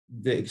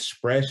the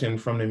expression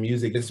from the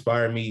music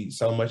inspired me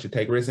so much to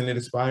take risks, and it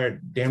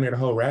inspired damn near the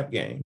whole rap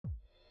game.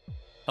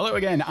 Hello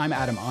again, I'm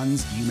Adam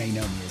Unz. You may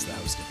know me as the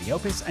host of The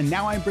Opus, and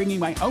now I'm bringing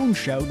my own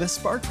show, The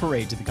Spark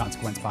Parade, to the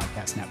Consequence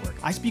Podcast Network.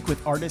 I speak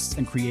with artists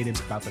and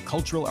creatives about the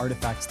cultural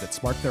artifacts that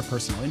spark their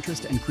personal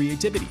interest and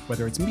creativity,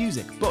 whether it's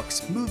music,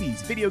 books,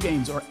 movies, video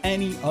games, or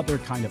any other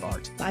kind of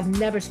art. I've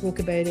never spoke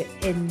about it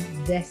in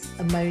this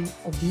amount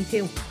of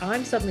detail.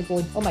 I'm suddenly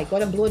going, oh my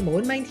God, I'm blowing my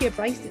own mind here,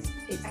 Christ.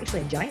 It's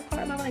actually a giant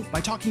part of my life.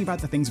 By talking about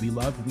the things we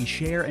love, we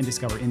share and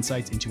discover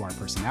insights into our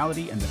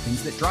personality and the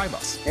things that drive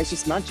us. It's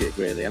just magic,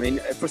 really. I mean,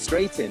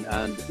 frustrating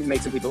and it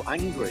makes some people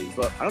angry,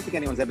 but I don't think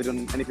anyone's ever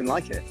done anything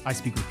like it. I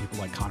speak with people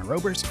like Connor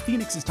Oberst,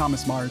 Phoenix's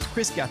Thomas Mars,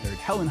 Chris Gethard,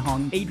 Helen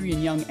Hong,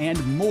 Adrian Young,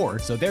 and more,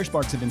 so their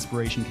sparks of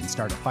inspiration can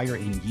start a fire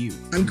in you.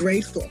 I'm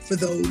grateful for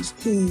those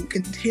who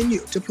continue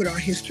to put our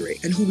history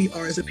and who we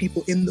are as a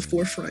people in the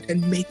forefront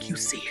and make you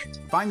see it.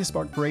 Find The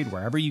Spark Parade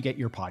wherever you get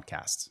your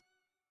podcasts.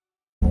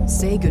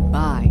 Say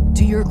goodbye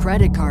to your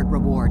credit card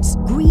rewards.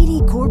 Greedy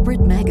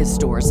corporate mega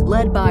stores,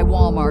 led by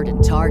Walmart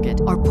and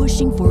Target, are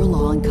pushing for a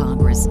law in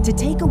Congress to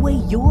take away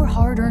your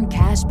hard-earned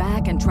cash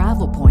back and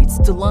travel points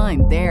to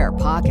line their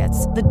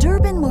pockets. The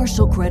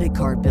Durbin-Marshall credit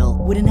card bill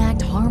would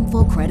enact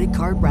harmful credit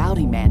card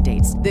routing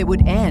mandates that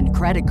would end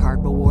credit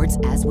card rewards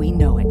as we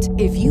know it.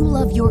 If you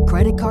love your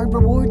credit card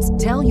rewards,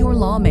 tell your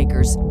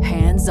lawmakers,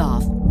 hands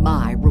off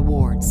my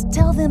rewards.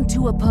 Tell them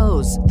to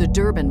oppose the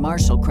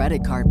Durbin-Marshall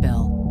credit card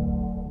bill.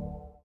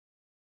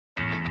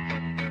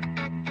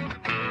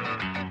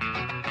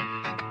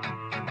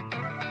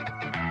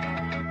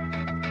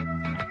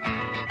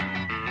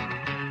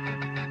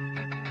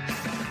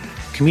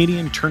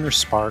 Comedian Turner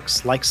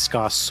Sparks likes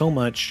ska so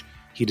much,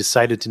 he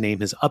decided to name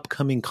his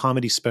upcoming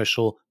comedy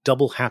special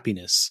Double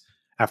Happiness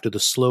after the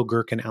Slow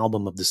Gherkin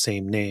album of the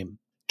same name.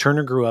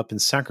 Turner grew up in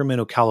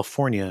Sacramento,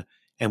 California,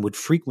 and would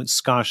frequent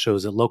ska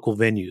shows at local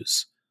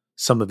venues.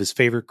 Some of his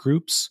favorite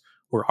groups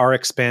were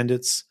RX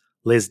Bandits,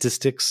 Les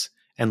Distics,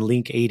 and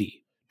Link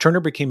 80.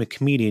 Turner became a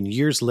comedian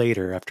years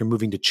later after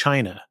moving to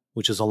China,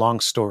 which is a long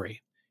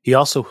story. He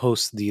also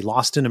hosts the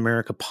Lost in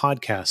America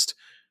podcast,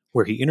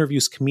 where he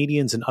interviews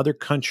comedians in other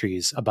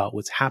countries about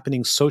what's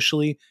happening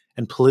socially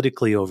and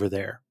politically over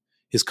there.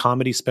 His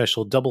comedy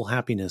special Double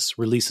Happiness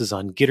releases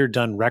on Get Her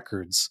Done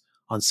Records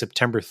on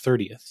September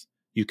 30th.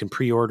 You can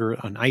pre-order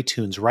it on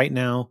iTunes right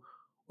now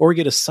or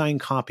get a signed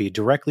copy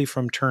directly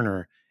from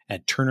Turner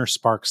at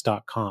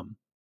turnersparks.com.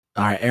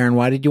 All right, Aaron,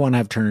 why did you want to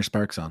have Turner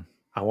Sparks on?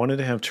 I wanted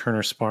to have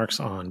Turner Sparks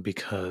on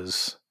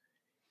because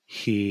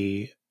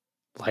he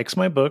likes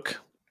my book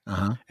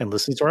and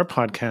listens to our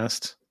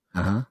podcast.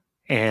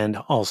 And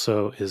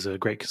also is a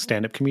great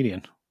stand-up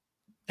comedian.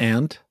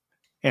 And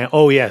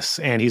oh yes,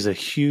 and he's a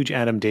huge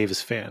Adam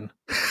Davis fan.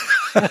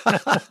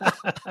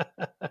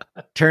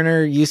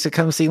 Turner used to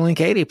come see Link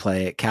 80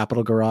 play at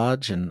Capitol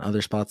Garage and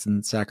other spots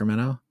in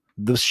Sacramento.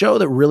 The show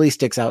that really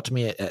sticks out to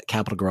me at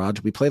Capitol Garage,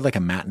 we played like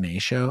a matinee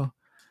show,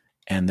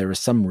 and there was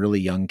some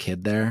really young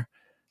kid there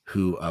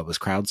who was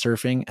crowd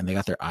surfing, and they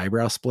got their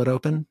eyebrow split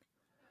open.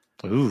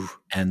 Ooh.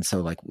 And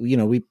so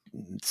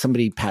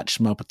somebody patched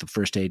him up with the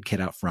first aid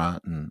kit out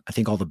front, and I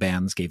think all the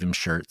bands gave him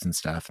shirts and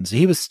stuff. And so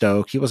he was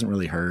stoked. He wasn't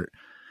really hurt.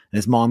 And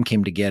his mom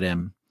came to get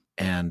him,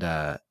 and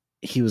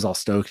he was all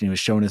stoked, and he was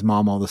showing his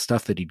mom all the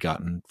stuff that he'd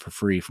gotten for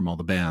free from all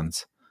the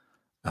bands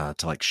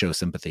to like show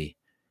sympathy.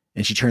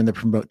 And she turned to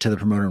the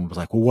promoter and was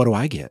like, well, what do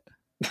I get?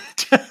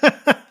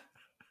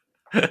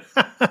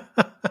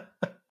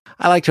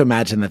 I like to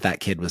imagine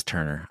that kid was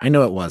Turner. I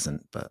know it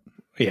wasn't, but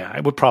yeah,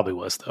 it probably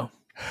was though.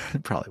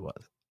 It probably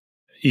was.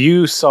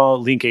 You saw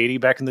Link 80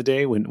 back in the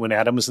day when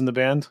Adam was in the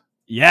band?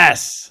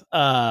 Yes.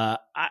 I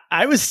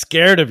was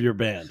scared of your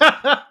band.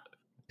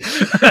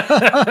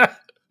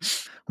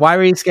 Why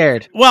were you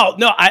scared? Well,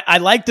 no, I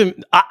liked them.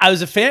 I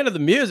was a fan of the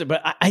music,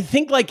 but I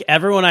think like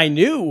everyone I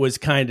knew was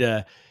kind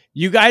of,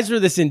 you guys were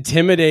this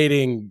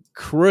intimidating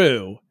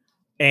crew.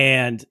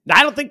 And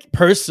I don't think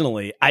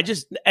personally,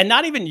 and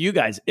not even you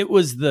guys, it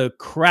was the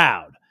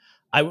crowd.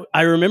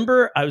 I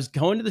remember I was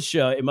going to the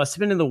show. It must have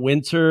been in the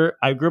winter.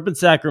 I grew up in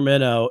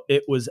Sacramento.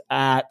 It was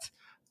at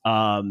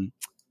a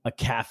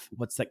cafe.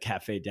 What's that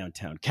cafe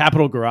downtown?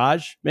 Capitol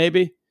Garage,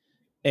 maybe.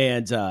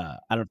 And I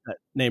don't know if that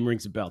name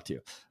rings a bell to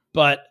you.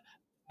 But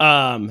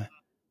I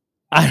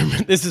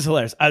remember, this is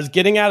hilarious. I was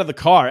getting out of the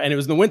car, and it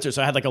was in the winter,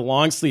 so I had like a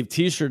long sleeve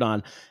T-shirt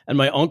on, and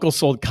my uncle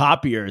sold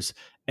copiers,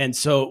 and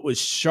so it was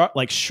Sharp.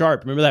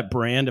 Remember that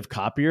brand of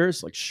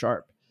copiers, like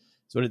Sharp?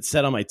 So it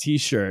said on my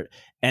T-shirt.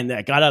 And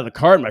I got out of the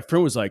car, and my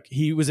friend was like,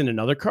 he was in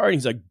another car, and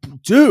he's like,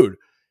 dude,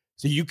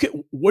 so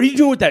what are you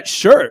doing with that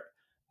shirt?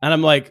 And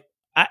I'm like,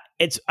 I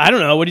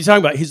don't know. What are you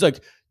talking about? He's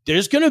like,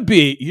 there's going to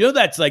be,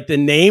 that's like the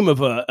name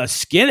of a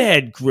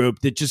skinhead group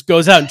that just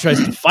goes out and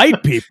tries to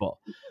fight people.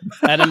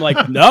 And I'm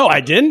like, no,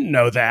 I didn't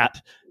know that.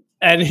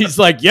 And he's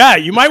like, yeah,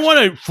 you might want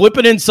to flip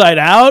it inside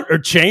out or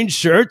change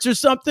shirts or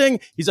something.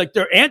 He's like,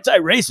 they're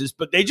anti-racist,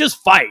 but they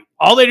just fight.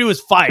 All they do is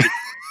fight.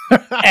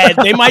 And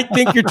they might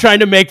think you're trying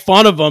to make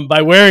fun of them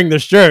by wearing the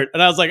shirt.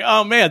 And I was like,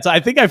 oh man. So I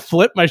think I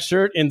flipped my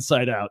shirt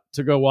inside out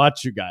to go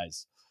watch you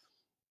guys.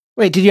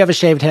 Wait, did you have a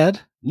shaved head?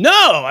 No,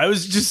 I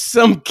was just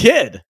some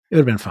kid. It would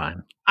have been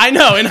fine. I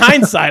know. In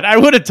hindsight, I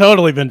would have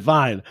totally been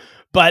fine.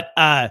 But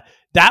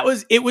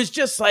it was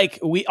just like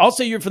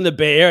you're from the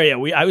Bay Area.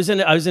 I was in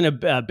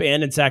a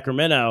band in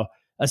Sacramento,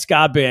 a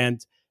ska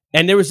band,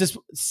 and there was this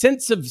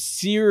sense of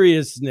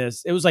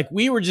seriousness. It was like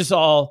we were just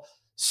all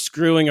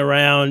screwing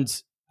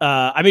around.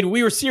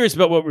 We were serious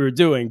about what we were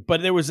doing,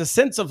 but there was a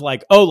sense of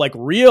like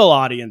real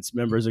audience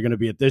members are going to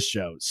be at this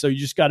show. So you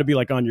just got to be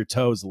like on your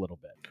toes a little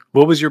bit.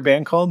 What was your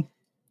band called?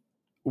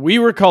 We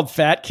were called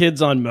Fat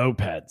Kids on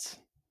Mopeds.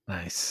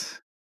 Nice.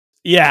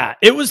 Yeah,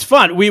 it was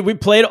fun. We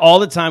played all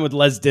the time with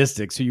Les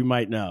Distics, who you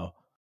might know.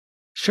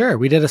 Sure,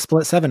 we did a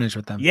split 7-inch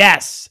with them.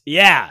 Yes,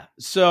 yeah.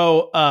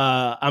 So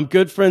I'm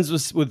good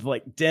friends with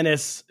like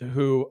Dennis,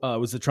 who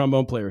was the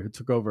trombone player who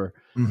took over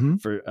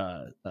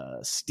for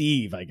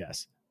Steve, I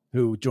guess,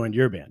 who joined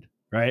your band,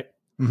 right?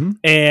 Mm-hmm.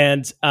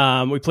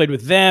 And we played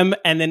with them,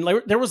 and then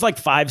there was like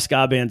 5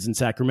 ska bands in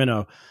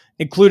Sacramento,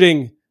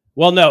 including.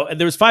 Well, no,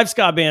 there was 5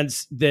 ska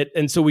bands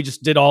and so we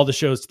just did all the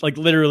shows. Like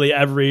literally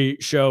every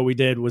show we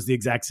did was the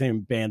exact same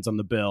bands on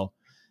the bill,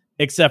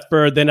 except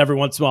for then every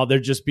once in a while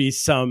there'd just be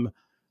some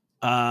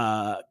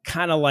kind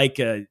of like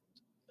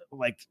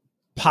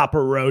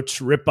Papa Roach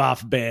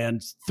ripoff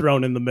band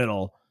thrown in the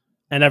middle,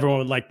 and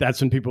everyone would that's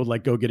when people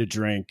would go get a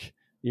drink,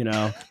 you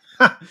know.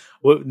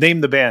 Well,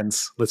 name the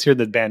bands. Let's hear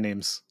the band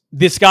names.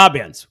 The ska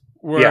bands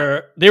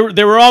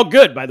they were all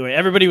good, by the way.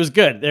 Everybody was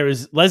good. There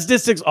was Les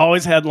Distics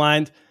always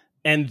headlined.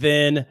 And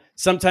then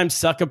sometimes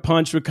Suck a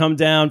Punch would come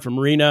down from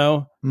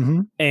Reno.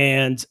 Mm-hmm.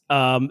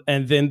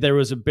 And then there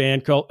was a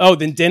band called,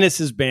 then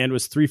Dennis's band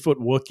was 3 Foot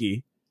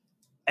Wookie.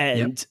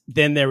 And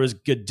then there was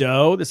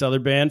Godot, this other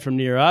band from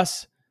near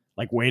us,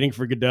 waiting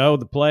for Godot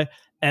to play.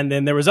 And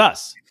then there was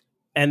us.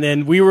 And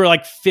then we were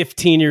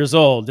 15 years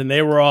old, and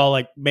they were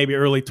all maybe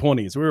early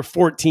 20s. We were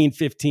 14,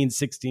 15,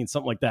 16,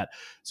 something like that.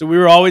 So we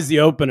were always the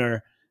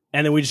opener.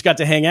 And then we just got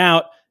to hang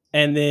out.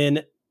 And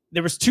then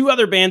there was 2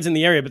 other bands in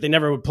the area, but they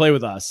never would play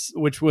with us,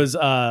 which was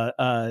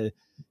Punch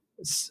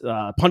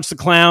the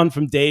Clown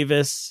from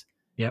Davis.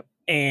 Yep.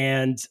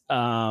 And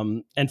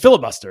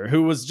Filibuster,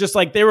 who was just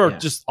they were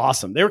just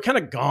awesome. They were kind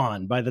of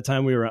gone by the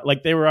time we were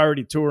they were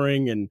already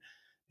touring, and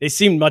they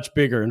seemed much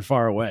bigger and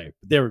far away,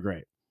 but they were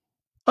great.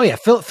 Oh yeah.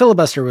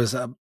 Filibuster was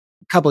a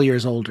couple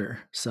years older.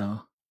 So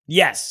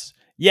yes.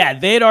 Yeah.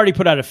 They had already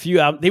put out a few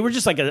out. They were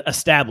just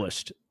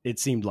established, it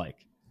seemed like.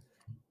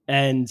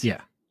 And yeah.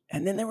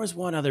 And then there was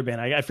one other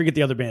band. I forget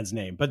the other band's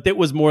name, but it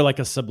was more like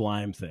a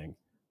Sublime thing.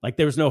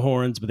 There was no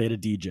horns, but they had a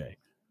DJ.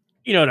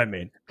 You know what I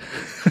mean?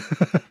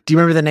 Do you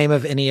remember the name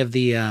of any of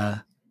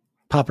the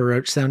Papa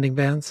Roach sounding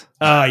bands?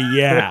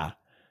 Yeah.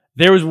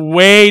 There was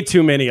way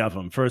too many of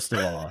them, first of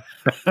all.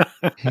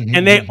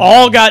 And they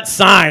all got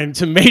signed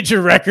to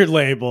major record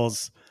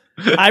labels.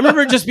 I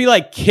remember just be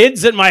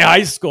kids at my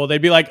high school.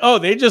 They'd be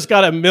they just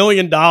got $1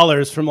 million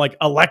from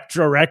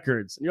Elektra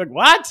Records. And you're like,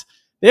 what?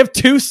 They have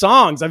 2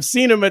 songs. I've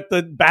seen them at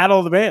the Battle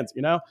of the Bands,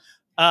 you know?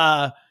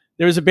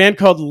 There was a band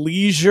called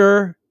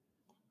Leisure.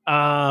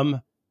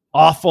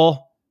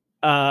 Awful.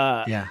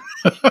 Yeah.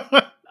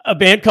 A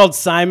band called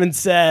Simon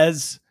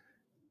Says.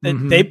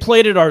 They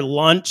played at our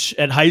lunch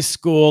at high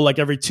school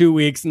every 2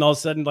 weeks, and all of a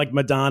sudden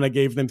Madonna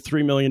gave them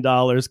 $3 million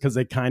because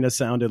they kind of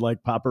sounded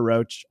like Papa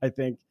Roach, I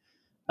think.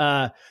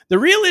 The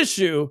real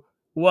issue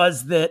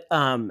was that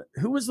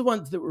who was the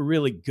ones that were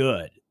really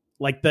good?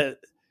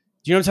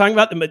 Do you know what I'm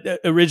talking about?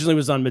 Originally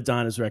was on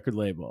Madonna's record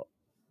label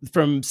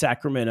from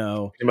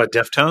Sacramento. You about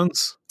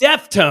Deftones?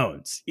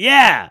 Deftones,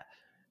 yeah.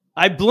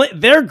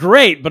 They're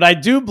great, but I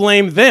do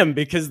blame them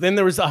because then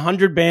there was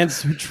 100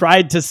 bands who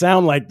tried to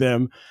sound like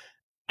them.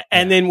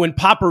 And then when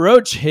Papa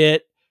Roach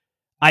hit,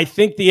 I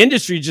think the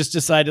industry just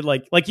decided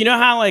you know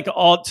how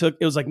all it took,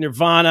 it was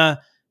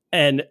Nirvana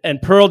and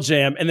Pearl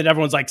Jam, and then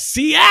everyone's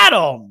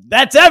Seattle,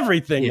 that's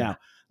everything now.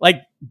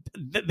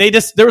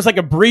 There was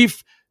a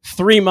brief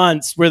 3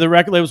 months where the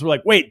record labels were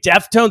wait,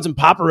 Deftones and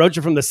Papa Roach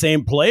are from the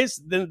same place?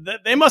 Then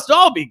they must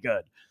all be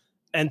good.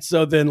 And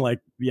so then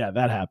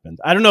that happened.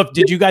 I don't know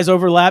did you guys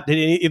overlap? Did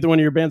either one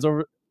of your bands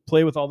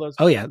play with all those?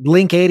 Oh yeah.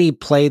 Link 80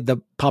 played the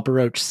Papa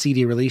Roach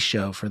CD release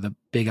show for the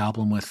big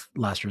album with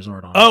Last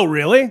Resort on. Oh,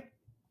 really?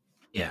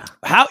 Yeah.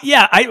 How?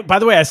 Yeah. By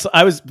the way,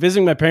 I was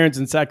visiting my parents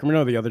in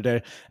Sacramento the other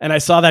day, and I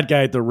saw that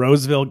guy at the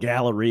Roseville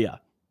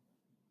Galleria.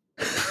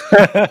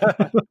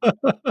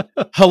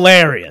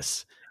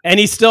 Hilarious. And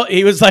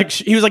he was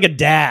like a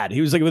dad. He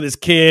was with his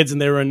kids,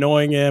 and they were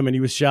annoying him, and he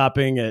was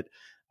shopping at,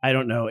 I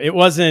don't know. I don't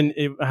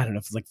know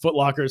if it's Foot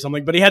Locker or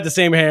something, but he had the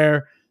same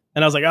hair.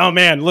 And I was like, oh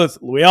man, look,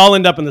 we all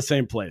end up in the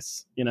same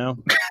place, you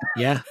know?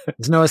 Yeah.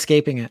 There's no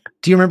escaping it.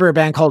 Do you remember a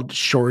band called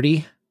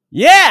Shorty?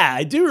 Yeah,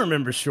 I do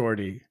remember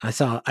Shorty. I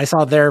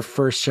saw their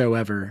first show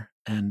ever.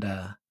 And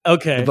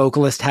okay. The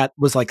vocalist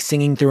was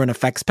singing through an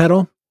effects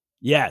pedal.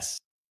 Yes.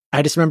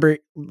 I just remember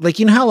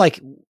you know how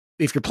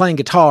if you're playing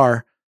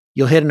guitar,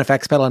 you'll hit an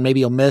effects pedal and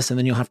maybe you'll miss and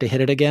then you'll have to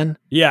hit it again.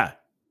 Yeah.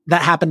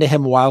 That happened to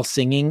him while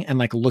singing and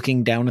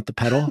looking down at the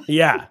pedal.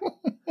 Yeah.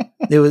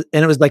 It was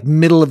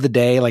middle of the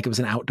day, it was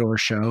an outdoor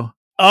show.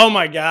 Oh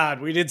my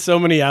God. We did so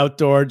many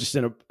outdoor, just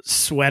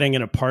sweating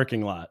in a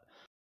parking lot.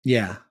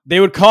 Yeah. They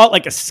would call it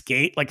like a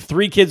skate, like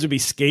 3 kids would be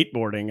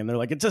skateboarding and they're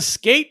like, it's a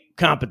skate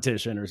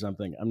competition or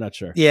something. I'm not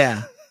sure.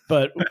 Yeah.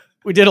 But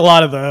we did a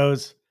lot of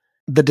those.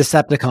 The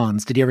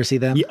Decepticons. Did you ever see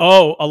them?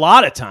 Oh, a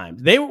lot of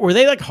times. Were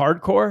they like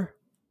hardcore?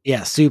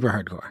 Yeah, super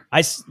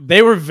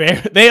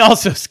hardcore. They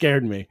also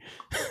scared me.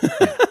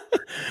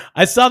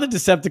 I saw the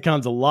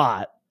Decepticons a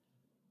lot.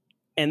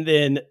 And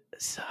then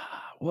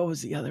what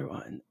was the other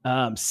one?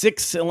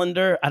 6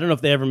 Cylinder. I don't know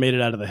if they ever made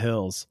it out of the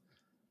hills.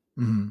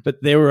 Mm-hmm.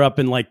 But they were up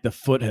in like the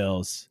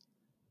foothills.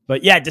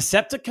 But yeah,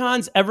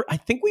 Decepticons I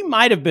think we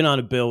might have been on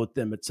a bill with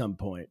them at some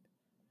point.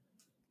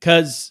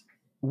 Because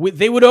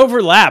they would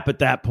overlap at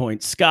that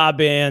point. Ska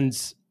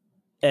bands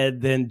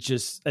and then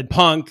and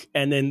punk,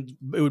 and then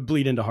it would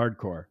bleed into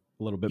hardcore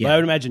a little bit. Yeah. But I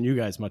would imagine you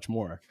guys much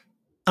more.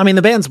 I mean,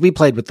 the bands we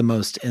played with the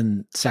most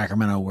in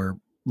Sacramento were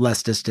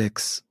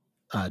Lestistics,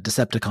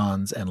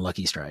 Decepticons, and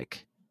Lucky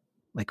Strike.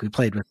 Like we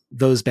played with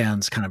those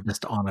bands kind of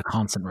just on a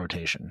constant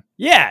rotation.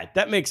 Yeah,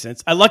 that makes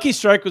sense. Lucky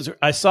Strike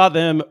I saw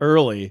them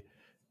early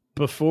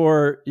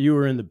before you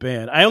were in the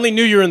band. I only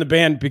knew you were in the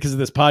band because of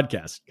this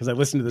podcast, because I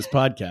listened to this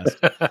podcast.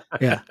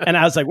 Yeah. And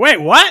I was like,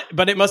 wait, what?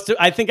 But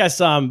I think I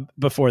saw them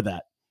before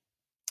that.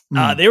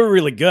 They were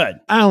really good.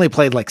 I only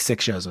played like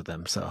 6 shows with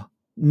them, so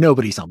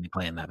nobody saw me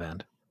play in that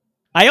band.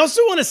 I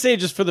also want to say,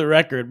 just for the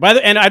record,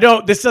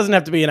 this doesn't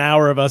have to be an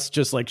hour of us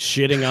just like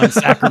shitting on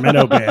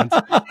Sacramento bands.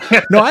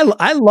 No,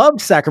 I loved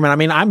Sacramento. I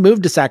mean, I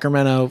moved to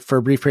Sacramento for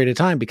a brief period of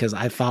time because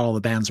I thought all the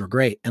bands were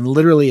great. And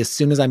literally as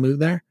soon as I moved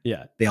there,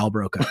 they all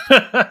broke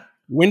up.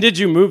 When did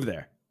you move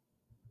there?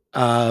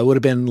 It would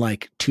have been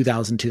like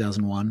 2000,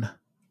 2001.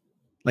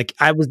 Like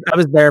I was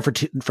there for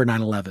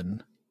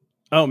 9/11.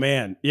 Oh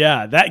man.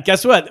 Yeah.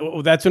 Guess what?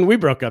 That's when we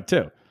broke up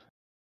too.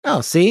 Oh,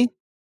 see?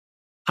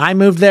 I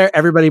moved there.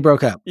 Everybody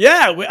broke up.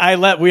 Yeah,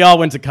 we all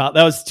went to college.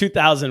 That was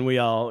 2000. We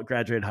all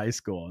graduated high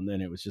school, and then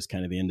it was just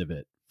kind of the end of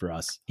it for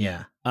us.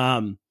 Yeah.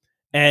 Wow,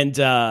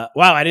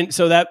 I didn't.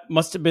 So that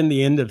must have been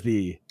the end of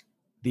the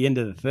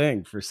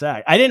thing for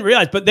SAC. I didn't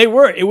realize, but they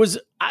were. It was.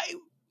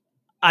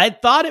 I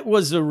thought it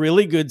was a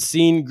really good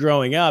scene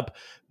growing up,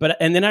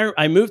 and then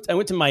I moved. I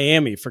went to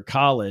Miami for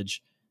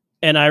college,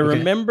 and I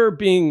remember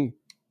being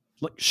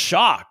like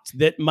shocked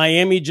that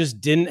Miami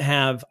just didn't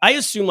have. I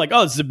assumed like,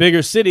 oh, this is a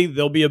bigger city.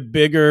 There'll be a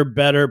bigger,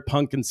 better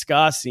punk and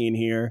ska scene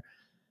here.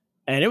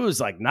 And it was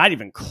like not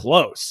even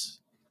close.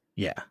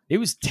 Yeah. It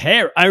was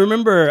terrible. I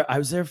remember I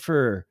was there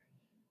for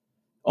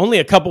only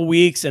a couple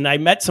weeks and I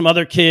met some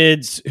other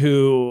kids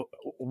who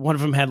one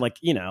of them had like,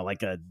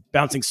 like a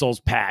Bouncing Souls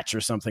patch or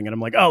something. And I'm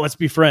like, oh, let's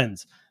be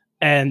friends.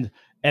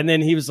 And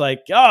then he was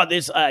like, oh,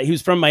 he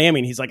was from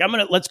Miami. And he's like, we're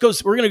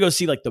going to go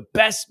see like the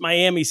best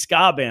Miami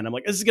ska band. I'm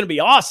like, this is going to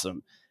be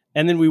awesome.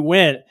 And then we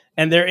went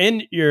and they're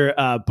in your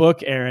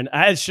book, Aaron.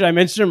 Should I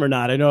mention them or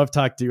not? I know I've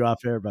talked to you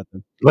off air about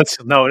them. Let's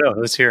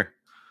hear.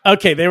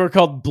 Okay. They were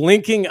called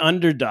Blinking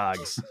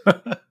Underdogs.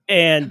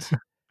 And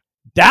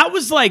that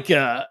was like,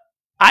 I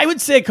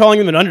would say calling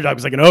them an underdog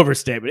was like an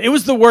overstatement. It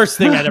was the worst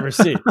thing I'd ever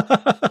seen.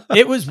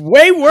 It was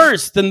way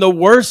worse than the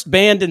worst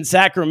band in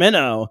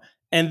Sacramento.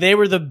 And they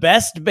were the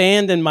best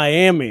band in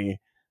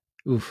Miami.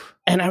 Oof.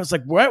 And I was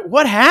like,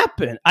 what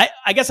happened?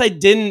 I guess I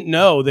didn't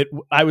know that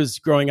I was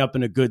growing up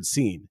in a good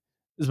scene,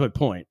 is my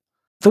point.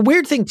 The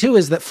weird thing, too,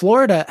 is that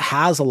Florida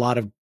has a lot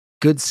of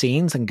good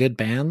scenes and good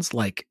bands.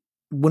 Like,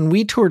 when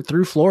we toured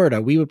through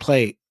Florida, we would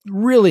play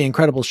really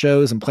incredible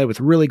shows and play with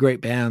really great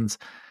bands.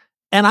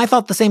 And I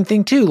thought the same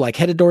thing, too, like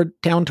headed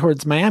down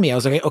towards Miami. I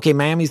was like, okay,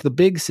 Miami's the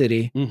big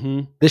city.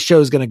 Mm-hmm. This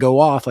show is going to go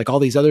off. Like, all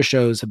these other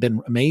shows have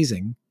been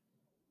amazing.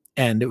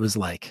 And it was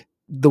like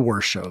the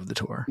worst show of the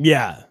tour.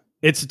 Yeah.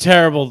 It's a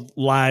terrible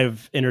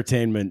live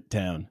entertainment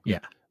town. Yeah.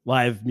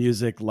 Live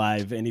music,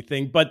 live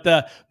anything. But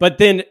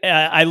then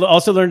I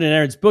also learned in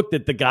Aaron's book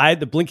that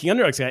the Blinking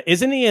Underdogs guy,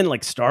 isn't he in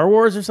like Star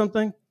Wars or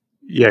something?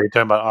 Yeah, you're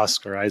talking about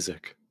Oscar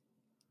Isaac.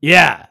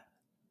 Yeah.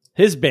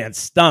 His band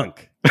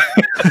stunk.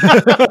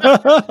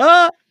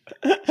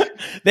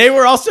 They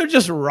were also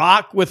just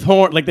rock with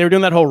horn. Like they were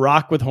doing that whole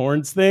rock with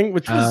horns thing,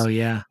 which was,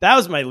 that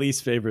was my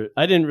least favorite.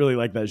 I didn't really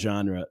like that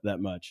genre that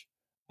much.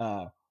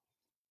 But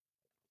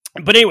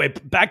anyway,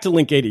 back to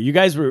Link 80. You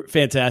guys were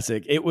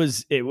fantastic.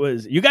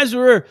 You guys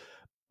were,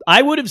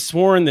 I would have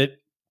sworn that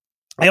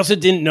I also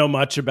didn't know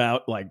much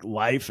about like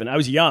life and I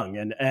was young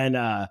and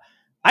I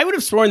would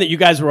have sworn that you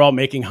guys were all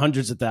making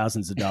hundreds of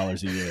thousands of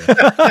dollars a year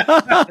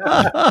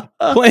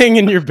playing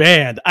in your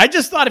band. I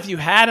just thought if you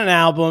had an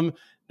album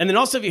and then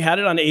also if you had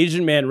it on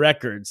Asian Man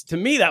Records, to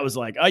me, that was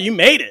like, oh, you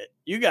made it.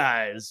 You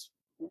guys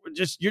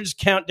you're just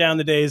count down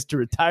the days to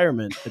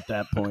retirement at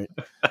that point,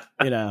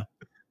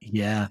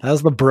 Yeah, that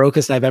was the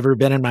brokest I've ever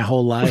been in my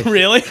whole life.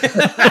 Really?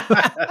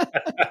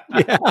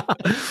 Yeah.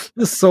 It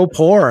was so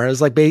poor. It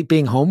was like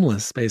being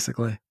homeless,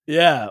 basically.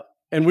 Yeah.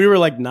 And we were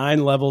like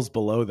 9 levels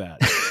below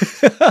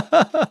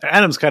that.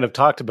 Adam's kind of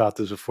talked about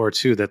this before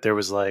too, that there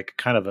was like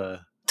kind of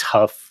a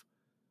tough,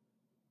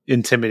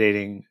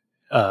 intimidating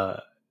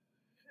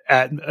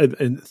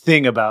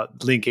thing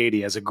about Link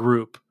 80 as a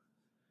group.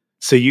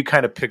 So you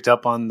kind of picked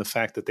up on the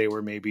fact that they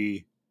were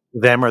maybe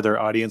them or their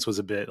audience was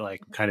a bit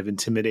like kind of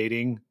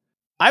intimidating.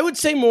 I would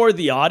say more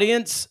the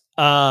audience.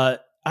 Because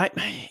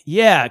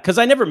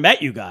I never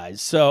met you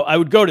guys, so I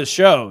would go to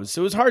shows.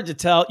 So it was hard to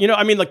tell. You know,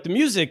 I mean, like the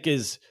music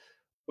is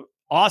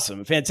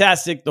awesome,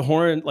 fantastic. The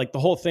horn, like the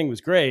whole thing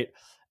was great,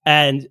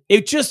 and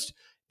it just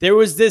there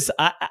was this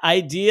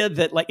idea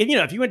that, like, you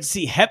know, if you went to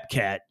see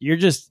Hepcat, you're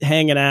just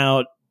hanging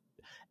out.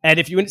 And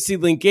if you went to see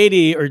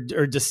Linkady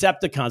or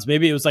Decepticons,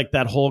 maybe it was like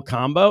that whole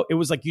combo. It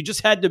was like you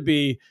just had to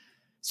be,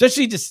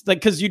 especially just like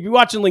because you'd be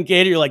watching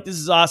Linkady, you're like, this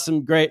is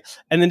awesome, great.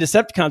 And then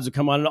Decepticons would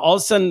come on, and all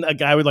of a sudden a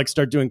guy would like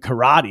start doing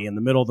karate in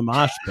the middle of the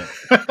mosh pit.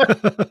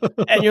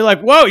 And you're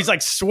like, whoa, he's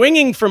like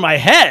swinging for my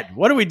head.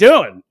 What are we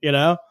doing? You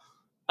know?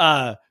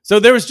 So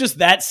there was just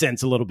that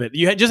sense a little bit.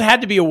 You just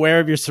had to be aware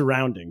of your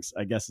surroundings,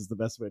 I guess is the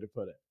best way to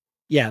put it.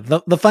 Yeah.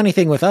 The funny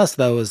thing with us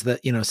though, is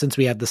that, you know, since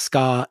we had the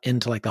ska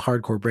into like the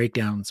hardcore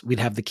breakdowns, we'd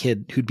have the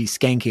kid who'd be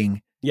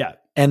skanking. Yeah.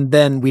 And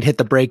then we'd hit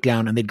the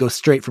breakdown and they'd go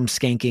straight from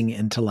skanking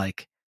into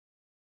like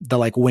the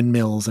like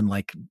windmills and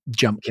like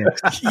jump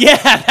kicks.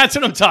 Yeah. That's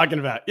what I'm talking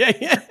about.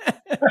 Yeah.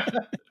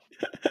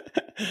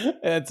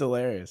 That's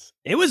hilarious.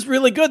 It was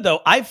really good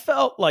though. I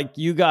felt like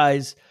you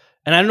guys,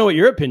 and I don't know what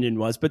your opinion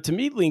was, but to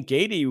me,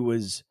 Linkady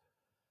was,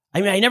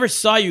 I mean, I never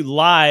saw you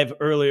live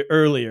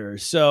earlier.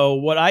 So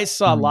what I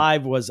saw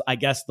live was, I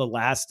guess, the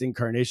last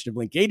incarnation of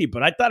Linkady,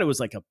 but I thought it was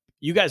like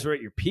you guys were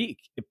at your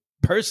peak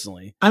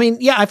personally. I mean,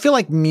 yeah, I feel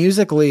like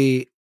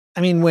musically,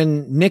 I mean,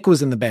 when Nick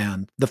was in the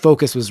band, the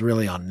focus was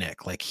really on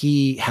Nick. Like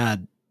he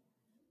had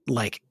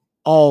like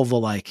all the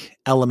like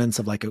elements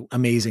of like an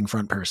amazing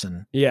front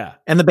person. Yeah.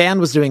 And the band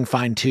was doing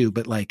fine too,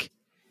 but like,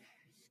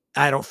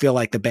 I don't feel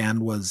like the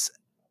band was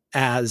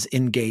as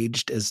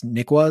engaged as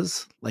Nick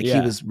was. Like he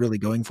was really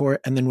going for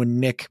it. And then when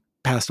Nick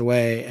passed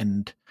away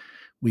and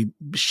we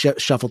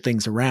shuffled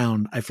things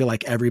around, I feel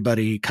like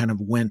everybody kind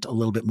of went a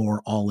little bit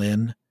more all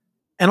in.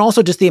 And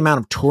also just the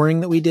amount of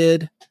touring that we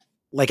did,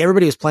 like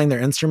everybody was playing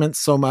their instruments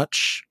so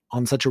much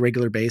on such a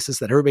regular basis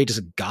that everybody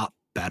just got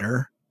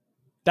better.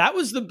 That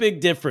was the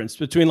big difference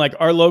between like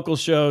our local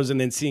shows and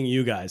then seeing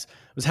you guys,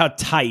 was how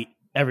tight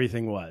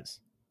everything was.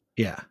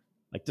 Yeah.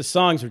 Like the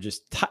songs were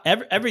just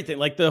everything.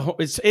 Like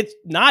it's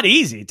not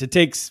easy to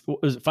take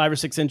 5 or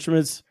 6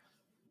 instruments,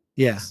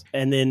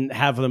 and then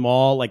have them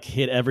all like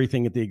hit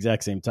everything at the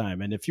exact same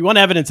time. And if you want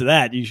evidence of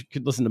that, you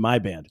could listen to my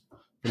band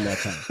from that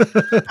time.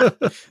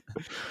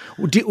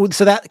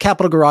 So that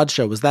Capitol Garage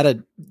show, was that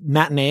a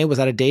matinee? Was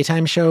that a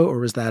daytime show or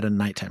was that a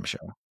nighttime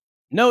show?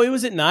 No, it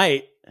was at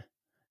night.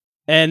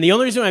 And the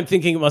only reason I'm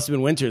thinking it must have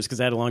been winter is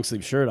because I had a long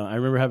sleeve shirt on. I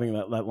remember having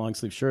that long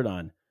sleeve shirt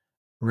on.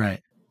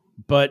 Right.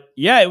 But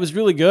yeah, it was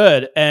really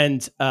good.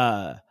 And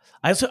I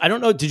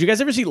don't know, did you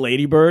guys ever see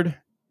Lady Bird,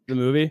 the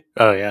movie?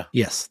 Oh, yeah.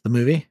 Yes, the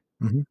movie.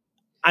 Mm-hmm.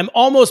 I'm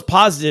almost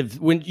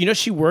positive when, you know,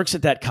 she works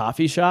at that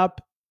coffee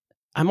shop,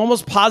 I'm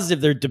almost positive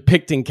they're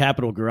depicting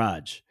Capitol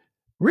Garage.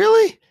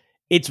 Really?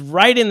 It's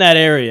right in that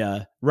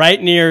area,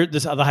 right near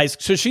the high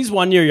school. So she's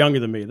 1 year younger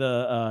than me,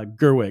 Greta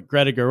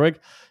Gerwig.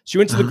 She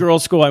went to the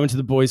girls' school. I went to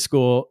the boys'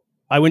 school.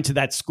 I went to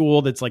that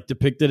school that's like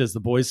depicted as the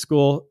boys'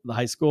 school, the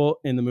high school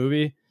in the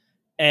movie.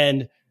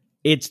 And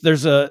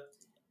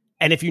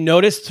and if you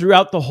notice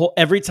throughout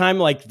every time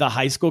like the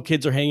high school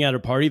kids are hanging out at a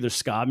party, there's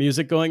ska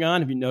music going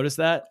on. Have you noticed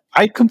that?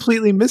 I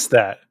completely missed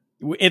that.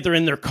 If they're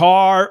in their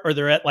car or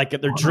they're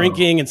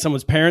drinking and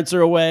someone's parents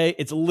are away,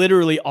 it's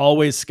literally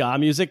always ska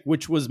music,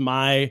 which was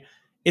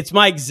it's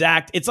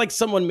like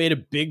someone made a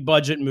big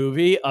budget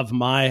movie of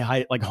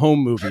my home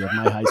movie of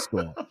my high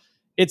school.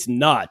 It's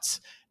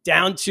nuts.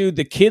 Down to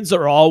the kids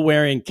are all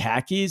wearing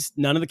khakis.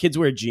 None of the kids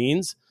wear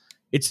jeans.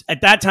 It's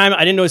at that time, I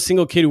didn't know a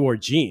single kid who wore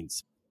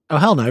jeans. Oh,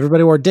 hell no.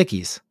 Everybody wore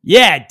Dickies.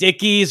 Yeah.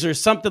 Dickies or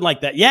something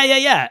like that.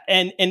 Yeah.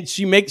 And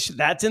she makes,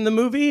 that's in the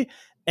movie.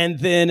 And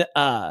then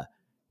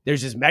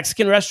there's this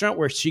Mexican restaurant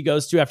where she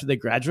goes to after they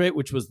graduate,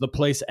 which was the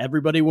place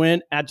everybody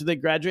went after they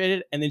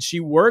graduated. And then she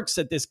works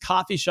at this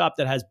coffee shop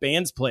that has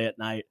bands play at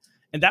night.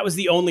 And that was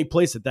the only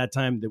place at that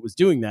time that was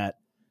doing that.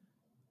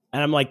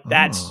 And I'm like,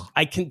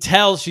 I can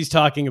tell she's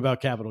talking about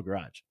Capitol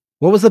Garage.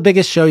 What was the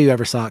biggest show you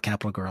ever saw at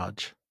Capitol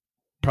Garage?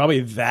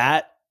 Probably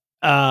that.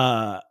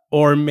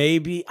 Or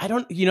maybe,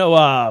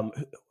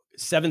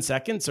 7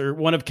 Seconds or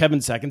one of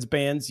Kevin Second's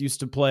bands used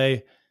to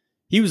play.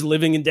 He was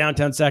living in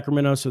downtown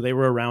Sacramento, so they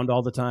were around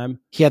all the time.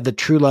 He had the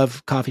True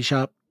Love coffee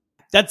shop.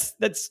 That's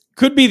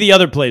could be the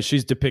other place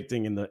she's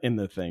depicting in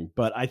the thing,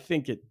 but I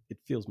think it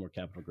feels more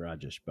Capitol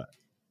Garage-ish. But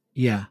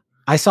yeah,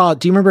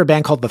 do you remember a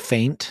band called The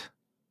Faint?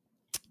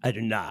 I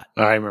do not.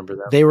 I remember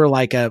that. They were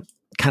like a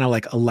kind of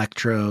like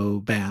electro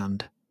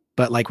band,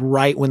 but like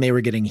right when they were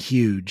getting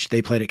huge,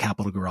 they played at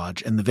Capitol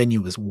Garage and the venue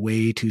was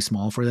way too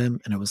small for them.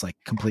 And it was like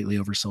completely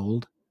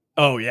oversold.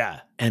 Oh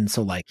yeah. And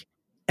so like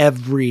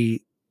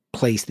every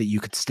place that you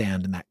could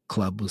stand in that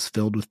club was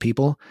filled with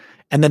people.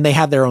 And then they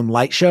had their own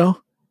light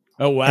show.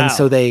 Oh, wow. And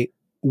so they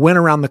went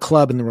around the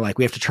club and they were like,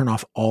 we have to turn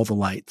off all the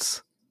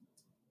lights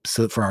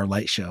for our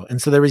light show.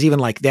 And so there was even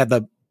like, they had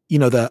the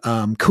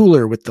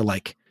cooler with the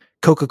like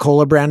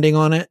Coca-Cola branding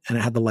on it. And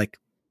it had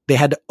They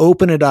had to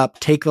open it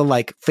up, take the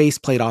like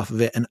faceplate off of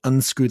it, and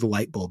unscrew the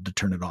light bulb to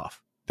turn it off.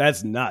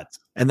 That's nuts.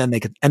 And then they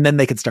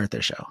could start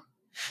their show.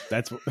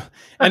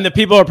 And the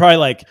people are probably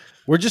like,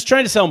 we're just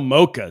trying to sell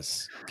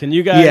mochas. Can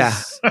you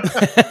guys?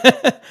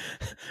 Yeah.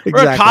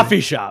 We're a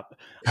coffee shop.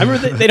 I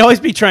remember they'd always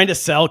be trying to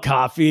sell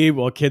coffee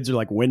while kids are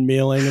like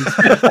windmilling and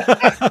stuff.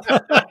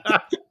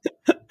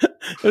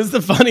 It was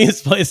the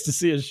funniest place to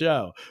see a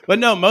show. But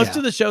no, most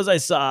of the shows I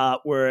saw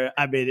were,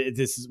 I mean,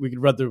 we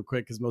could run through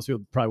quick because most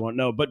people probably won't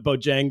know, but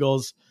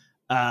Bojangles.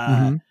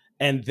 And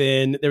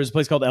then there was a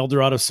place called El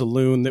Dorado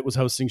Saloon that was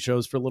hosting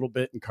shows for a little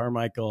bit in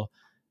Carmichael.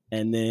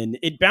 And then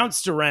it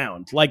bounced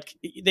around. Like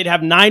they'd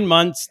have 9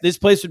 months. This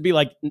place would be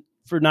like,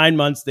 for 9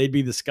 months, they'd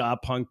be the ska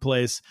punk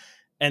place.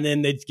 And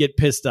then they'd get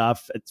pissed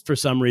off for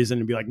some reason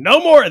and be like,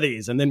 no more of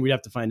these. And then we'd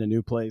have to find a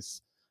new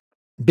place.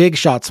 Big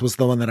Shots was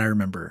the one that I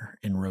remember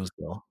in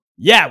Roseville.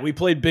 Yeah, we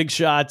played Big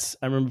Shots.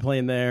 I remember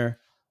playing there.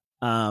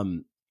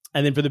 And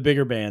then for the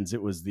bigger bands,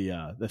 it was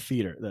the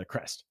theater, the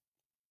Crest.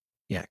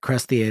 Yeah,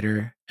 Crest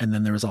Theater. And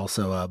then there was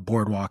also a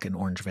Boardwalk in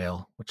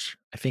Orangevale, which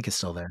I think is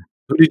still there.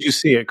 Who did you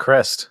see at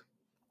Crest?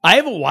 I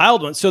have a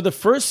wild one. So the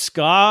first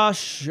ska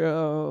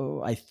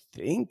show I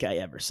think I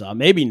ever saw,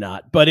 maybe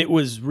not, but it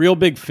was Real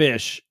Big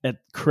Fish at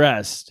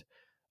Crest.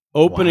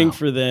 Opening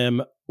for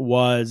them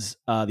was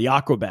the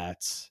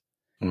Aquabats.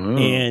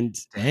 And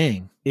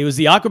dang, it was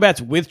the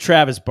Aquabats with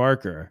Travis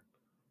Barker.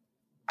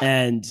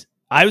 And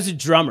I was a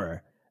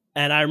drummer.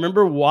 And I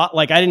remember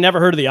I had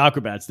never heard of the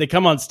Aquabats. They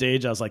come on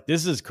stage. I was like,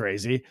 this is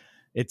crazy.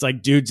 It's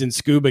like dudes in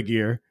scuba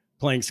gear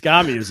playing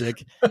ska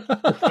music.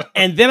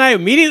 And then I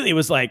immediately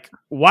was like,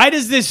 why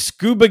does this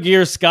scuba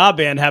gear ska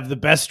band have the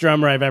best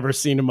drummer I've ever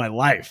seen in my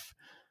life?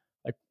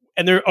 Like,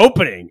 and they're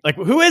opening, like,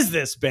 who is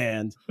this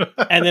band?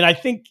 And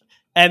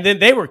then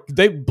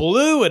they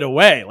blew it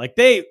away. Like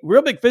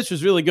Real Big Fish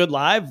was really good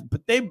live,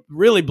 but they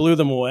really blew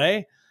them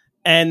away.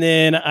 And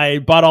then I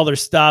bought all their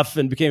stuff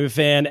and became a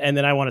fan. And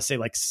then I want to say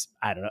like,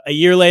 I don't know, a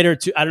year later,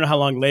 I don't know how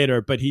long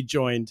later, but he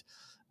joined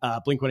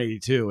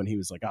Blink-182 and he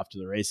was like off to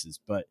the races.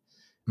 But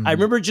I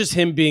remember just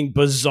him being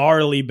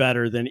bizarrely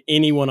better than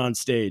anyone on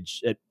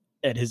stage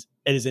at his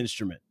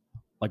instrument,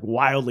 like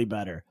wildly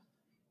better.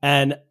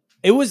 And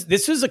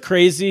this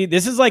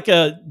is like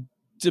a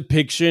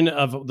depiction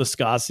of the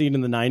ska scene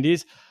in the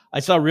 90s. I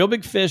saw Real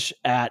Big Fish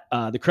at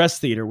the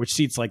Crest Theater, which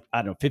seats like, I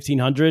don't know,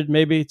 1,500,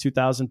 maybe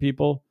 2,000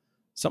 people,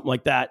 something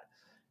like that.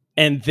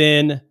 And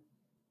then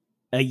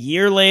a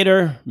year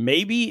later,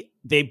 maybe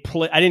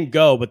I didn't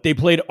go, but they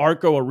played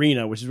Arco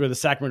Arena, which is where the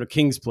Sacramento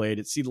Kings played.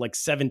 It seated like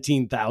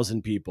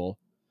 17,000 people.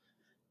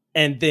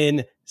 And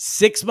then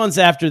 6 months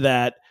after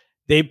that,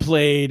 they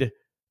played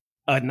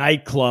a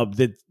nightclub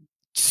that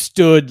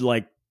stood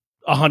like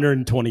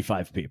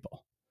 125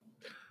 people.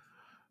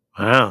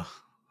 Wow.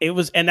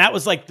 And that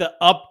was like the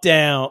up,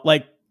 down,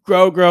 like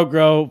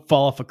grow,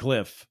 fall off a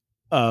cliff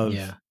of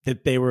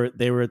that they were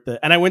at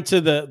and I went to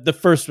the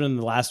first one and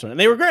the last one and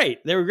they were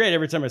great. They were great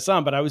every time I saw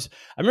them, but I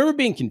remember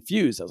being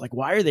confused. I was like,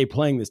 why are they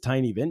playing this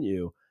tiny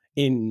venue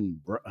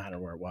in, I don't know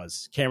where it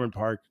was, Cameron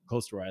Park,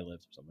 close to where I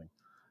lived or something.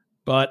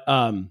 But,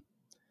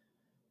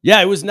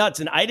 it was nuts.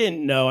 And I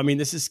didn't know, I mean,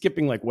 this is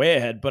skipping like way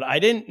ahead, but I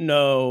didn't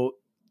know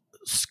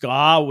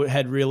ska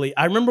had really,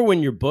 I remember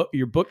when your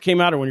book came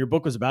out or when your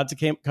book was about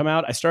to come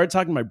out, I started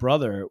talking to my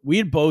brother. We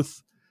had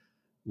both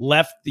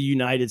left the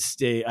United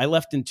States. I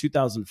left in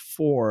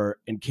 2004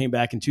 and came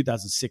back in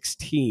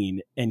 2016,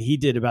 and he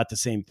did about the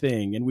same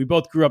thing. And we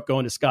both grew up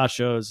going to ska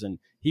shows, and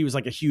he was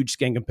like a huge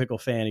Skank and Pickle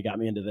fan. He got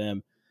me into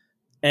them.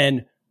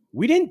 And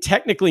we didn't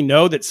technically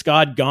know that ska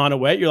had gone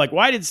away. You're like,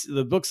 why did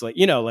the books like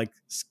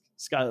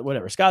ska,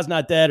 whatever, ska's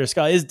not dead or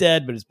ska is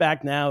dead, but it's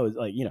back now. It's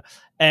like,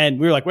 and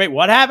we were like, wait,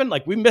 what happened?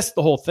 Like we missed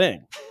the whole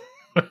thing.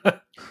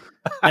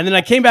 And then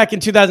I came back in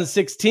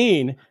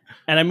 2016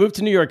 and I moved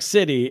to New York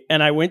City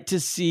and I went to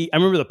see, I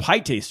remember the Pie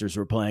Tasters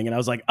were playing and I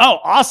was like, oh,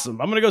 awesome.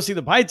 I'm going to go see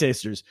the Pie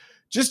Tasters.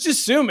 Just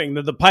assuming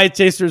that the Pie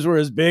Tasters were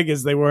as big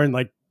as they were in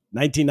like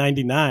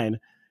 1999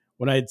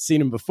 when I had seen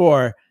them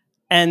before.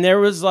 And there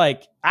was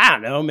like, I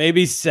don't know,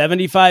 maybe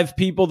 75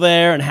 people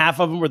there and half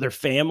of them were their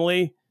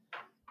family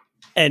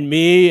and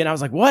me. And I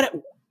was like, what?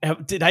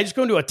 Did I just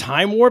go into a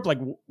time warp? Like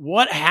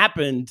what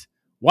happened?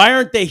 Why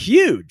aren't they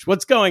huge?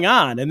 What's going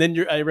on? And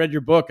then I read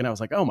your book and I was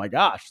like, oh my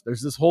gosh,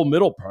 there's this whole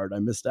middle part I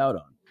missed out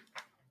on.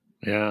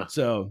 Yeah.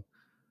 So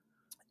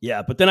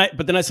yeah, but then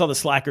I saw the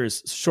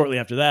Slackers shortly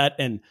after that,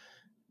 and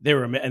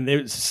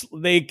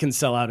they can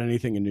sell out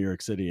anything in New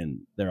York City,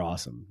 and they're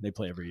awesome. They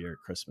play every year at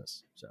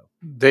Christmas. So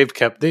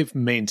they've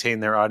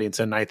maintained their audience,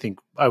 and I think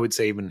I would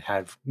say even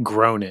have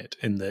grown it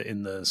in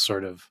the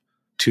sort of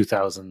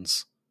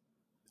 2000s.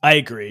 I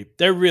agree.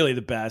 They're really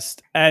the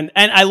best. And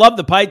I love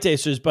the Pie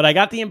Tasters, but I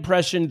got the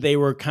impression they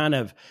were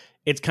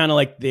it's kind of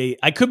like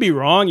I could be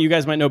wrong. You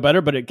guys might know better,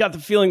 but it got the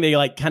feeling they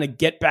like kind of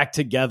get back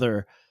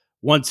together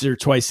once or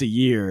twice a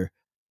year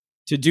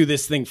to do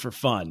this thing for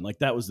fun. Like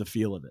that was the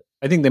feel of it.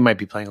 I think they might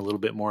be playing a little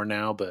bit more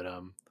now, but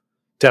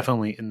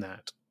definitely in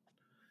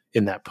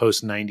that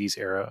post 90s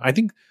era. I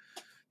think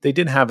They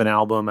did have an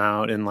album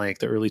out in like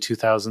the early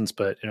 2000s,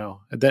 but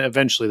then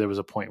eventually there was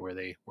a point where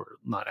they were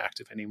not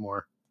active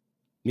anymore.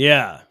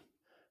 Yeah.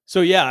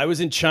 So yeah, I was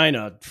in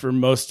China for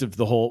most of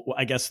the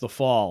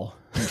fall.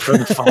 For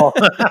the fall.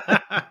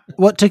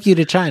 What took you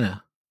to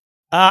China?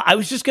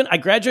 I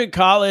graduated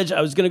college.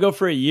 I was going to go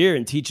for a year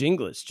and teach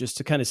English just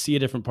to kind of see a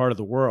different part of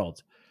the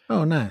world.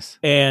 Oh, nice.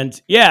 And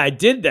yeah, I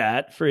did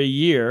that for a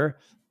year.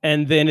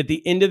 And then at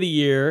the end of the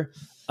year,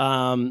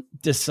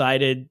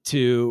 decided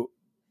to,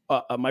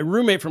 my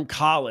roommate from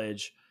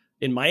college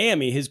in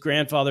Miami, his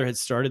grandfather had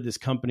started this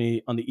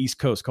company on the East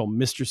Coast called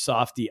Mr.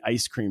 Softy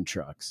Ice Cream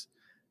Trucks.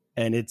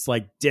 And it's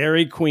like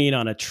Dairy Queen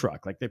on a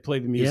truck. Like they play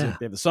the music. Yeah.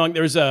 They have the song.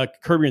 There's a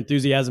Curb Your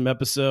Enthusiasm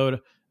episode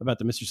about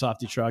the Mr.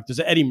 Softy truck. There's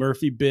an Eddie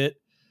Murphy bit.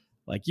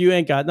 Like, you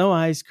ain't got no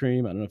ice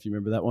cream. I don't know if you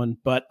remember that one,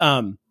 but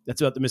that's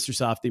about the Mr.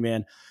 Softy,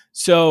 man.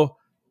 So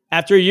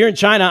after a year in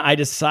China,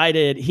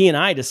 he and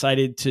I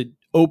decided to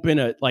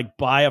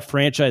buy a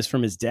franchise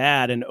from his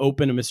dad and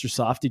open a Mr.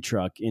 Softy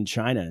truck in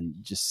China and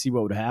just see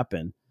what would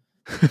happen.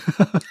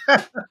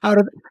 How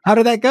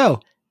did that go?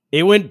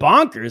 It went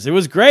bonkers. It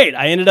was great.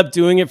 I ended up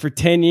doing it for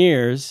 10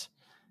 years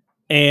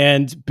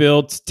and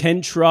built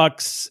 10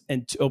 trucks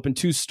and opened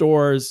 2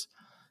 stores.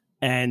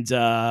 And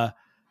I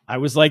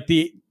was like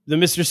the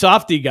Mr.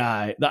 Softy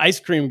guy, the ice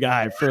cream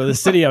guy for the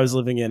city I was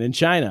living in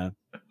China.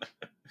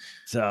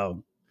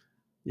 So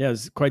yeah, it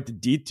was quite the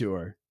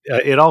detour.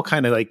 It all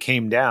kind of like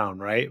came down,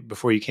 right?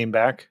 Before you came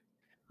back?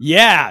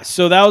 Yeah.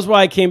 So that was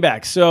why I came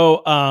back.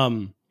 So,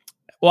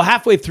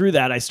 halfway through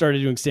that, I started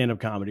doing stand-up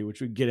comedy,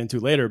 which we get into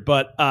later.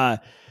 But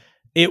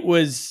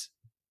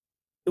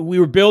we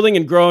were building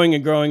and growing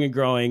and growing and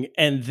growing.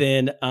 And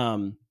then,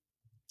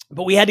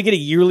 but we had to get a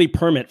yearly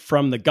permit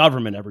from the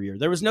government every year.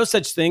 There was no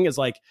such thing as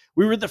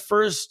we were the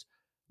first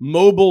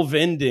mobile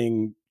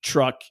vending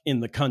truck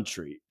in the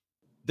country.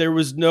 There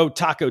was no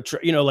taco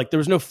truck, there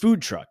was no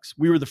food trucks.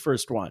 We were the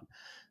first one.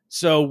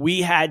 So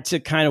we had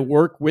to kind of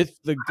work with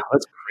Wow,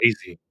 that's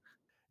crazy.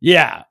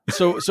 Yeah.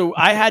 So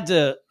I had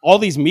to, all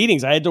these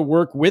meetings, I had to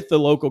work with the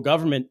local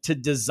government to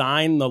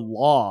design the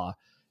law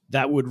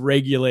that would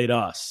regulate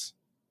us,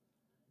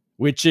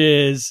 which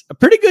is a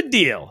pretty good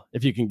deal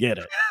if you can get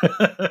it,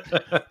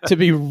 to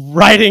be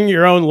writing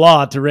your own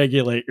law to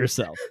regulate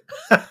yourself.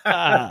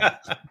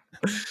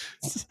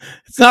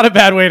 It's not a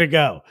bad way to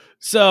go.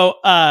 So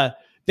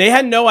they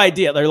had no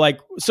idea. They're like,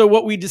 so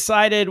what we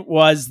decided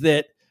was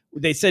that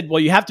they said, well,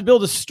 you have to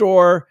build a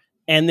store,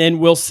 and then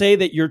we'll say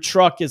that your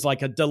truck is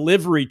like a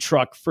delivery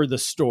truck for the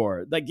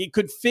store. Like it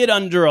could fit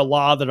under a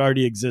law that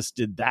already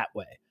existed that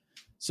way.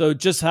 So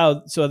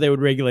so they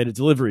would regulate a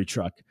delivery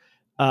truck,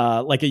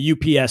 like a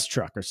UPS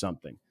truck or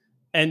something.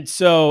 And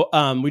so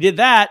we did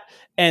that,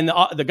 and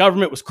the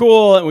government was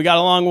cool, and we got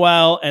along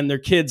well, and their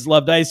kids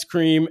loved ice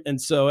cream.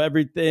 And so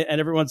every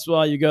once in a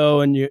while you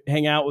go and you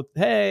hang out with,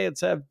 hey,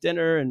 let's have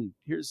dinner, and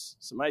here's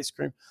some ice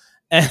cream.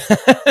 And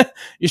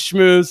you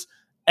schmooze.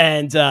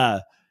 And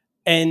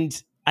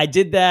I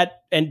did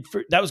that, and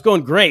that was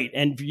going great.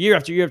 And year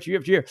after year after year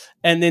after year.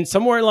 And then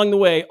somewhere along the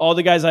way, all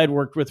the guys I had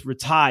worked with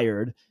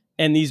retired,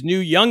 and these new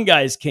young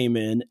guys came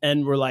in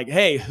and were like,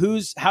 hey,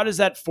 how does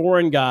that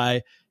foreign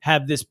guy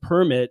have this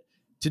permit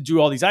to do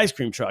all these ice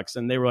cream trucks?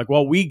 And they were like,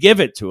 well, we give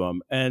it to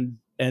him. And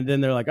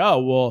then they're like,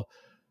 oh, well,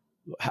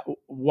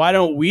 why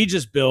don't we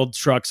just build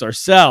trucks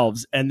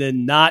ourselves and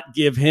then not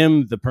give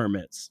him the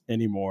permits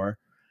anymore?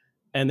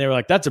 And they were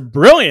like, that's a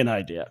brilliant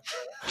idea.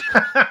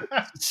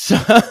 So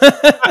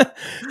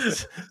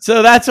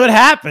that's what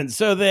happened.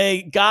 So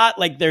they got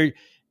their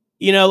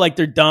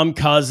dumb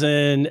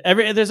cousin.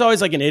 There's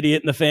always like an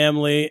idiot in the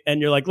family.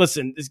 And you're like,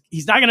 listen,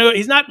 he's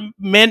not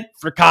meant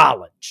for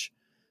college.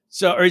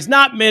 Or he's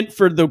not meant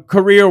for the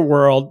career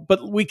world,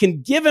 but we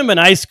can give him an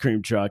ice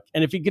cream truck.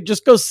 And if he could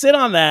just go sit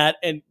on that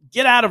and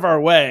get out of our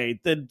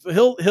way, then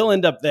he'll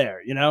end up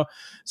there,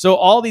 So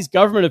all these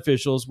government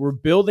officials were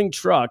building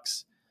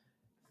trucks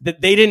that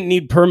they didn't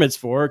need permits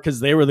for because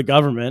they were the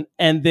government,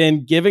 and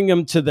then giving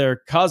them to their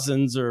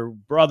cousins or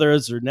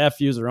brothers or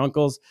nephews or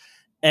uncles,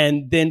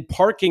 and then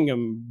parking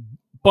them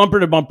bumper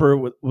to bumper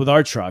with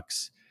our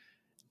trucks.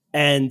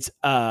 And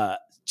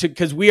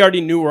because we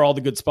already knew where all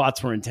the good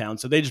spots were in town.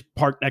 So they just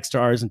parked next to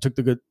ours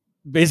and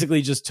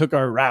basically just took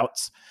our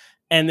routes.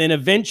 And then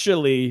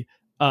eventually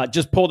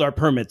just pulled our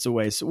permits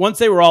away. So once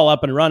they were all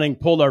up and running,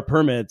 pulled our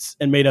permits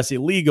and made us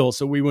illegal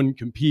so we wouldn't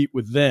compete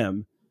with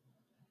them.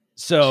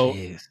 So...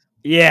 Jeez.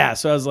 Yeah,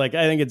 so I was like,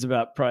 I think it's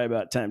probably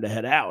about time to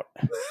head out.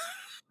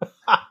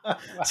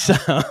 So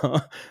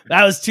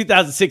that was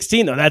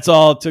 2016, though. That's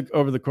all it took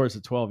over the course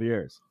of 12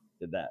 years.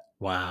 Did that.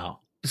 Wow.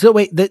 So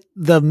wait, the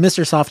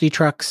Mr. Softy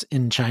trucks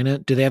in China,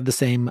 do they have the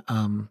same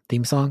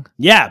theme song?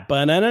 Yeah.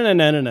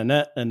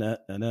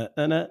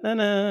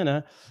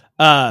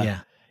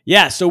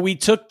 Yeah. So we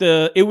took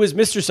it was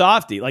Mr.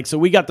 Softy. So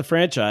we got the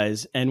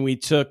franchise, and we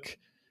took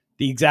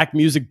the exact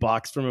music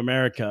box from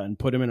America and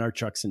put them in our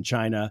trucks in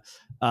China.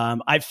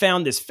 I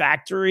found this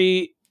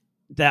factory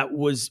that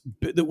was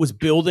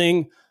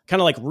building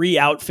kind of like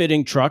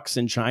re-outfitting trucks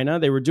in China.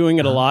 They were doing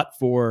it a lot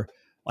for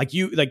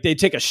Like they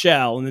take a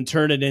shell and then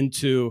turn it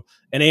into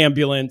an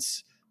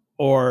ambulance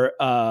or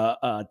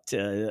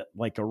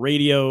like a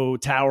radio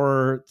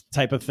tower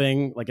type of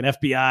thing, like an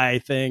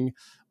FBI thing,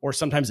 or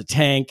sometimes a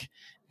tank.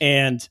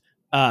 And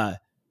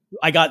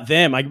I got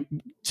them I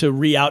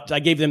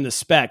gave them the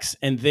specs,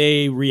 and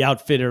they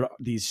re-outfitted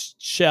these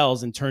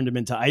shells and turned them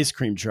into ice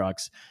cream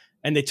trucks.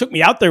 And they took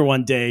me out there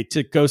one day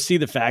to go see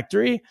the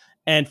factory.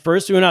 And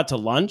first we went out to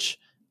lunch,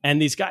 and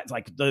these guys,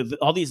 like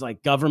all these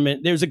like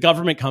government, there's a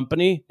government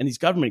company, and these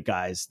government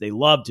guys, they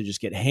love to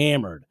just get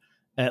hammered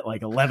at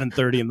like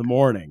 11:30 in the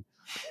morning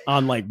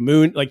on like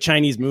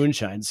Chinese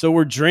moonshine. So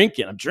I'm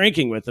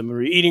drinking with them, and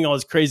we're eating all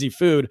this crazy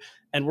food,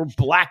 and we're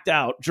blacked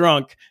out,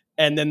 drunk.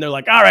 And then they're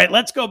like, all right,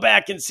 let's go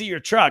back and see your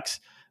trucks.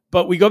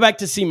 But we go back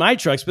to see my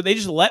trucks, but they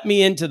just let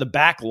me into the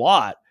back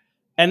lot.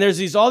 And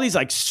there's all these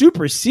like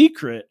super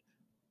secret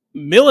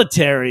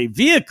military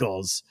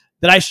vehicles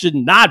that I should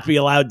not be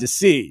allowed to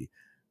see.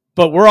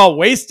 But we're all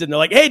wasted. And they're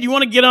like, hey, do you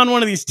want to get on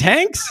one of these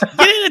tanks?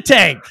 Get in a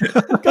tank.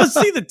 Go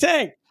see the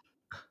tank.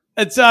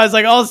 And so I was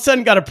like, all of a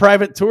sudden got a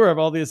private tour of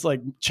all these like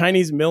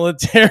Chinese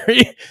military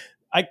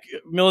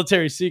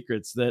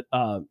secrets that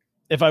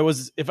if I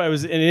was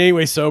in any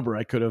way sober,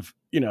 I could have,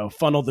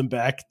 funneled them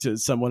back to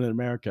someone in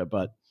America.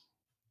 But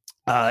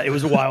it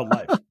was a wild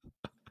life.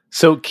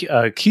 So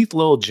Keith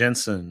Lowell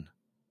Jensen,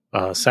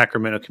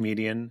 Sacramento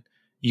comedian,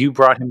 you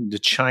brought him to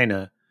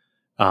China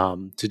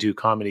to do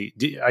comedy.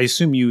 I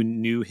assume you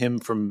knew him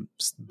from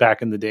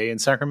back in the day in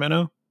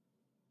Sacramento?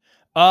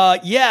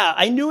 Yeah,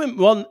 I knew him.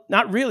 Well,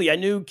 not really. I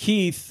knew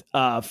Keith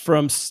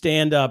from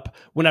stand-up.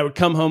 When I would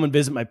come home and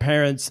visit my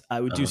parents,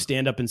 I would do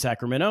stand-up in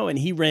Sacramento, and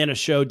he ran a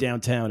show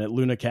downtown at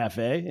Luna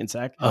Cafe in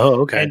Sac.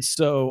 Oh, okay. And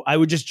so I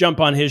would just jump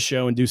on his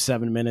show and do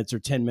 7 minutes or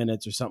 10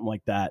 minutes or something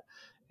like that.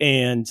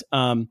 And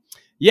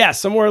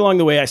somewhere along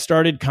the way, I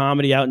started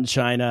comedy out in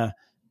China,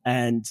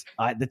 and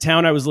the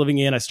town I was living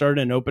in, I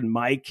started an open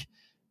mic.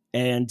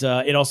 And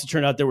it also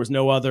turned out there was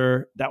no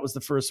other. That was the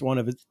first one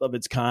of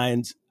its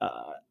kind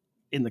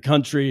in the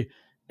country.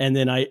 And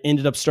then I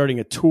ended up starting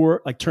a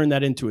tour, like turned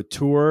that into a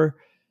tour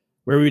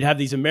where we'd have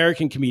these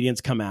American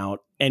comedians come out,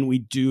 and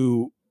we'd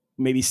do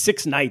maybe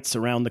 6 nights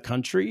around the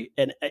country,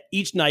 and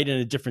each night in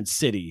a different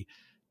city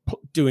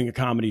doing a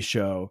comedy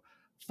show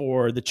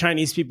for the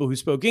Chinese people who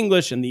spoke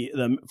English and the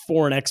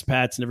foreign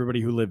expats and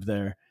everybody who lived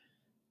there.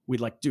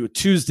 We'd like do a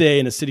Tuesday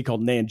in a city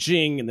called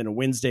Nanjing, and then a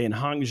Wednesday in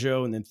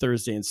Hangzhou, and then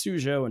Thursday in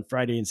Suzhou, and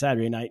Friday and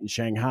Saturday night in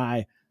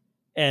Shanghai.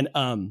 And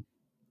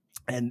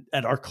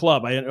at our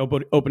club, I ended up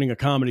opening a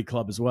comedy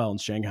club as well in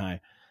Shanghai.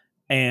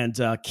 And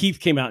Keith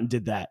came out and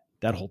did that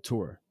whole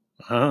tour.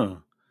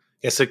 Oh,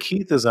 yeah. So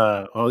Keith's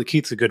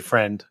a good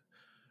friend,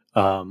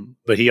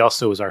 but he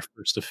also was our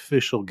first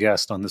official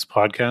guest on this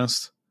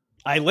podcast.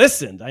 I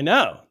listened. I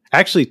know.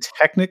 Actually,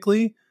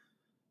 technically,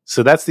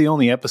 so that's the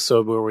only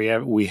episode where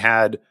we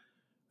had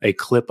a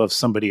clip of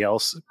somebody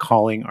else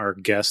calling our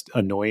guest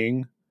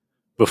annoying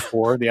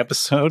before the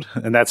episode,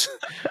 and that's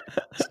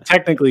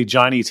technically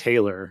Johnny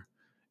Taylor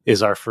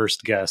is our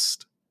first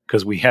guest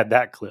because we had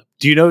that clip.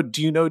 Do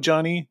you know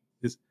Johnny?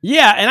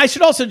 Yeah, and I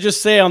should also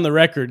just say on the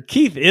record,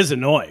 Keith is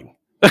annoying.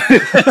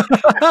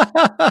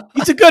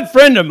 He's a good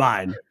friend of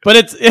mine,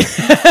 but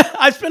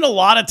I spent a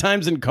lot of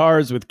times in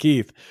cars with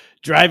Keith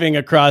driving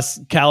across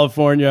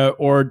California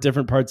or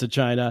different parts of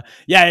China.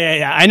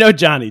 Yeah. I know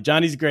Johnny.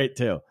 Johnny's great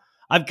too.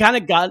 I've kind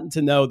of gotten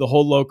to know the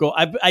whole local.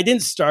 I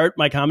didn't start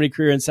my comedy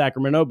career in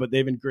Sacramento, but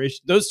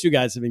those two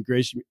guys have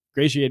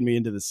ingratiated me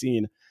into the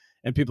scene,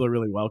 and people are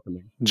really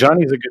welcoming.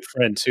 Johnny's a good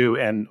friend too.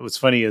 And what's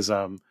funny is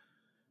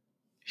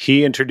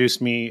he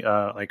introduced me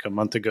like a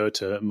month ago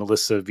to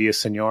Melissa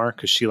Villaseñor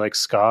because she likes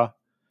ska.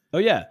 Oh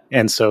yeah.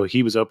 And so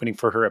he was opening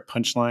for her at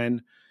Punchline.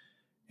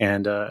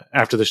 And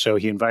after the show,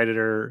 he invited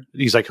her.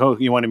 He's like, "Oh,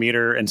 you want to meet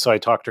her?" And so I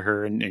talked to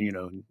her, and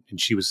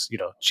she was,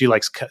 she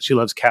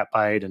loves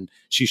Catbite, and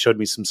she showed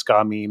me some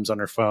ska memes on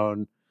her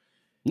phone.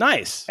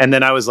 Nice. And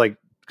then I was like,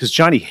 because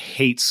Johnny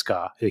hates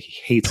ska, he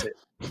hates it,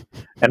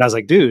 and I was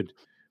like, "Dude,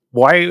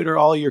 why do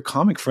all your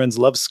comic friends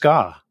love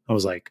ska?" I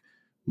was like,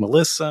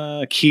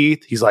 Melissa,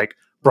 Keith. He's like,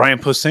 Brian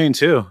Posehn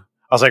too.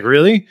 I was like,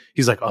 really?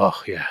 He's like, oh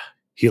yeah,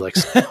 he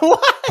likes.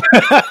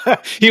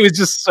 What? He was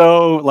just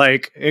so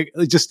like,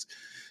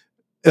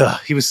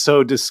 he was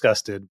so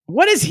disgusted.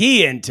 What is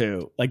he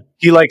into? Like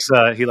he likes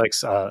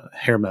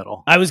hair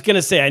metal. I was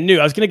gonna say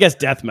I was gonna guess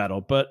death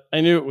metal, but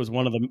I knew it was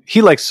one of them.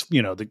 He likes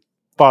the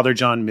Father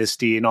John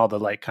Misty and all the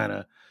like kind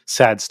of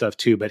sad stuff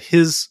too. But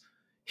his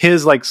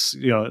like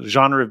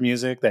genre of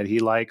music that he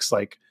likes,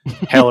 like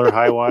Hell or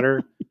High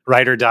Water,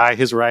 Ride or Die,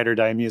 his Ride or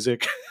Die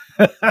music.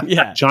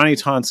 Yeah. Johnny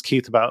taunts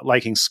Keith about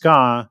liking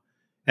ska,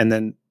 and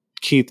then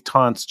Keith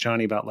taunts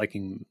Johnny about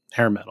liking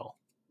hair metal.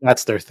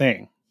 That's their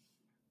thing.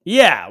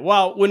 Yeah.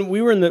 Well, when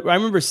we were I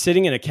remember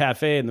sitting in a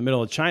cafe in the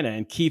middle of China,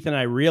 and Keith and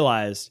I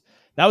realized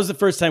that was the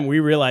first time we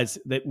realized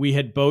that we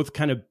had both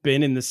kind of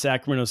been in the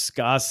Sacramento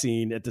ska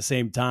scene at the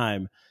same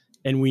time.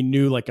 And we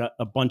knew like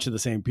a bunch of the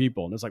same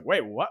people. And it's like,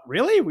 wait, what?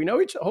 Really? We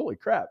know each other? Holy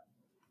crap.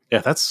 Yeah.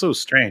 That's so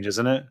strange,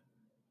 isn't it?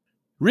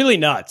 Really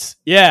nuts.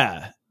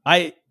 Yeah.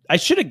 I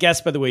should have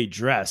guessed by the way he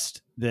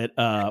dressed that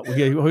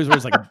he always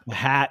wears like a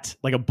hat,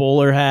 like a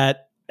bowler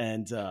hat,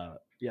 and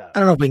yeah. I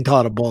don't know if we can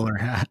call it a bowler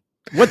hat.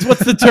 What's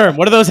the term?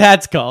 What are those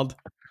hats called?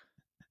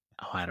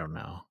 Oh, I don't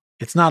know.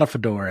 It's not a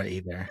fedora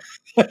either.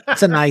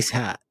 It's a nice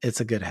hat.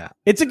 It's a good hat.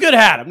 It's a good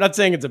hat. I'm not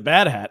saying it's a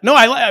bad hat. No,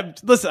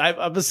 listen,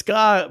 I'm a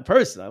ska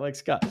person. I like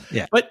ska.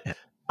 Yeah. But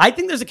I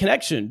think there's a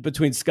connection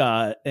between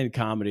ska and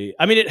comedy.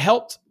 I mean, it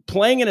helped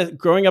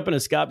growing up in a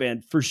ska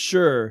band for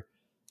sure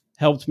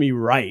helped me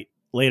write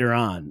later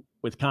on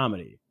with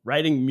comedy.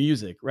 Writing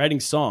music, writing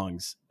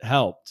songs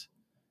helped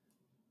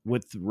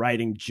with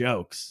writing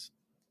jokes.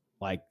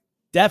 Like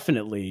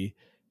definitely,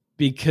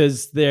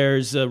 because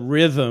there's a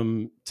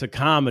rhythm to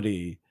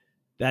comedy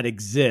that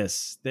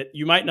exists that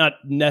you might not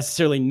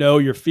necessarily know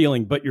you're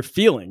feeling, but you're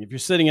feeling. If you're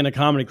sitting in a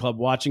comedy club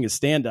watching a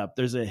stand-up,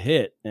 there's a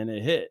hit and a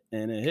hit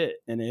and a hit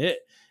and a hit.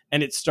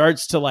 And it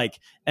starts to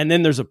and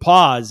then there's a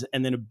pause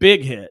and then a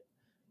big hit.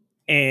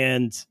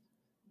 And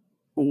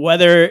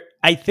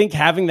I think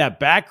having that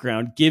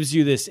background gives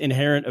you this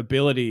inherent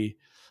ability,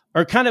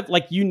 or kind of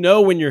like,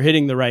 when you're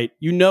hitting the right,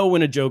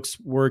 when a joke's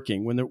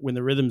working, when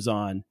the rhythm's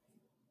on,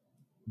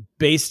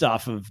 based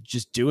off of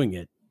just doing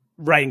it,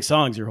 writing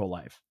songs your whole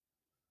life.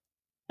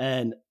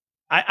 And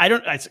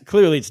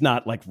clearly it's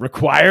not like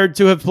required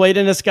to have played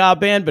in a ska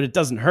band, but it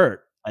doesn't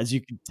hurt, as you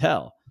can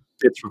tell.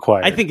 It's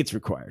required. I think it's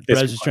required, but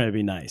I was just trying to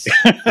be nice.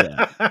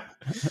 Yeah. I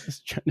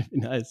was trying to be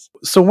nice.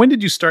 So when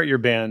did you start your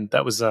band?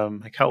 That was how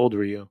old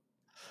were you?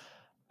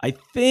 I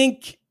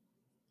think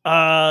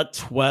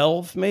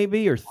 12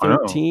 maybe, or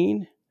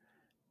 13.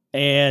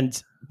 Wow.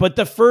 But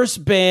the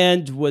first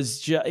band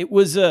was it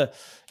was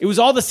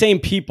all the same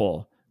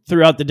people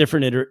throughout the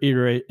different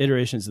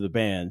iterations of the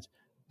band.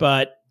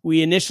 But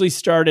we initially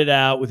started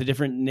out with a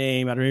different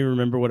name. I don't even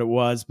remember what it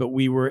was, but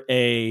we were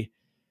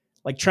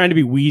trying to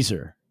be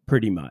Weezer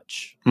pretty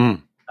much.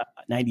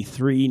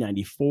 93,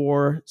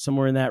 94,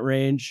 somewhere in that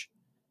range.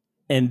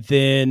 And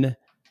then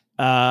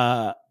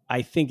I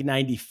think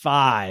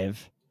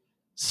 95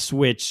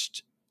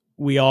 switched.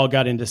 We all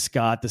got into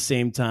ska at the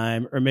same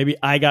time, or maybe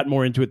I got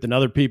more into it than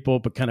other people,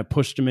 but kind of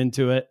pushed them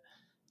into it.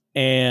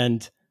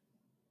 And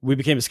we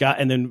became a ska,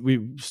 and then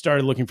we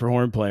started looking for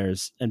horn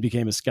players and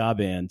became a ska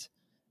band,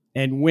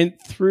 and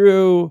went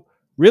through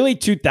really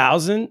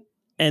 2000.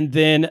 And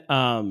then,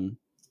 and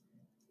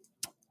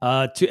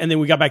then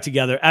we got back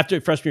together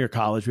after freshman year of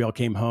college. We all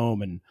came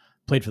home and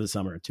played for the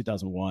summer in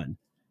 2001.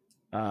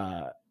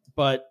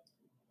 But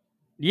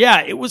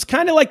yeah, it was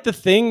kind of like the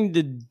thing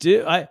to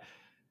do.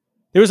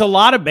 There was a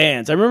lot of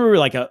bands. I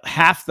remember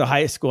half the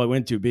high school I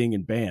went to being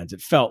in bands.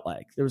 It felt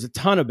like there was a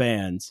ton of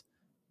bands,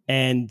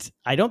 and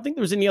I don't think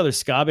there was any other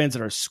ska bands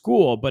in our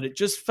school, but it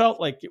just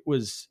felt like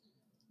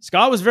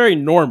ska was very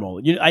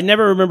normal. I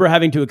never remember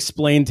having to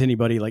explain to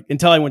anybody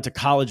until I went to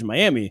college in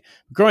Miami.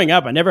 Growing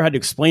up, I never had to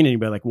explain to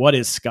anybody what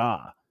is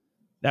ska.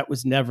 That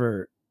was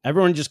never,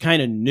 everyone just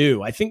kind of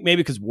knew. I think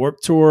maybe because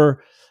Warped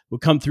Tour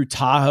would come through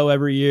Tahoe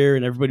every year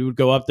and everybody would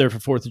go up there for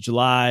 4th of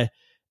July.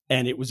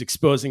 And it was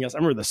exposing us. I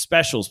remember the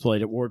Specials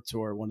played at Warped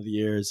Tour one of the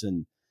years,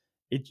 and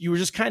you were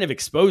just kind of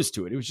exposed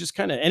to it. It was just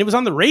and it was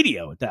on the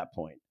radio at that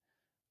point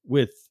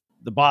with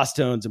the Boss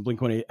Tones and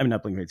Blink-182. I mean,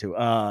 not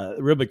Blink-182,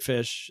 Real Big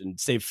Fish and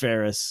Save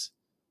Ferris.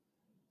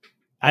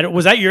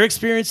 Was that your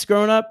experience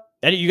growing up?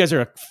 You guys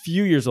are a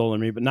few years older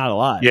than me, but not a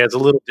lot. Yeah, it's a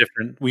little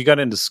different. We got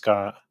into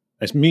ska.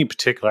 As me in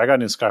particular, I got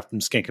into ska from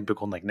Skank and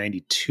Pickle in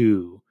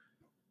 92.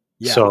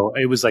 Yeah. So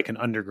it was like an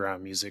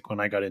underground music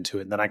when I got into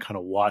it, and then I kind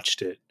of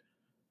watched it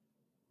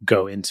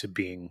go into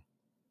being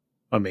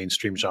a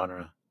mainstream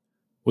genre,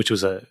 which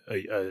was a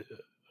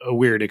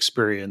weird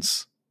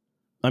experience.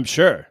 I'm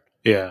sure.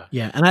 Yeah.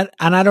 Yeah.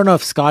 And I don't know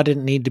if ska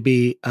didn't need to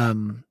be,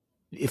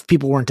 if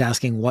people weren't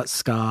asking what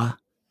ska,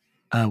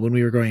 when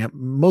we were growing up,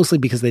 mostly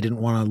because they didn't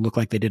want to look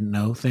like they didn't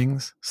know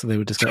things. So they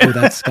would just go, oh,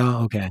 that's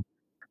ska.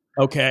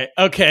 Okay.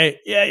 Okay.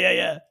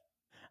 Yeah.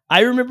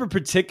 I remember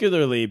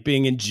particularly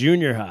being in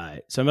junior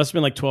high. So I must've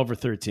been 12 or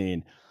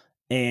 13.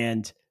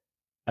 And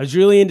I was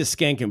really into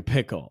Skank and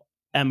Pickle.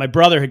 And my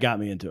brother had got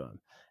me into him.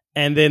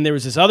 And then there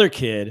was this other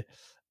kid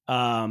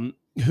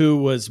who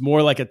was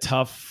more like a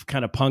tough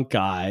kind of punk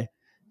guy.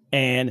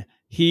 And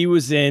he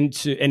was and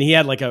he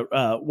had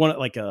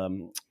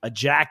a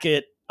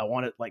jacket. I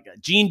wanted a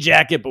jean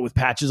jacket, but with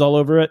patches all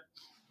over it.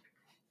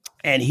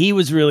 And he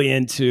was really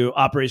into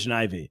Operation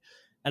Ivy.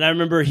 And I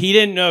remember he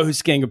didn't know who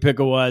Skank and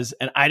Pickle was,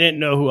 and I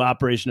didn't know who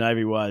Operation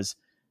Ivy was.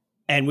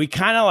 And we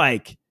kind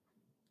of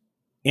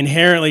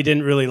inherently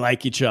didn't really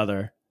like each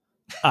other.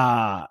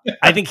 I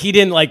think he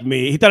didn't like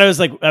me. He thought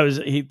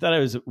he thought I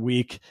was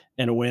weak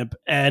and a wimp.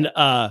 And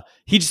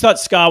he just thought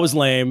ska was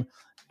lame.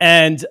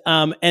 And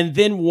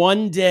then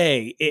one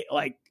day,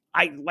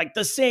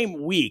 the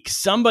same week,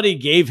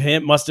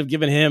 somebody must have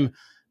given him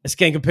a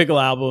Skank and Pickle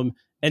album.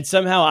 And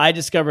somehow I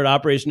discovered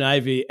Operation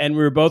Ivy, and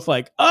we were both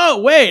like,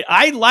 oh, wait,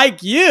 I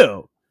like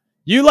you.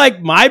 You like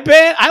my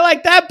band? I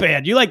like that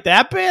band. You like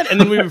that band? And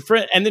then we were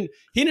friends. And then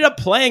he ended up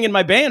playing in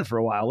my band for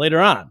a while later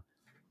on.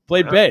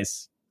 Played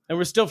bass. And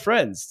we're still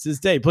friends to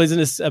this day. He plays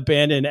in a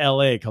band in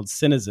LA called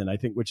Citizen, I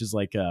think, which is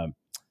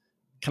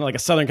kind of like a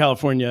Southern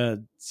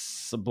California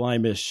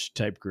Sublime-ish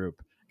type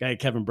group, guy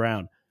Kevin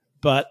Brown.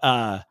 But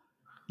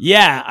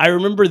yeah, I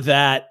remember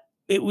that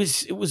it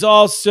was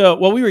also,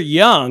 well, we were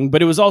young,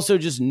 but it was also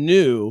just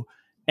new,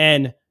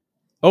 and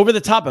over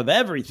the top of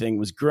everything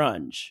was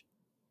grunge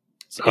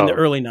in the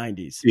early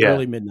 90s,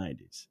 early mid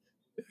 90s.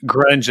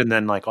 Grunge, and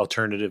then like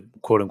alternative,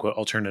 quote unquote,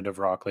 alternative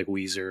rock, like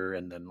Weezer,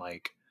 and then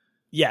like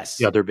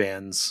the other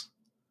bands.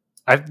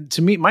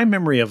 To me, my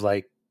memory of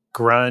like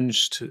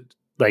grunge to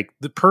like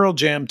the Pearl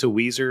Jam to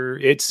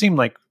Weezer, it seemed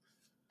like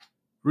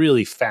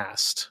really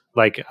fast.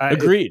 Like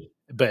agreed,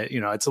 but you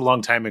know, it's a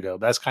long time ago.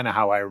 That's kind of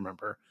how I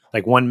remember.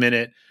 Like 1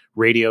 minute,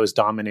 radio is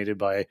dominated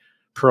by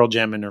Pearl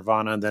Jam and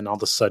Nirvana, and then all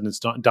of a sudden it's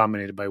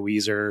dominated by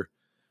Weezer.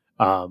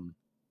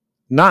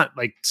 Not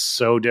like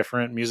so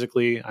different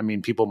musically. I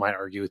mean, people might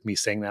argue with me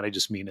saying that. I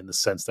just mean in the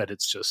sense that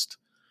it's just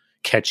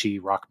catchy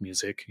rock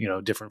music, you know,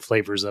 different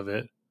flavors of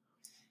it.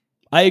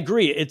 I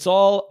agree. It's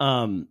all,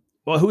 well,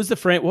 what was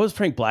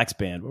Frank Black's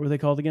band? What were they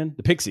called again?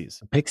 The Pixies.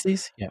 The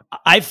Pixies? Yeah.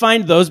 I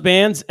find those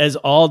bands as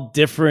all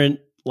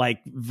different like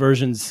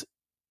versions.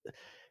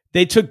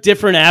 They took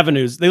different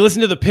avenues. They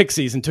listened to the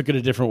Pixies and took it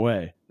a different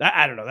way.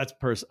 I don't know. That's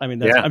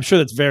I'm sure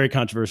that's very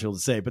controversial to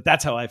say, but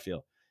that's how I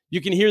feel. You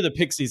can hear the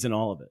Pixies in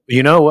all of it.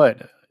 You know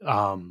what?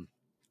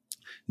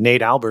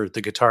 Nate Albert,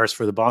 the guitarist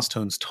for the Boss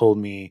Tones, told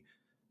me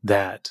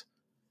that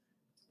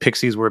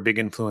Pixies were a big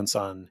influence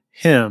on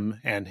him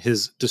and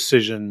his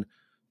decision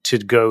to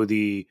go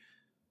the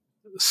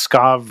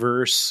ska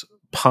verse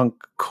punk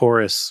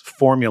chorus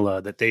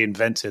formula that they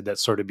invented that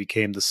sort of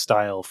became the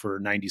style for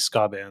 90s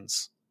ska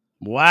bands.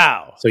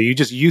 Wow. So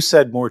you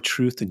said more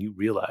truth than you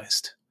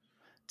realized.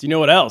 Do you know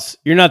what else?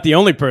 You're not the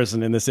only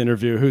person in this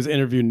interview who's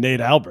interviewed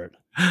Nate Albert.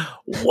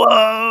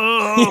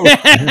 Whoa.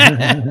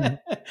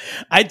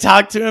 I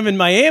talked to him in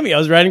Miami. I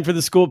was writing for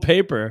the school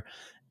paper,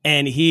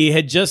 and he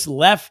had just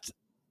left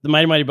the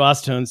Mighty Mighty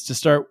Boss Tones to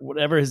start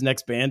whatever his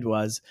next band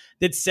was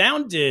that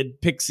sounded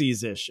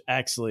Pixies-ish,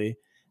 actually.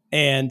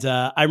 And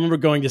I remember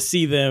going to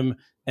see them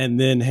and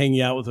then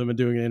hanging out with him and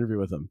doing an interview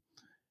with him.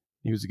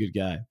 He was a good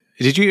guy.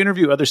 Did you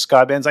interview other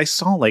ska bands? I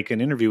saw like an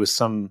interview with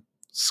some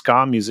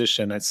ska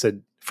musician that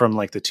said from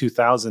like the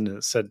 2000s, and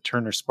it said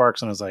Turner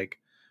Sparks. And I was like,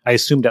 I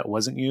assumed that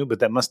wasn't you, but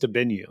that must have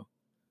been you.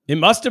 It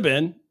must have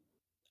been.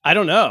 I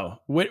don't know.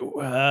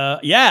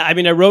 Yeah, I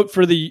mean, I wrote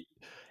for it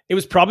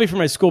was probably for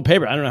my school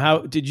paper. I don't know how.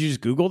 Did you just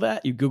Google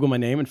that? You Google my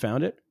name and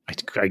found it? I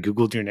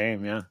Googled your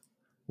name, yeah.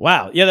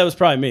 Wow. Yeah, that was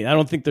probably me. I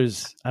don't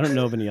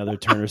know of any other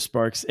Turner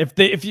Sparks.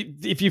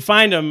 If you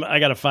find them, I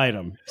got to fight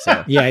them.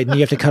 So. Yeah, and you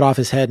have to cut off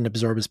his head and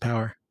absorb his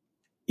power.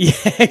 Yeah,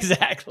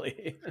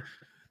 exactly.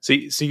 So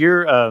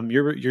your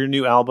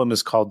new album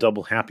is called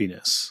Double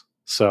Happiness.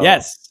 So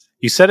yes.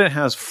 You said it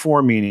has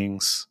 4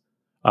 meanings.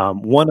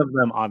 One of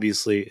them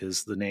obviously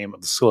is the name of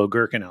the Slow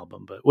Gherkin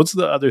album, but what's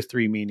the other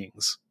 3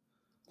 meanings?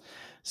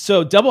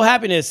 So Double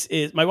Happiness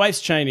is, my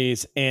wife's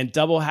Chinese, and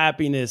Double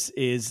Happiness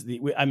is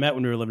I met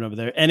when we were living over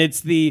there, and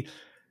it's the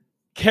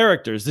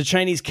characters, the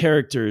Chinese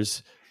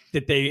characters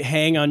that they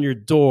hang on your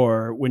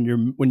door when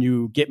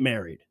you get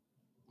married.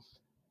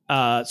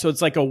 So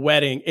it's like a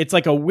wedding. It's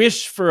like a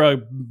wish for a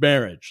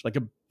marriage, like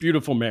a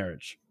beautiful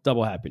marriage,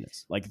 double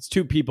happiness. Like it's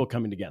 2 people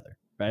coming together,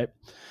 right?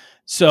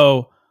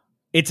 So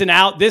it's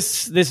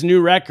this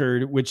new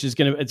record, which is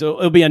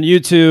it'll be on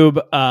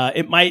YouTube.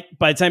 It might,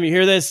 by the time you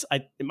hear this,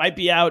 it might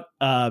be out.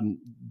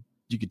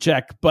 You could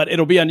check, but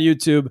it'll be on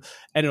YouTube,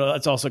 and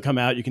it's also come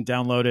out. You can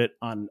download it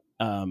on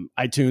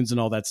iTunes and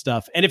all that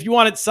stuff. And if you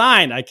want it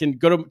signed, I can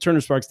go to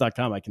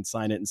turnersparks.com. I can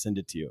sign it and send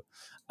it to you.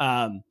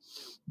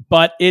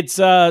 But it's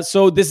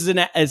so this is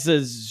it's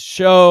a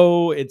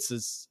show.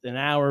 It's an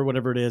hour,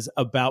 whatever it is,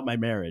 about my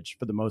marriage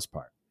for the most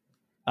part.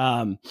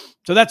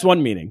 So that's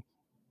one meaning.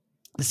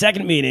 The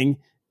second meaning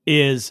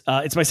is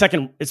it's my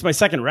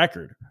second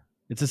record.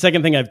 It's the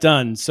second thing I've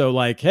done. So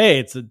like, hey,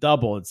 it's a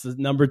double. It's the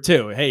number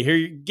 2. Hey,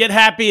 here, get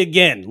happy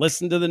again.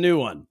 Listen to the new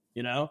one,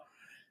 you know?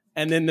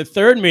 And then the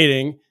third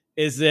meaning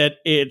is that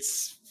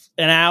it's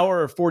an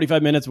hour or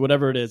 45 minutes,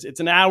 whatever it is. It's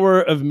an hour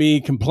of me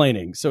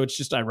complaining. So it's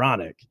just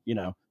ironic, you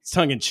know, it's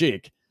tongue in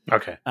cheek.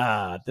 Okay.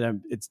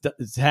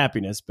 It's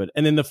happiness.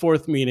 And then the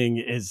fourth meaning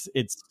is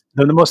it's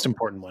the most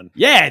important one.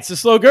 Yeah. It's the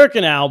Slow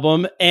Gherkin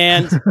album.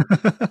 And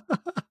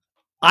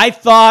I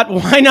thought,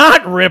 why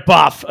not rip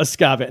off a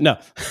ska band? No.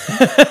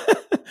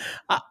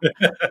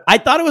 I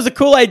thought it was a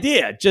cool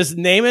idea. Just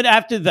name it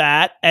after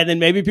that. And then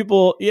maybe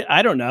people,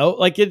 I don't know,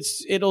 like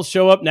it'll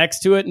show up next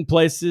to it in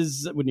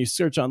places when you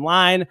search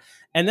online.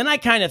 And then I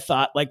kind of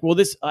thought like, well,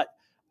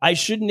 I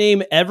should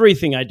name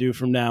everything I do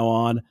from now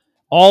on,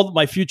 all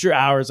my future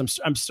hours.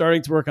 I'm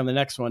starting to work on the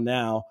next one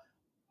now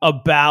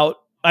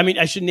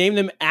I should name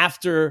them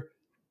after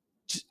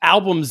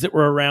albums that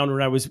were around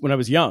when I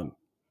was young.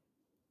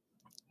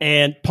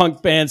 And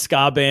punk bands,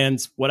 ska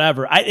bands,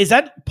 whatever.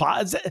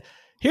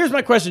 Here's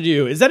my question to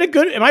you. Is that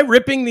am I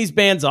ripping these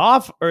bands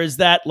off, or is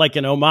that like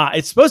an homage?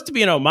 It's supposed to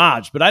be an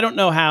homage, but I don't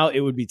know how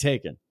it would be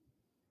taken.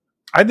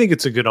 I think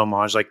it's a good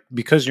homage. Like,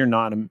 because you're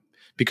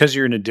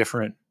in a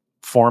different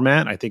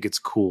format, I think it's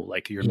cool.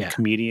 Like you're a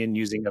comedian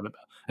using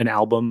an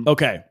album.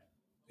 Okay.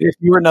 If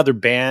you were another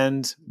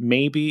band,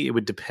 maybe it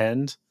would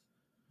depend.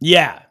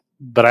 Yeah.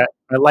 But I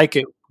like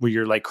it where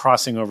you're like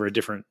crossing over a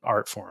different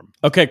art form.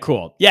 Okay,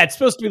 cool. Yeah, it's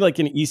supposed to be like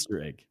an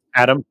Easter egg.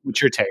 Adam,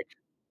 what's your take?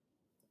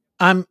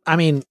 I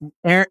mean,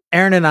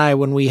 Aaron and I,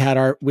 when we have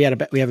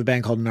a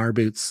band called Nar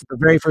Boots. The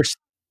very first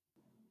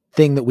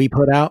thing that we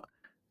put out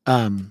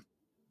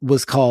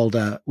was called.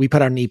 We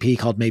put out an EP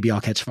called "Maybe I'll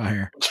Catch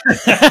Fire."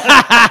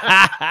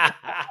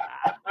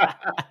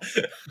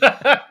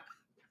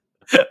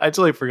 I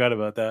totally forgot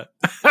about that.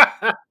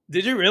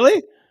 Did you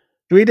really?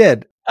 We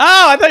did.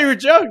 Oh, I thought you were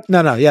joking.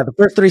 No. Yeah, the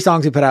first 3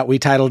 songs we put out, we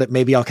titled it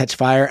 "Maybe I'll Catch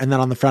Fire," and then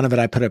on the front of it,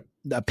 I put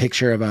a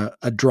picture of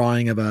a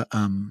drawing of a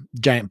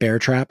giant bear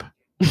trap.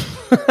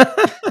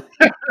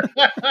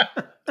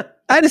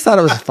 I just thought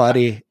it was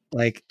funny,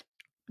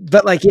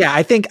 yeah,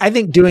 I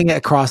think doing it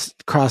across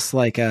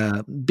like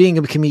being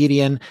a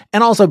comedian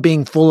and also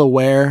being full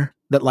aware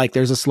that like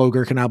there's a Slow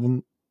Gherkin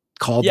album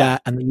called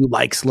that, and that you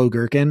like Slow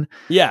Gherkin.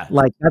 Yeah,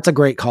 like that's a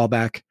great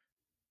callback,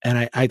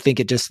 and I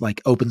think it just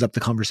like opens up the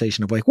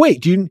conversation of like,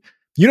 wait, do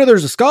you know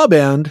there's a ska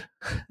band?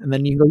 And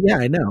then you go, yeah,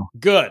 I know.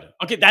 Good.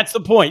 Okay, that's the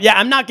point. Yeah,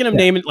 I'm not going to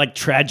name it like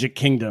Tragic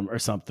Kingdom or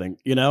something,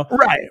 you know?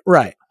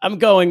 Right. I'm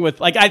going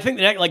with like, I think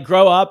that like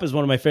Grow Up is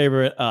one of my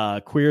favorite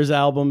Queers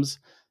albums.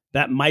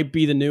 That might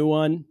be the new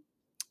one.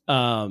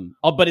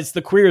 But it's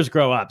the Queers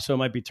Grow Up, so it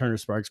might be Turner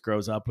Sparks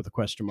Grows Up with a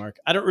question mark.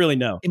 I don't really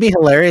know. It'd be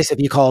hilarious if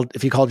you called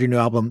your new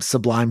album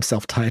Sublime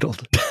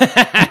Self-Titled.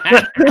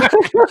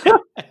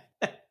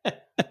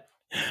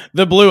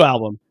 The Blue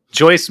Album.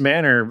 Joyce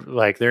Manor,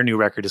 like their new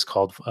record is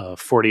called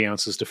 40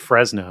 Ounces to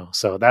Fresno.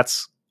 So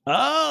that's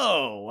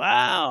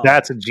wow.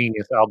 That's a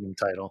genius album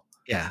title.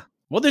 Yeah.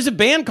 Well, there's a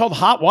band called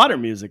Hot Water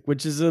Music,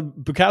 which is a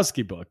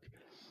Bukowski book.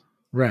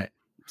 Right.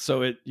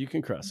 So you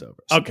can cross over.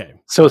 Okay.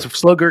 So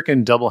Slow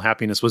Gherkin Double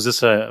Happiness, was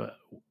this a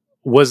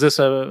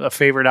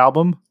favorite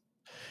album?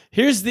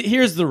 Here's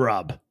the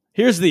rub.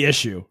 Here's the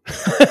issue.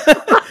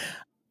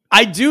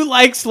 I do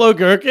like Slow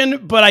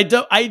Gherkin, but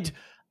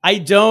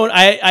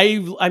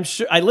I'm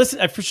sure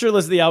I for sure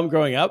listened to the album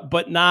growing up,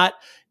 but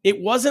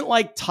it wasn't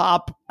like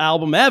top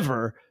album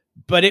ever,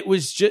 but it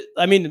was just,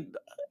 I mean,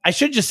 I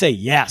should just say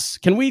yes.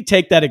 Can we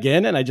take that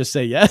again? And I just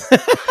say yes.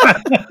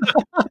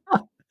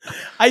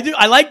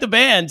 I like the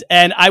band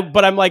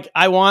but I'm like,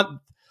 I want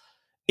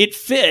it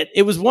fit.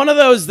 It was one of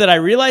those that I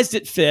realized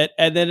it fit.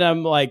 And then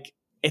I'm like,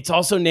 it's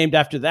also named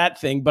after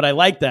that thing, but I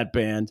like that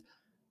band,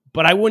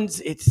 but I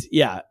wouldn't,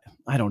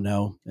 I don't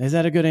know. Is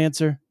that a good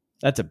answer?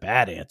 That's a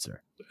bad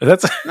answer. No,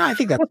 I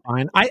think that's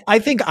fine. I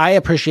think I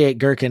appreciate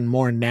Gherkin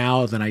more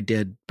now than I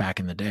did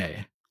back in the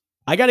day.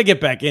 I got to get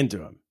back into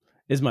him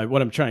is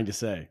what I'm trying to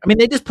say. I mean,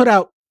 they just put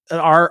out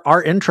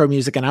our intro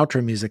music and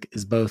outro music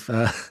is both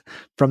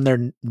from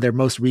their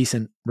most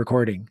recent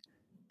recording.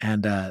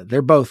 And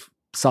they're both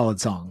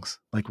solid songs,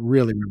 like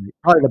really, really,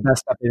 probably the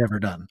best stuff they've ever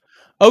done.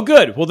 Oh,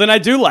 good. Well, then I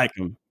do like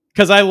them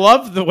because I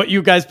love what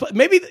you guys play.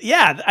 Maybe,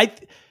 yeah,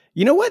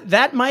 you know what?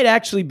 That might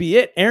actually be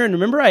it. Aaron,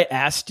 remember I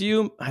asked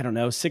you, I don't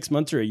know, 6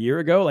 months or a year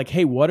ago, like,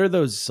 hey, what are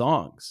those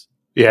songs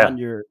on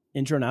your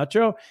intro and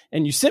outro?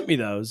 And you sent me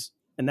those.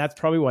 And that's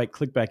probably why it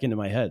clicked back into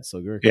my head. So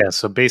good. Yeah.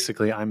 So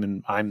basically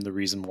I'm the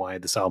reason why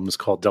this album is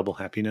called Double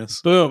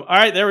Happiness. Boom. All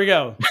right, there we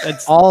go.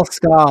 It's all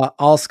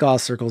ska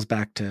circles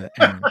back to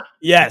Aaron.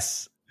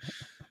 Yes.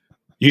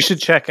 You should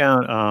check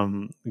out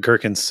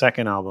Gherkin's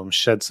second album,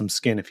 Shed Some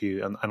Skin. I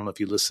don't know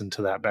if you listened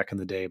to that back in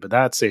the day, but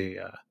that's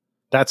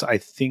I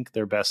think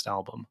their best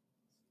album.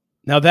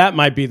 Now that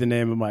might be the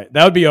name of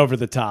that would be over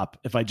the top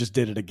if I just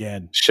did it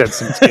again. Shed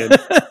Some Skin.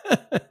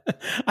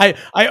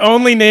 I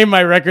only name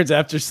my records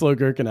after Slow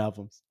Gherkin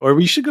albums. Or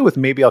we should go with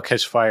Maybe I'll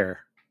Catch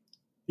Fire.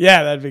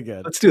 Yeah, that'd be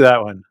good. Let's do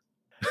that one.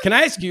 Can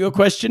I ask you a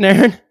question,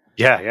 Aaron?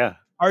 Yeah.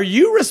 Are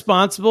you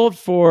responsible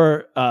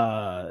for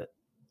the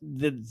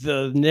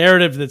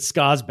narrative that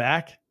ska's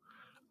back?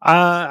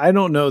 I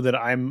don't know that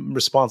I'm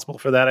responsible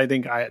for that. I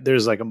think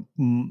there's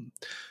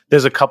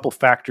a couple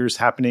factors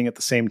happening at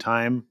the same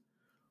time.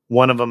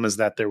 One of them is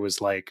that there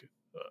was like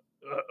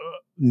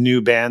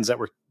new bands that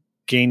were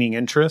gaining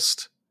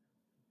interest,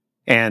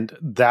 and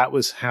that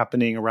was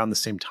happening around the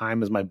same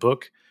time as my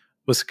book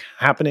was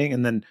happening.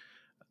 And then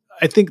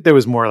I think there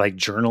was more like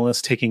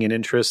journalists taking an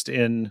interest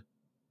in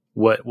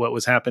what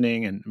was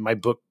happening, and my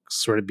book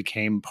sort of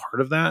became part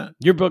of that.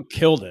 Your book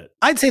killed it.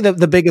 I'd say that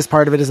the biggest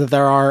part of it is that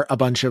there are a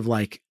bunch of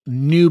like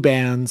new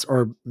bands,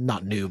 or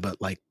not new, but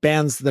like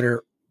bands that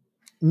are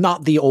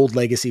not the old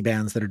legacy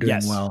bands that are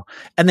doing well.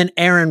 And then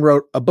Aaron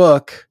wrote a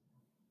book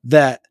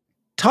that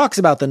talks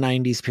about the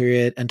 90s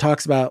period and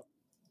talks about,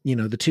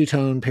 the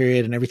two-tone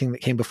period and everything that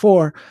came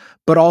before,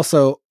 but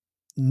also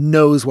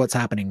knows what's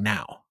happening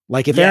now.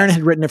 Like if Aaron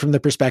had written it from the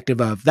perspective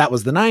of that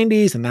was the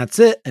 90s and that's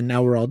it, and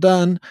now we're all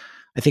done,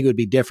 I think it would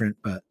be different.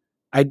 But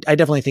I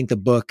definitely think the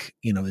book,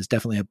 is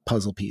definitely a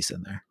puzzle piece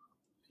in there.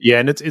 Yeah.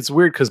 And it's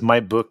weird because my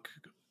book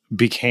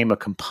became a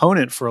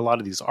component for a lot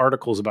of these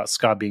articles about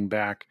ska being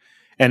back.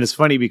 And it's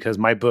funny because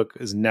my book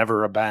is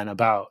never been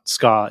about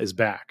ska is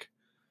back,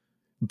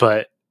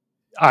 but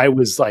I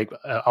was like,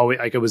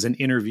 I was an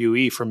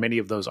interviewee for many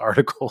of those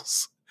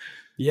articles.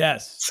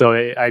 Yes. So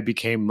I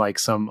became like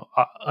some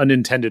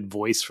unintended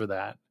voice for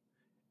that.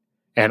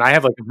 And I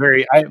have like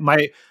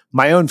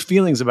my own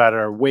feelings about it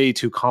are way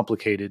too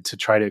complicated to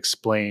try to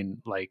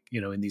explain, like,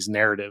 in these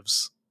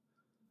narratives.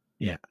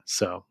 Yeah.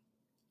 So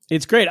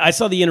it's great. I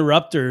saw the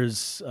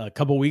Interrupters a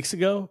couple weeks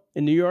ago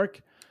in New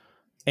York,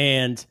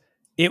 and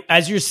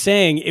as you're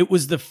saying, it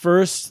was the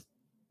first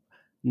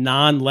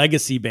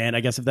non-legacy band, I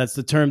guess if that's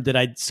the term,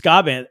 that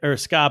ska band or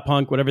ska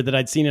punk, whatever, that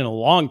I'd seen in a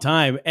long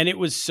time, and it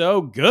was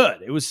so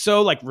good. It was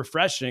so like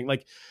refreshing.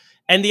 Like,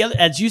 and the other,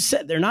 as you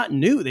said, they're not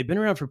new. They've been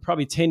around for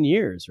probably 10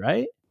 years,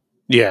 right?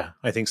 Yeah,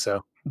 I think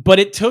so. But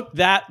it took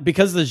that,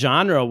 because the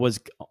genre was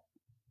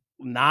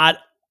not,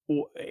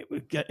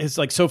 it's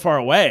like so far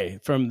away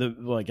from the,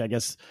 like, I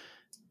guess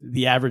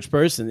the average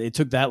person. It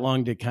took that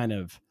long to kind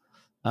of,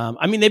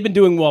 I mean, they've been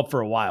doing well for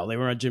a while. They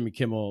were on Jimmy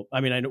Kimmel.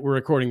 I mean, we're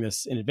recording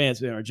this in advance.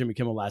 They were on Jimmy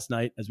Kimmel last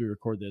night as we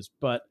record this.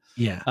 But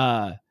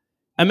yeah,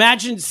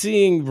 imagine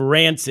seeing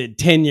Rancid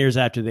 10 years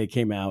after they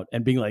came out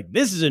and being like,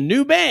 this is a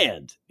new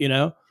band,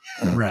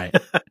 Right.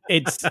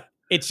 It's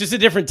just a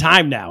different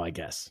time now, I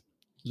guess,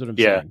 is what I'm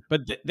saying.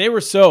 But they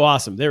were so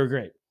awesome. They were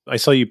great. I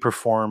saw you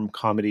perform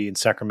comedy in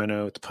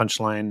Sacramento at the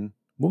Punchline.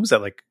 What was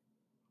that like?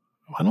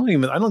 I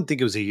don't think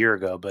it was a year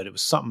ago, but it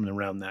was something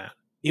around that.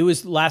 It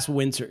was last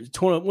winter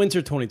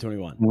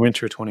 2021.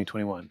 Winter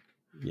 2021.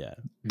 Yeah.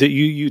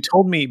 You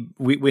told me,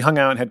 we hung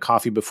out and had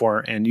coffee before,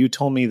 and you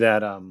told me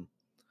that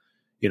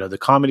the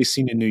comedy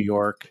scene in New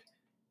York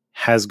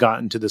has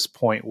gotten to this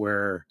point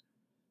where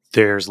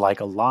there's like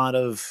a lot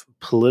of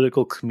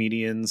political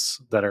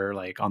comedians that are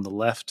like on the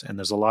left, and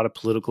there's a lot of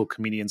political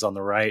comedians on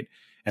the right,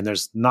 and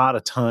there's not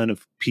a ton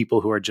of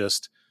people who are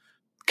just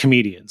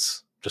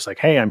comedians. Just like,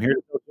 hey, I'm here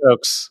to tell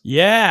jokes.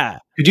 Yeah.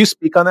 Could you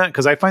speak on that?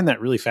 Because I find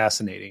that really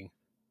fascinating.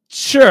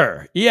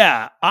 Sure.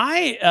 Yeah.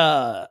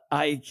 I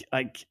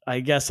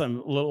guess I'm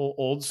a little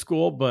old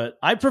school, but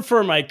I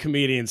prefer my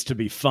comedians to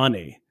be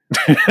funny.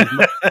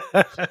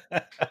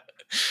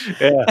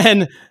 Yeah.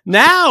 And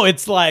now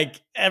it's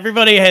like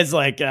everybody has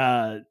like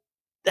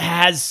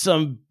has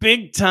some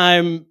big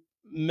time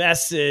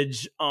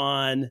message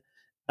on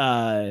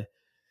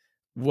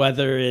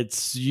whether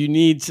it's you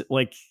need to,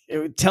 like,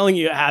 telling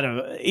you how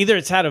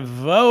to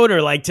vote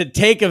or like to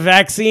take a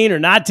vaccine or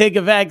not take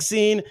a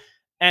vaccine.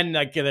 And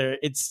like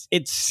it's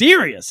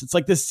serious. It's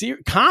like this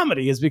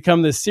comedy has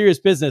become this serious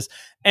business.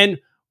 And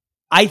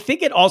I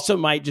think it also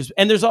might just,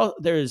 and there's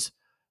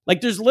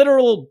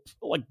literal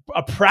like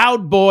a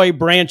Proud Boy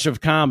branch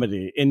of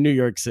comedy in New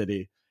York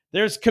City.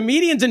 There's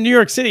comedians in New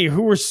York City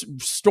who were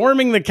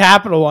storming the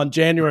Capitol on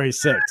January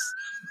 6th.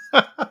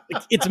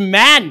 Like, it's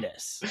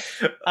madness.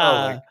 Oh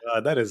my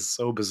God, that is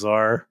so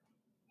bizarre.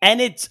 And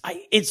it's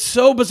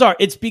so bizarre.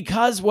 It's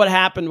because what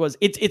happened was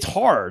it's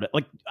hard.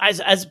 Like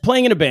as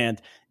playing in a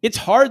band, it's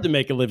hard to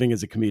make a living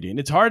as a comedian.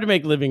 It's hard to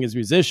make a living as a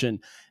musician.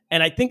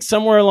 And I think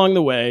somewhere along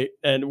the way,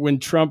 and when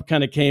Trump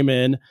kind of came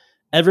in,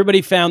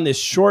 everybody found this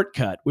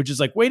shortcut, which is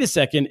like, wait a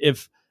second,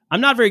 if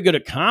I'm not very good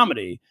at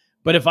comedy,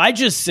 but if I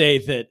just say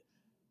that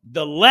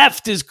the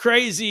left is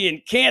crazy and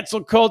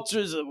cancel culture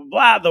is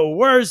the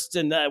worst,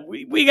 and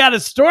we got to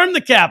storm the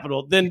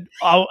Capitol, then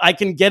I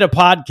can get a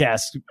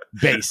podcast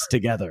base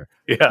together,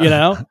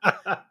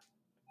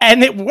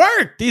 And it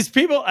worked. These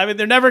people, I mean,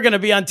 they're never going to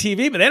be on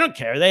TV, but they don't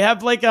care. They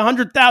have like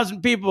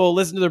 100,000 people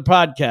listen to their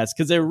podcast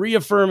because they're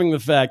reaffirming the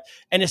fact.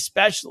 And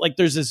especially like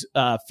there's this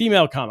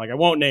female comic, I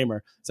won't name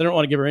her, so I don't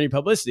want to give her any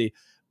publicity,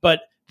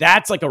 but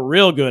that's like a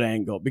real good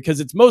angle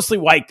because it's mostly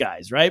white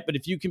guys, right? But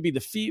if you can be the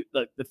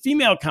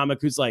female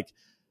comic who's like,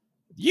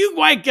 you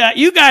white guy,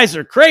 you guys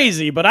are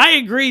crazy, but I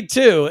agree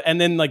too. And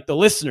then like the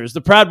listeners,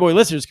 the Proud Boy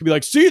listeners could be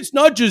like, see, it's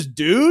not just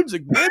dudes,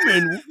 like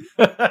women.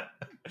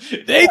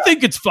 They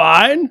think it's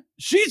fine.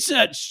 She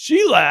said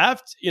she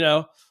laughed,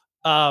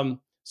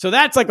 So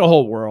that's like a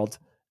whole world.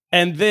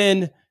 And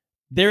then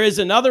there is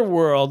another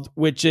world,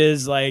 which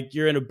is like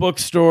you're in a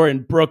bookstore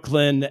in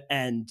Brooklyn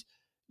and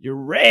you're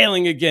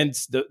railing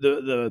against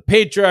the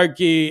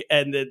patriarchy,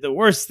 and the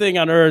worst thing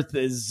on earth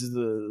is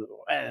the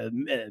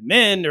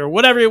men or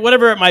whatever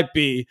it might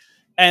be.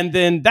 And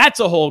then that's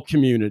a whole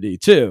community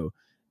too.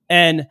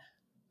 And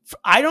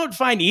I don't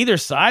find either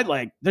side,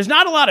 like there's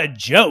not a lot of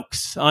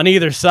jokes on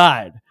either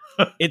side.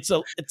 It's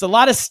a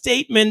lot of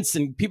statements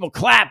and people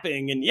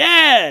clapping and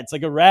it's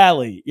like a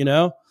rally,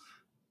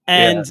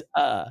 And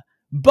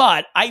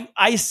but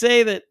I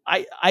say that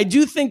I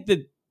do think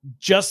that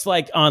just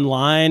like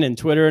online and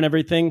Twitter and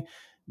everything,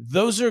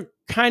 those are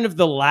kind of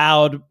the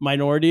loud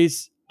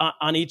minorities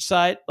on each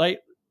side. Like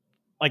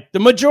the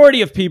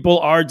majority of people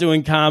are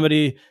doing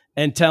comedy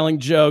and telling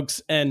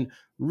jokes and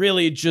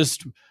really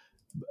just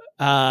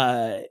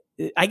I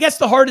guess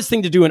the hardest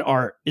thing to do in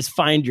art is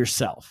find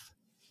yourself.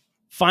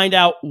 Find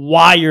out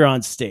why you're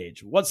on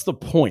stage. What's the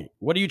point?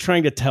 What are you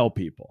trying to tell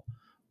people?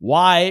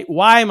 Why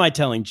am I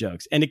telling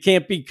jokes? And it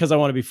can't be because I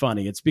want to be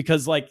funny. It's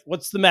because like,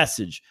 what's the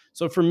message?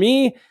 So for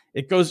me,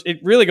 it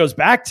really goes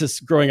back to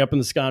growing up in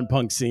the ska and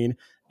punk scene.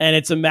 And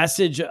it's a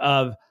message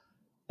of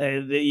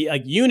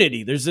like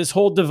unity. There's this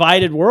whole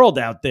divided world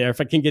out there,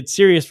 if I can get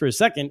serious for a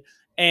second.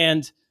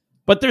 And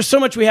but there's so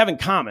much we have in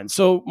common.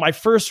 So my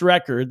first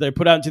record that I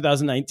put out in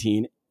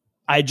 2019,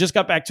 I just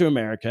got back to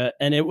America,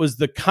 and it was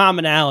the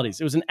commonalities.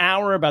 It was an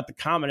hour about the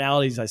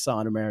commonalities I saw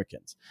in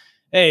Americans.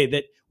 Hey,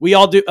 that we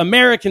all do.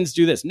 Americans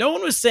do this. No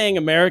one was saying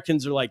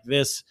Americans are like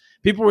this.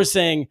 People were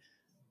saying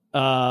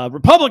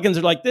Republicans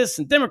are like this,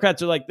 and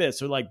Democrats are like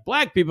this, or like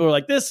black people are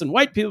like this, and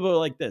white people are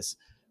like this.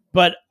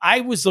 But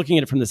I was looking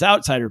at it from this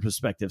outsider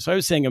perspective. So I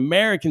was saying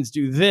Americans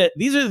do this.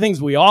 These are the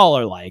things we all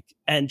are like,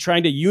 and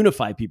trying to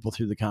unify people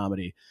through the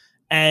comedy.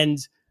 And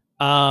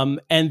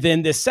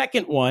then the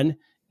second one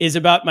is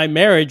about my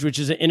marriage, which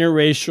is an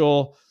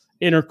interracial,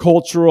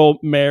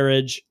 intercultural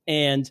marriage.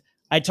 And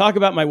I talk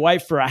about my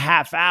wife for a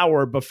half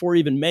hour before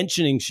even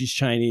mentioning she's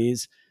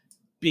Chinese,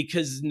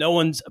 because no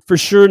one's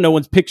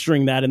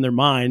picturing that in their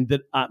mind,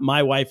 that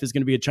my wife is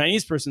going to be a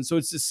Chinese person. So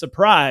it's a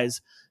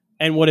surprise.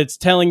 And what it's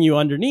telling you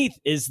underneath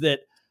is that,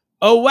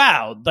 oh,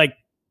 wow, like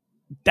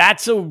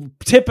that's a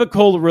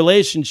typical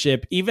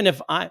relationship, even if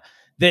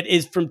that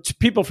is from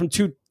people from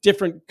two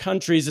different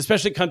countries,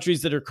 especially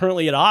countries that are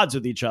currently at odds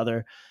with each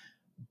other.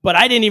 But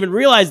I didn't even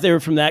realize they were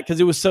from that because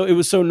it was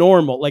so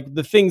normal. Like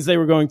the things they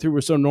were going through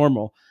were so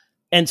normal.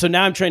 And so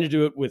now I'm trying to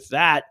do it with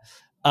that,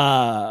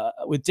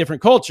 with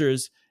different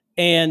cultures.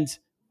 But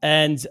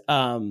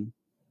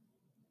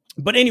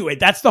anyway,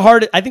 that's the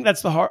hard. I think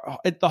that's the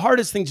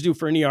hardest thing to do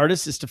for any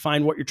artist is to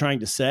find what you're trying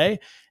to say.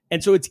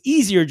 And so it's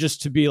easier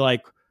just to be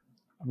like,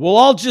 we'll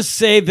all just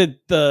say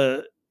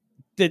that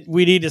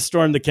we need to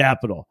storm the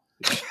Capitol.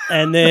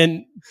 And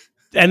then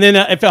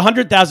if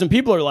 100,000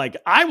 people are like,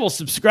 I will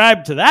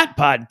subscribe to that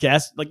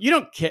podcast. Like, you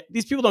don't care.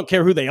 These people don't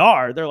care who they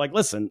are. They're like,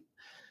 listen,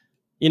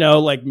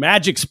 like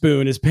Magic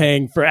Spoon is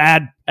paying for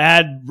ad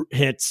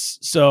hits.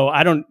 So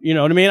I don't, you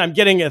know what I mean? I'm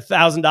getting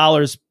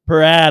 $1,000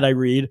 per ad I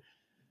read.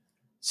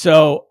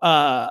 So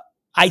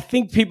I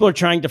think people are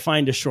trying to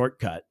find a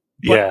shortcut.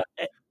 Yeah.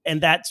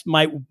 And that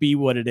might be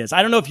what it is.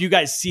 I don't know if you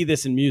guys see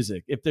this in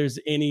music, if there's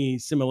any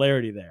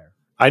similarity there.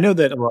 I know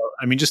that,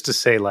 just to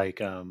say,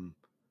 like,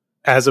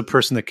 as a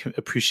person that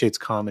appreciates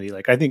comedy,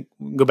 like, I think,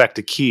 go back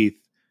to Keith.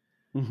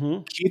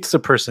 Mm-hmm. Keith's a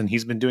person,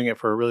 he's been doing it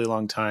for a really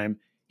long time.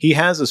 He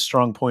has a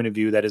strong point of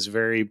view that is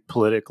very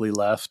politically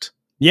left.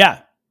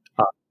 Yeah.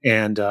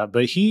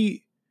 But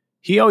he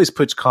always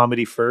puts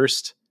comedy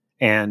first.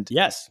 And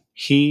yes,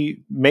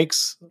 he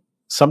makes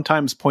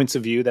sometimes points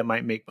of view that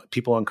might make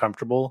people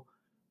uncomfortable,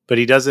 but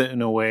he does it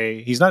in a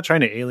way, he's not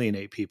trying to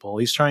alienate people.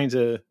 He's trying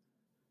to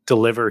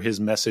deliver his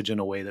message in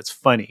a way that's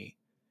funny.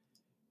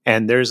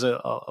 And there's a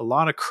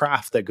lot of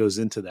craft that goes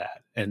into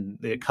that. And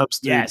it comes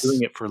through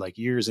doing it for like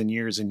years and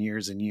years and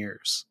years and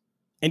years.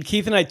 And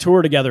Keith and I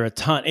tour together a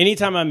ton.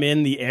 Anytime I'm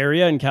in the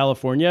area in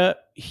California,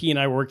 he and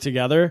I work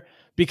together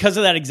because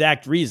of that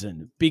exact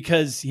reason.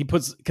 Because he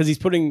puts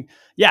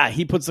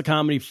the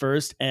comedy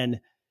first, and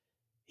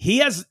he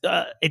has,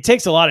 it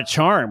takes a lot of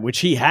charm, which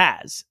he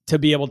has, to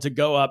be able to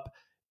go up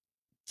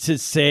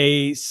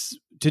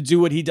to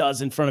do what he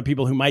does in front of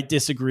people who might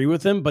disagree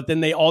with him, but then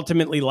they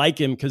ultimately like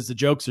him because the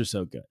jokes are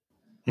so good.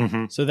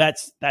 Mm-hmm. So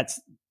that's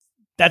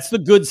the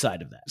good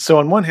side of that. So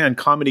on one hand,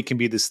 comedy can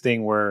be this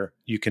thing where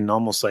you can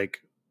almost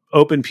like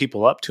open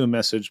people up to a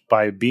message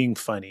by being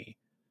funny.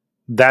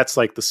 That's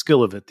like the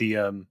skill of it.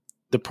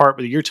 The part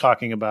that you're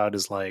talking about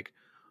is like,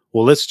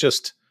 well, let's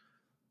just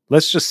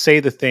say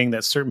the thing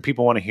that certain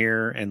people want to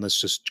hear, and let's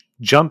just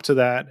jump to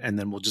that, and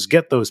then we'll just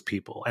get those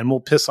people, and we'll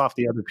piss off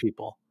the other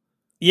people.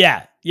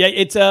 Yeah.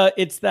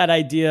 It's that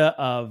idea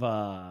of,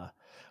 I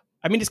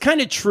mean, it's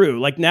kind of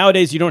true. Like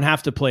nowadays, you don't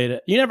have to play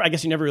to. I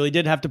guess you never really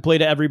did have to play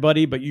to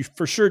everybody, but you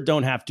for sure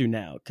don't have to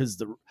now because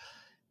the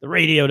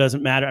radio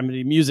doesn't matter. I mean,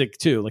 the music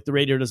too. Like the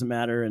radio doesn't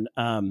matter, and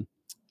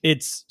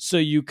it's so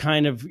you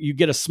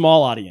get a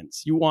small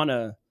audience. You want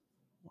to.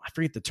 I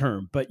forget the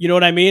term, but you know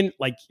what I mean?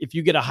 Like if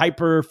you get a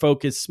hyper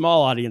focused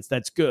small audience,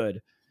 that's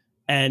good.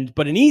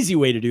 But an easy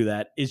way to do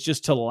that is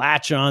just to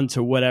latch on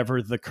to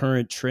whatever the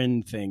current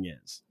trend thing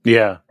is.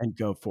 Yeah. And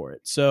go for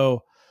it.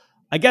 So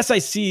I guess I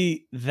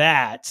see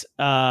that,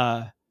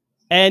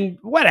 and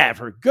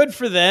whatever, good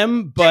for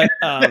them. But,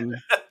 God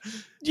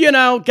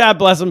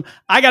bless them.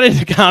 I got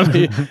into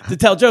comedy to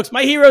tell jokes.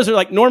 My heroes are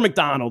like Norm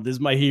Macdonald is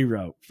my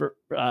hero for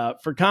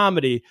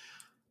comedy.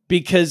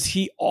 Because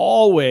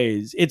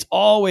it's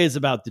always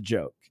about the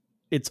joke.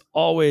 It's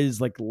always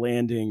like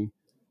landing.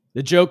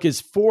 The joke is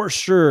for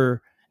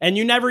sure. And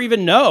you never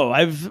even know.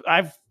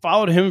 I've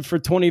followed him for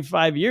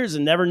 25 years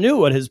and never knew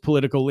what his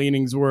political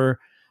leanings were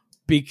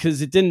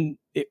because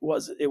it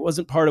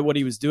wasn't part of what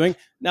he was doing.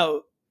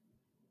 Now,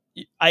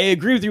 I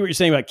agree with you what you're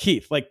saying about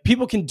Keith. Like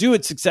people can do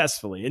it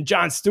successfully. And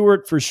Jon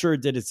Stewart for sure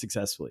did it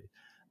successfully.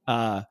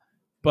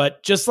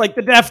 But just like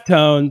the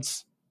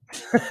Deftones,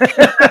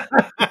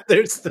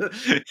 there's the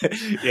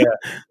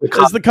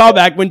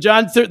callback when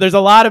Jon Stewart. There's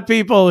a lot of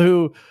people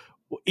who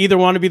either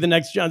want to be the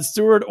next Jon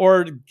Stewart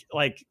or,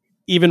 like,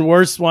 even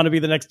worse, want to be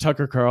the next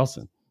Tucker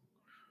Carlson.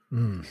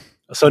 Mm.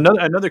 So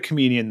another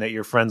comedian that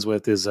you're friends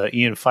with is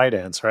Ian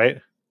Fidance, right?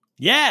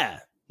 Yeah,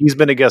 he's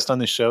been a guest on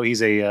this show.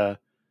 He's a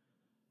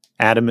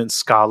adamant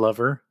ska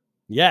lover.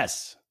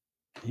 Yes,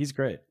 he's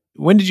great.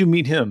 When did you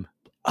meet him?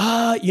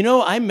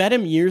 I met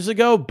him years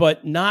ago,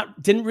 but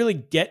didn't really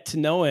get to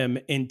know him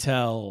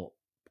until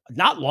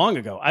not long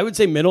ago. I would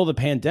say middle of the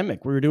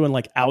pandemic. We were doing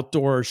like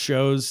outdoor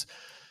shows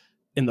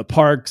in the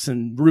parks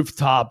and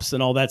rooftops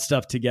and all that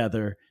stuff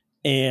together.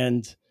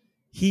 And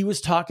he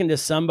was talking to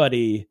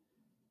somebody.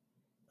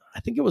 I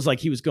think it was like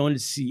he was going to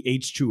see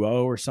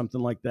H2O or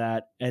something like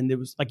that. And it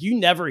was like,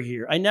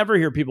 I never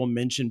hear people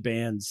mention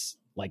bands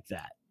like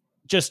that.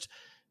 Just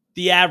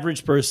the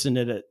average person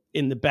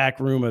in the back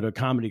room at a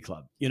comedy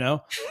club,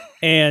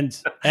 and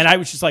I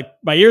was just like,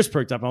 my ears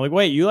perked up. I'm like,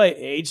 wait, you like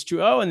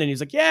H2O? And then he's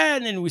like, yeah.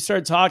 And then we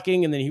started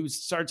talking, and then he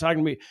started talking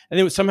to me, and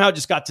then somehow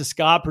just got to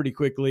ska pretty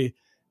quickly.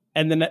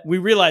 And then we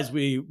realized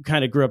we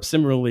kind of grew up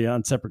similarly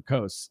on separate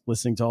coasts,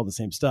 listening to all the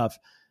same stuff.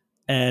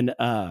 And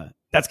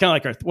that's kind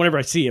of like whenever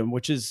I see him,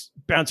 which is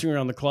bouncing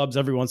around the clubs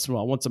every once in a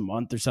while, once a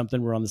month or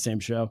something, we're on the same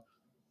show.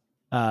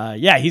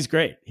 Yeah, he's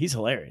great. He's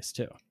hilarious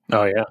too.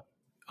 Oh yeah.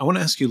 I want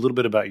to ask you a little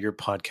bit about your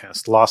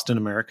podcast, Lost in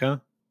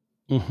America.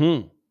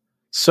 Mm-hmm.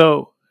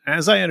 So,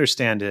 as I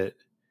understand it,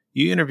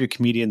 you interview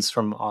comedians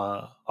from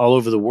all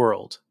over the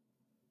world.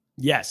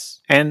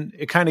 Yes. And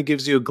it kind of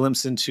gives you a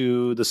glimpse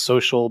into the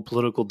social,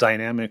 political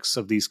dynamics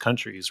of these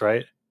countries,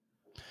 right?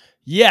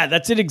 Yeah,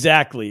 that's it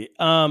exactly.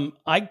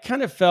 I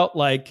kind of felt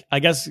like, I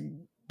guess,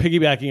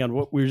 piggybacking on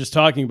what we were just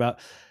talking about,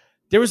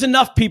 there was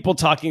enough people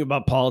talking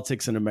about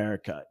politics in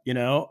America,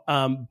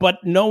 but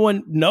no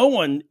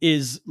one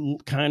is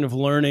kind of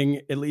learning,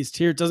 at least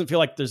here. It doesn't feel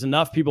like there's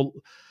enough people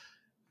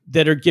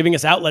that are giving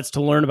us outlets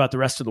to learn about the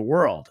rest of the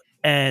world.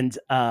 And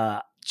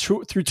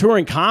through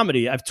touring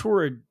comedy, I've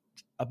toured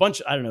a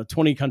bunch,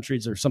 20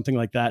 countries or something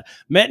like that,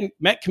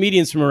 met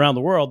comedians from around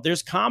the world.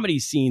 There's comedy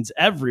scenes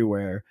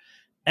everywhere.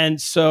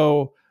 And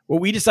so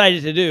what we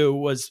decided to do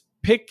was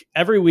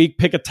every week,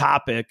 pick a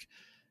topic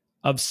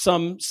of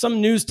some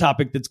news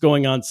topic that's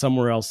going on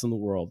somewhere else in the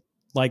world.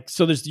 Like,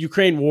 so there's the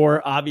Ukraine war,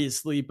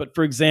 obviously, but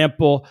for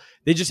example,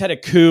 they just had a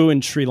coup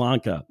in Sri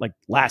Lanka like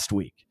last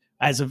week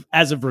as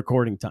of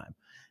recording time.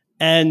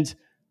 And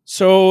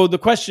so the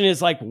question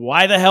is like,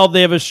 why the hell do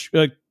they have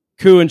a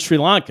coup in Sri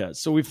Lanka?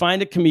 So we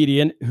find a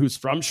comedian who's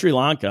from Sri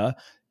Lanka,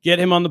 get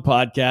him on the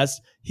podcast.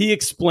 He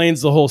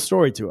explains the whole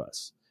story to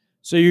us.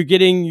 So you're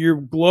getting your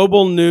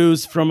global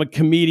news from a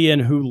comedian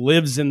who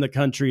lives in the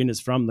country and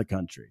is from the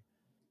country.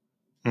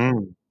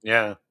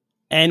 Yeah.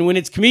 And when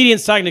it's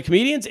comedians talking to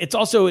comedians, it's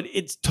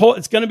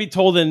going to be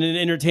told in an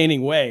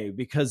entertaining way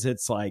because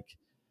and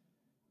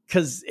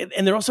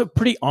they're also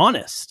pretty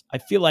honest. I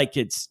feel like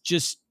it's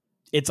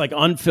like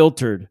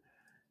unfiltered.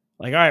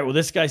 Like, all right, well,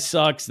 this guy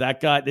sucks. That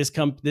guy,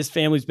 this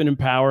family's been in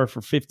power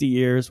for 50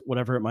 years,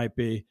 whatever it might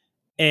be.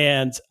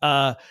 And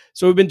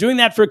so we've been doing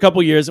that for a couple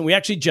of years, and we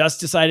actually just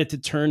decided to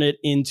turn it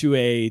into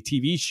a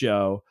TV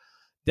show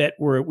that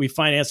we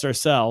financed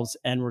ourselves,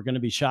 and we're going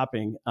to be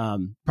shopping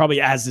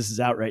probably as this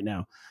is out right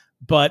now.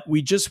 But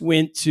we just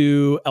went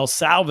to El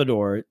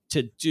Salvador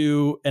to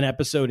do an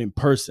episode in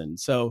person.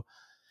 So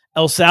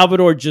El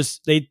Salvador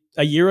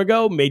a year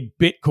ago made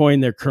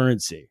Bitcoin their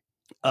currency,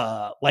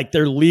 like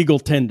their legal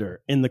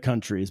tender in the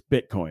country is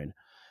Bitcoin.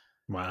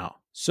 Wow.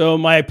 So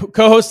my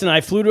co-host and I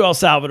flew to El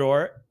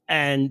Salvador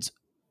and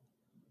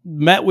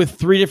met with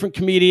 3 different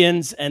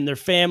comedians and their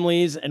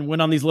families and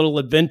went on these little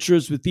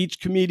adventures with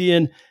each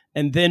comedian,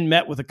 and then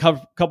met with a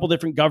couple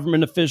different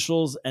government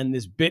officials and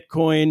this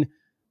Bitcoin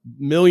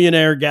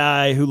millionaire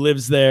guy who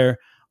lives there,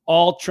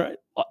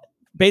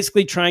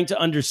 basically trying to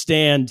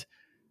understand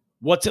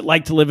what's it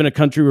like to live in a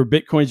country where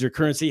Bitcoin's your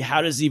currency.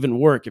 How does it even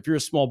work? If you're a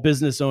small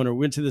business owner,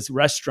 went to this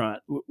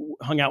restaurant,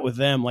 hung out with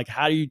them, like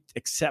how do you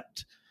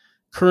accept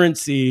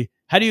currency?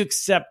 How do you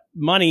accept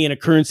money in a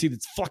currency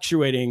that's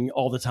fluctuating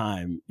all the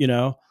time,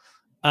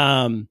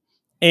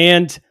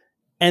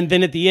 And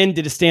then at the end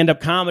did a stand-up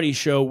comedy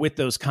show with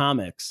those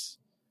comics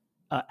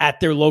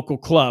at their local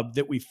club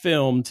that we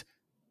filmed.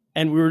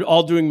 And we were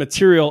all doing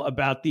material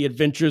about the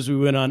adventures we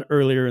went on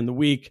earlier in the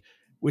week,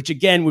 which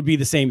again would be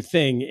the same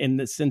thing in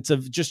the sense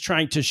of just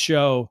trying to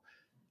show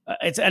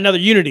it's another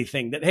unity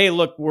thing that, hey,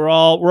 look, we're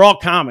all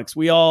comics.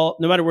 We all,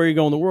 no matter where you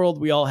go in the world,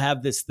 we all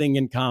have this thing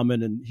in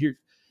common. And here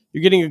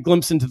you're getting a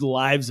glimpse into the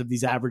lives of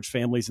these average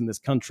families in this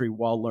country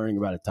while learning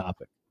about a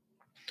topic.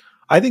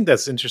 I think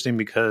that's interesting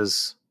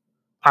because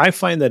I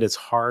find that it's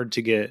hard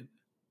to get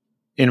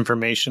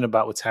information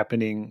about what's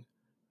happening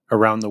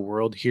around the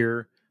world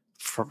here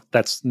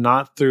that's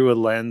not through a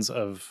lens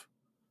of,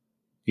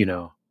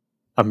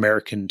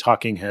 American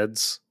talking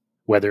heads,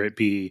 whether it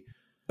be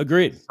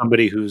agreed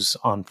somebody who's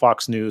on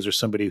Fox News or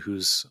somebody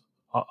who's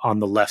on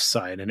the left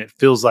side. And it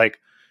feels like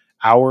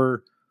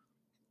our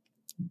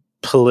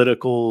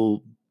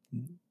political,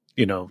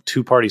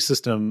 two-party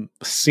system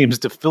seems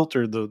to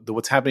filter the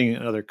what's happening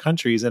in other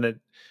countries. And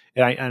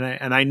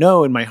I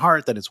know in my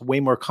heart that it's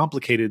way more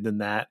complicated than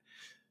that,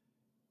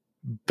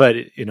 but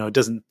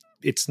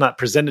it's not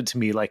presented to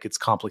me like it's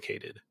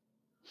complicated.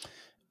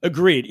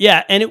 Agreed.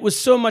 Yeah. And it was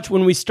so much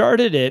when we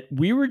started it,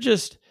 we were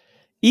just,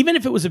 even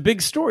if it was a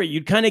big story,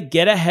 you'd kind of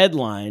get a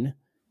headline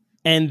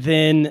and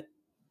then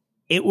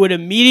it would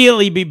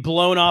immediately be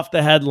blown off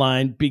the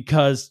headline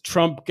because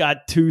Trump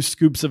got 2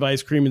 scoops of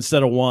ice cream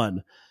instead of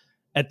 1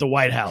 at the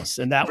White House.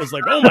 And that was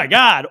like, oh my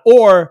God.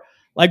 Or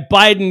like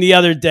Biden the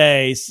other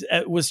day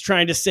was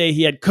trying to say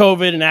he had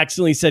COVID and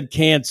accidentally said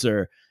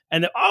cancer.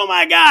 And oh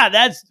my God,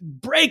 that's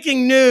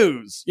breaking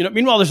news.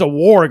 Meanwhile, there's a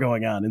war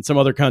going on in some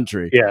other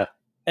country. Yeah.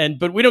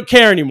 But we don't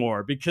care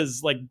anymore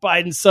because like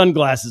Biden's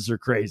sunglasses are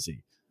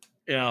crazy,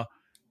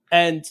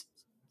 and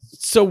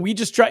so we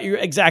just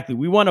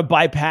we want to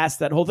bypass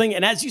that whole thing.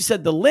 And as you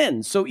said, the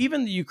lens. So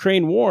even the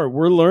Ukraine war,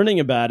 we're learning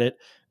about it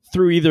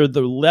through either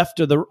the left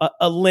or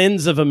a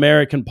lens of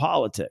American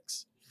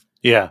politics.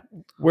 Yeah.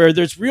 Where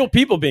there's real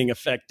people being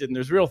affected and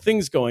there's real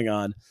things going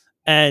on.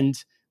 And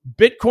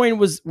Bitcoin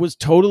was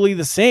totally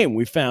the same.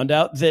 We found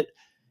out that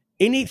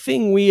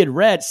anything we had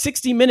read,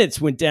 60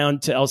 Minutes went down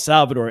to El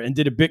Salvador and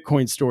did a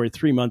Bitcoin story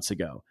 3 months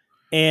ago.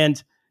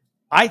 And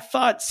I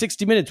thought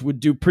 60 Minutes would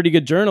do pretty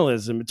good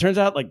journalism. It turns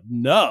out like,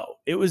 no,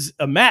 it was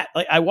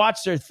like I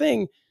watched their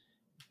thing.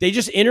 They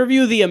just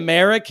interview the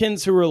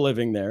Americans who were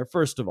living there,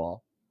 first of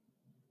all,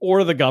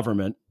 or the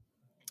government,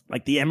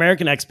 like the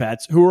American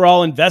expats who were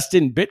all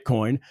invested in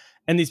Bitcoin.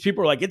 And these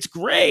people are like, it's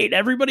great.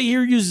 Everybody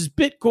here uses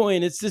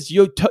Bitcoin. It's this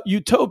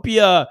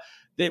utopia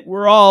that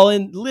we're all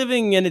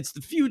living and it's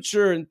the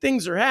future and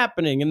things are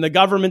happening. And the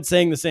government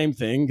saying the same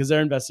thing because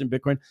they're invested in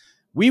Bitcoin.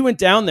 We went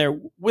down there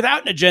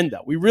without an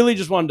agenda. We really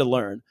just wanted to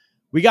learn.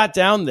 We got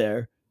down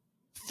there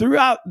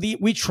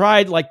we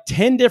tried like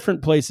 10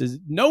 different places.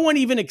 No one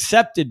even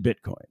accepted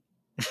Bitcoin.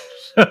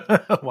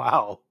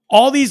 Wow.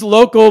 All these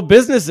local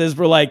businesses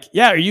were like,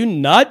 yeah, are you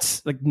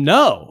nuts? Like,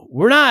 no,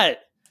 we're not. I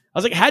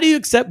was like, how do you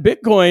accept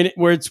Bitcoin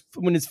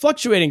when it's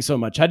fluctuating so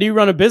much? How do you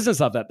run a business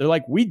off that? They're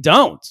like, we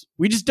don't.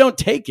 We just don't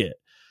take it.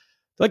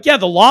 Like, yeah,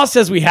 the law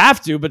says we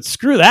have to, but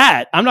screw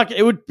that. I'm not.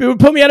 It would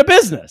put me out of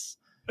business.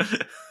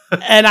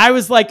 And I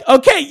was like,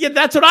 okay, yeah,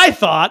 that's what I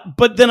thought.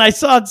 But then I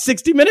saw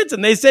 60 Minutes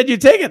and they said you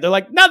take it. They're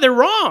like, no, they're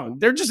wrong.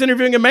 They're just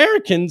interviewing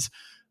Americans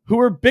who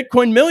are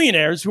Bitcoin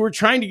millionaires who are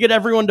trying to get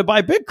everyone to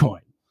buy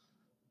Bitcoin.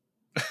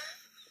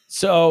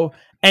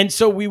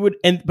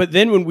 But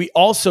then when we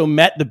also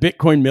met the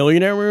Bitcoin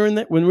millionaire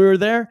when we were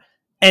there,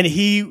 and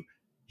he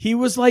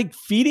was like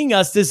feeding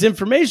us this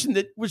information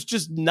that was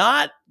just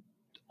not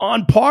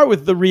on par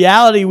with the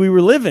reality we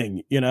were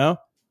living,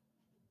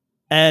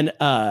 And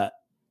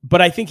but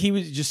I think he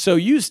was just so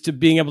used to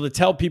being able to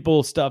tell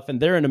people stuff, and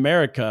they're in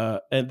America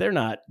and they're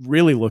not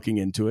really looking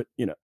into it,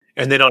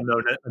 And they don't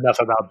know enough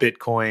about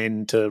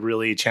Bitcoin to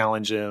really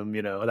challenge him,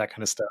 that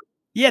kind of stuff.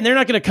 Yeah, and they're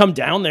not going to come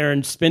down there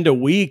and spend a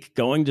week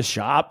going to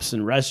shops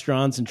and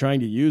restaurants and trying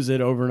to use it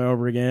over and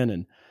over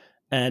again.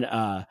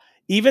 And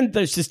even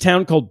there's this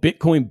town called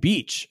Bitcoin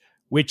Beach,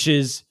 which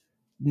is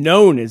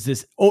known as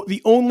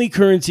the only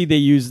currency they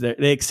use there.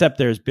 They accept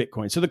there is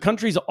Bitcoin. So the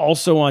country's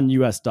also on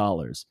US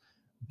dollars.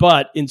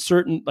 But in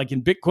certain, like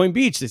in Bitcoin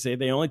Beach, they say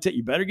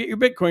you better get your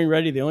Bitcoin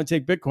ready. They only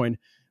take Bitcoin.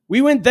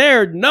 We went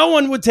there. No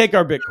one would take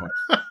our Bitcoin.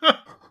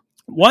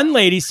 One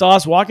lady saw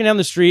us walking down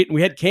the street and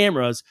we had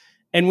cameras.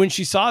 And when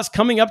she saw us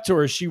coming up to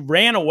her, she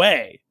ran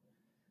away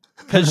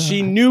because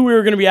she knew we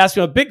were going to be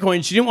asking about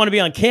Bitcoin. She didn't want to be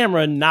on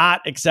camera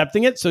not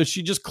accepting it. So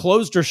she just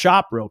closed her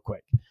shop real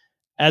quick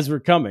as we're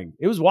coming.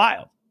 It was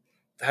wild.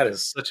 That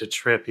is such a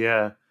trip.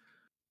 Yeah.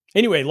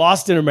 Anyway,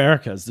 Lost in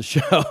America is the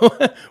show.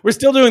 We're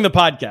still doing the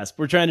podcast.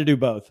 We're trying to do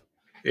both.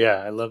 Yeah,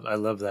 I love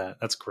that.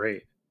 That's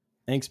great.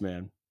 Thanks,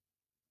 man.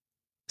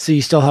 So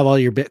you still have all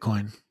your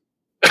Bitcoin?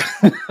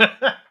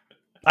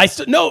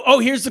 No. Oh,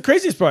 here's the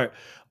craziest part.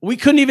 We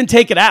couldn't even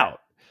take it out.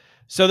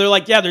 So they're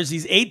like, yeah, there's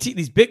these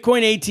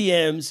Bitcoin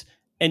ATMs,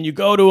 and you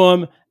go to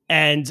them,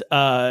 and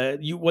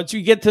once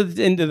you get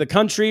into the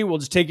country, we'll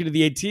just take you to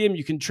the ATM.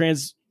 You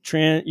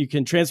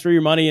can transfer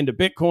your money into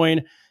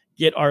Bitcoin,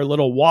 get our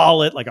little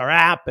wallet, like our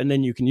app, and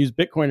then you can use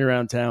Bitcoin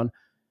around town.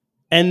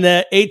 And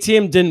the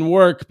ATM didn't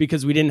work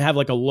because we didn't have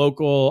like a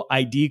local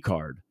ID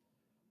card.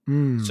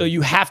 So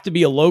you have to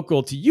be a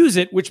local to use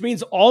it, which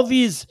means all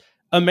these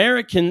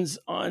Americans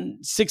on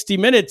 60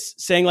 Minutes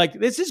saying like,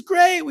 this is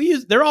great.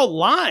 They're all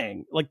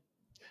lying. Like,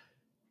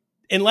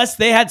 unless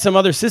they had some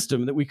other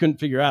system that we couldn't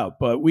figure out,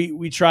 but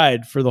we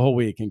tried for the whole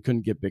week and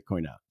couldn't get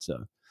Bitcoin out.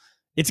 So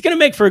it's going to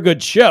make for a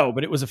good show,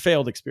 but it was a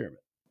failed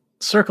experiment.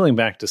 Circling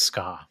back to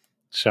ska,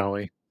 shall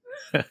we?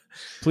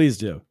 Please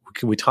do.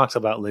 We talked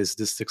about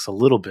lasdistics a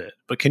little bit,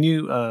 but can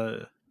you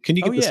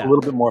give us a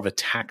little bit more of a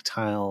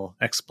tactile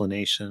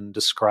explanation?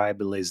 Describe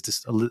the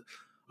lasdistic.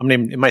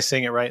 Am I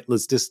saying it right?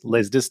 Lasdistics?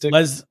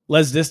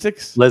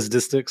 Lesdistics?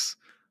 Lesdistics.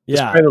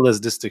 Yeah. Describe a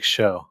Lesdistics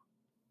show.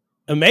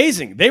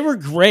 Amazing. They were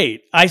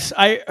great.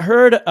 I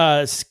heard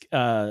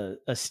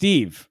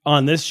Steve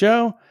on this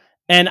show,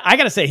 and I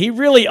got to say, he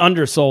really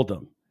undersold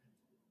them.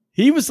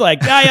 He was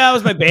like, yeah, that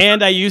was my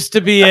band I used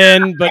to be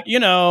in, but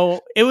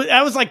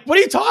I was like, what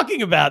are you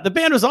talking about? The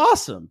band was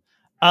awesome.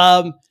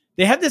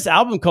 They had this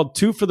album called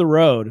Two for the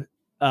Road,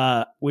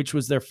 which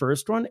was their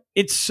first one.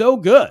 It's so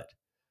good.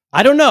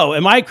 I don't know.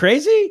 Am I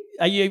crazy?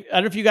 I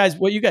don't know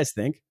what you guys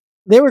think.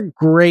 They were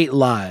great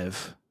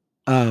live.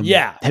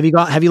 Yeah.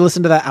 Have you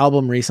listened to that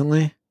album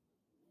recently?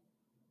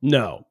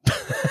 No.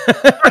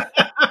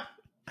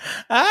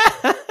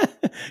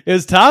 It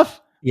was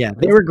tough. Yeah,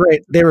 they were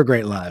great. They were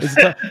great live. It's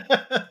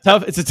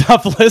tough. It's a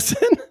tough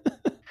listen.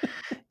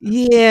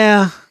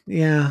 Yeah.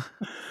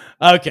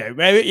 Okay,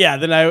 maybe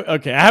Then I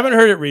haven't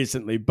heard it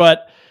recently,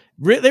 but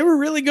they were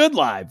really good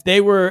live.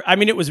 They were. I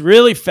mean, it was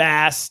really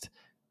fast.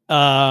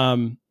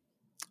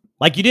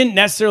 Like you didn't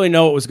necessarily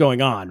know what was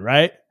going on,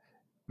 right?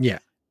 Yeah.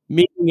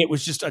 Meaning it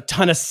was just a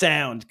ton of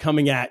sound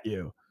coming at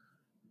you.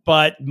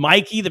 But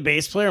Mikey, the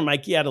bass player,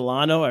 Mikey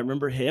Adelano, I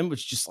remember him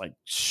was just like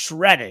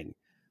shredding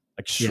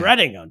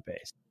on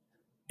bass.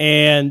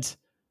 And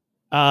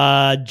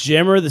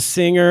Jimmer, the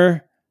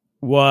singer,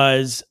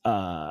 was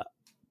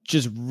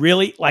just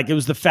really like, it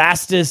was the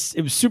fastest.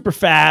 It was super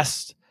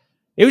fast.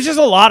 It was just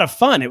a lot of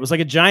fun. It was like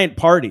a giant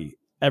party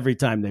every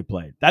time they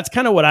played. That's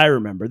kind of what I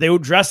remember. They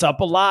would dress up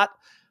a lot.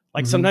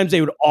 Like sometimes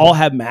they would all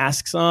have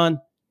masks on.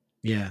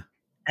 Yeah.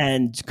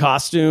 And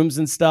costumes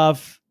and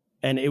stuff.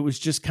 And it was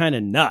just kind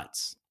of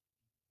nuts.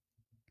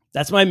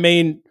 That's my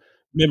main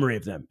memory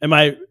of them. Am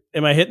I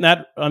hitting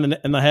that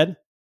in the head?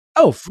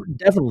 Oh,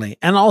 definitely.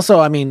 And also,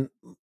 I mean,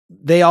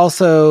 they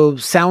also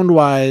sound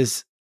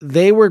wise,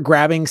 they were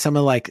grabbing some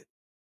of like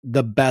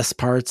the best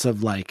parts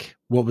of like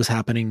what was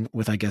happening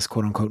with, I guess,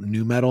 quote unquote,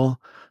 new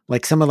metal,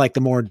 like some of like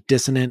the more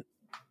dissonant,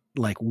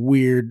 like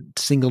weird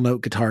single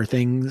note guitar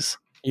things.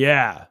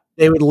 Yeah.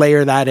 They would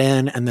layer that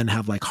in and then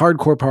have like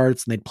hardcore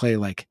parts, and they'd play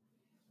like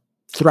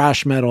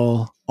thrash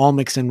metal all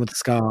mixed in with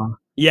ska.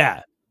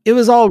 Yeah. It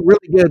was all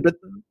really good, but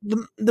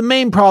the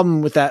main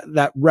problem with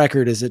that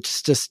record is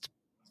it's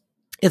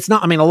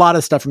not, I mean, a lot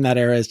of stuff from that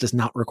era is just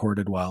not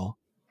recorded well.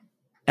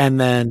 And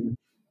then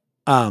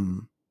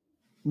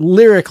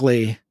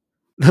lyrically,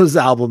 those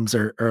albums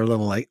are a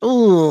little like,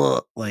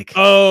 oh, like,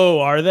 oh,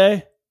 are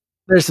they?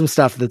 There's some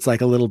stuff that's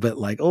like a little bit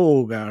like,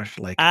 oh gosh,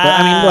 like, but,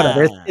 I mean,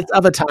 whatever. It's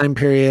of a time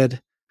period.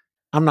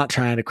 I'm not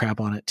trying to crap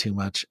on it too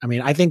much. I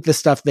mean, I think the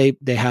stuff they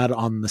had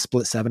on the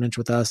split 7-inch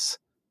with us,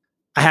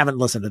 I haven't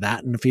listened to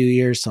that in a few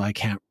years, so I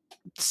can't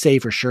say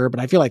for sure, but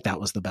I feel like that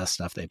was the best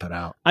stuff they put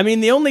out. I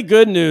mean, the only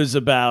good news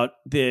about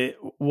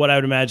what I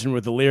would imagine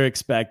with the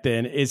lyrics back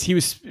then is he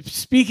was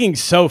speaking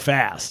so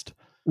fast.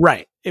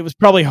 Right. It was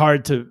probably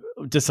hard to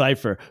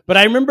decipher. But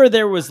I remember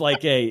there was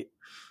like they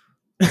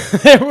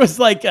had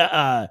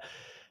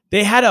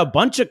a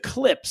bunch of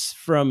clips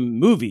from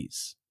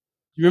movies.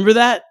 You remember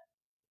that?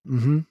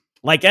 Mm-hmm.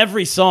 Like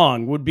every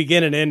song would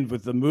begin and end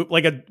with the move,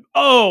 like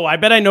I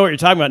bet I know what you're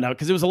talking about now,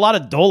 because it was a lot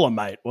of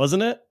Dolomite,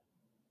 wasn't it?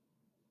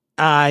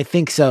 I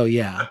think so,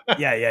 yeah.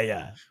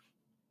 Yeah.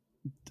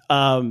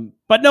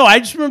 But no, I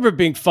just remember it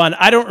being fun.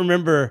 I don't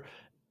remember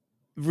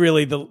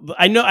really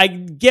I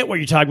get what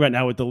you're talking about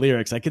now with the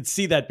lyrics. I could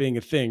see that being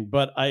a thing,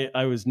 but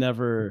I was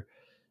never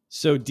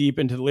so deep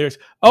into the lyrics.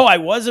 Oh, I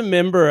was a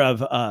member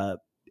of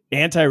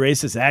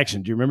Anti-Racist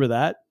Action. Do you remember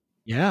that?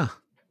 Yeah.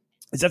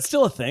 Is that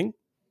still a thing?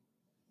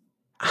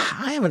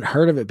 I haven't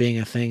heard of it being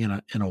a thing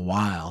in a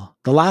while.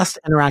 The last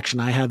interaction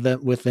I had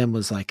with them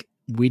was like,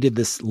 we did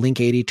this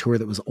Link 80 tour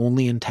that was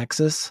only in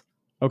Texas.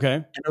 Okay.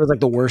 And it was like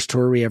the worst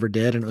tour we ever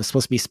did. And it was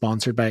supposed to be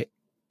sponsored by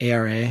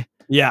ARA.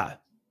 Yeah.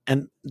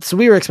 And so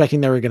we were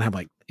expecting they were going to have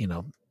like, you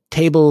know,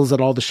 tables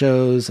at all the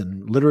shows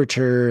and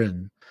literature,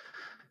 and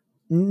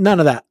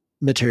none of that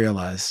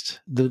materialized.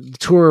 The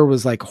tour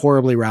was like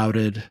horribly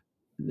routed.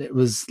 It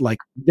was like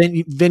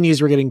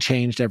venues were getting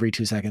changed every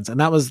 2 seconds. And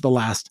that was the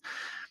last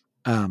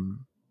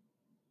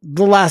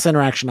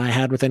interaction I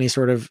had with any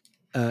sort of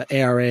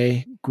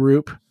ARA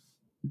group.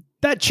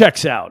 That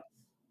checks out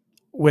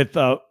with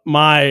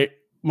my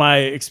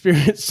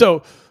experience.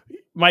 So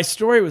my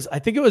story was, I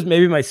think it was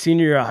maybe my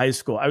senior year of high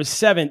school. I was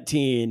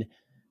 17,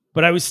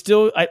 but I was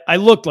still, I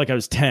looked like I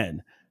was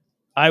 10.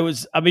 I'm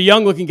a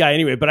young looking guy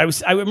anyway, but I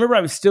remember I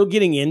was still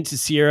getting into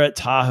Sierra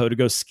Tahoe to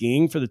go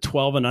skiing for the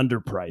 12 and under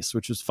price,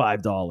 which was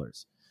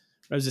 $5.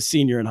 I was a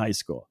senior in high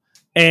school,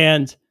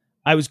 and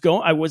I was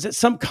at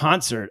some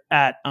concert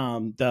at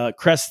the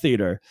Crest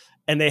Theater,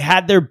 and they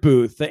had their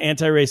booth, the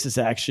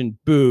Anti-Racist Action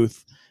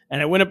booth.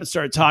 And I went up and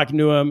started talking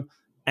to him,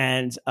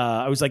 and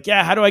I was like,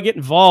 yeah, how do I get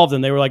involved?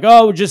 And they were like,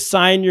 oh, just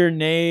sign your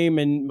name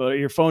and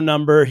your phone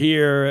number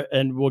here,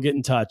 and we'll get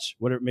in touch,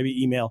 whatever,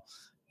 maybe email.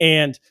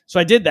 And so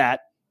I did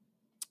that.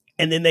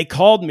 And then they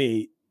called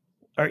me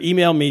or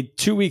emailed me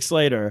 2 weeks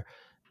later,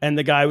 and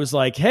the guy was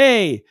like,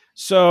 hey,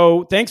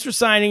 so thanks for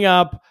signing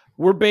up.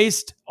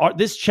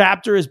 This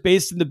chapter is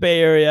based in the Bay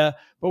Area,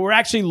 but we're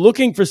actually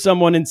looking for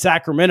someone in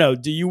Sacramento.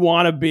 Do you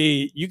want to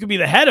you could be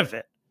the head of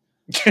it.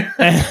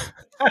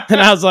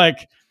 And I was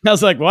like,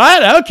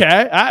 what?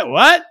 Okay.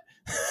 What?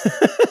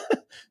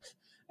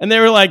 And they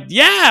were like,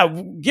 yeah,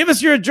 give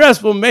us your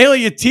address. We'll mail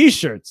you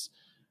t-shirts,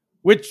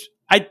 which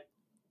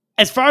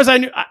as far as I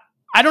knew,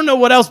 I don't know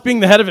what else being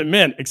the head of it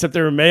meant, except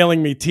they were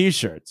mailing me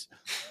t-shirts.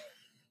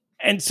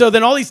 And so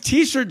then all these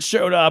t-shirts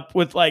showed up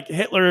with like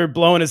Hitler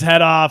blowing his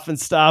head off and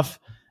stuff.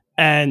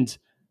 And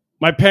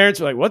my parents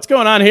were like, what's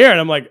going on here? And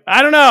I'm like,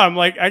 I don't know. I'm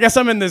like, I guess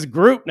I'm in this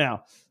group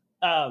now.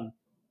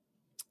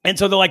 And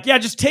so they're like, yeah,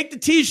 just take the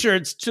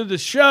t-shirts to the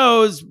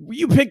shows.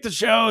 You pick the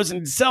shows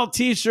and sell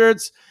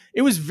t-shirts.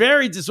 It was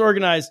very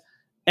disorganized.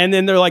 And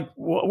then they're like,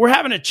 we're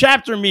having a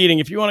chapter meeting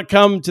if you want to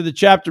come to the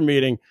chapter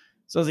meeting.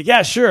 So I was like,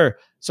 yeah, sure.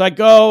 So I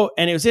go,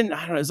 and it was in,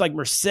 I don't know, it was like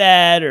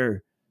Merced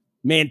or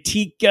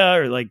Manteca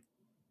or like,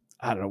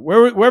 I don't know,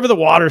 wherever the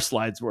water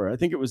slides were. I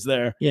think it was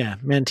there. Yeah,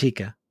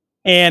 Manteca.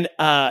 And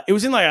it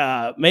was in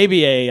like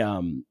maybe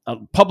a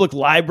public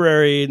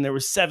library, and there were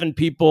 7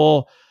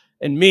 people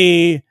and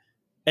me,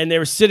 and they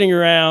were sitting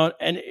around,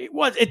 and it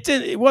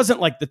wasn't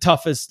like the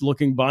toughest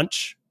looking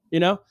bunch, you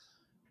know,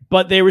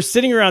 but they were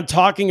sitting around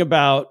talking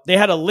about, they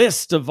had a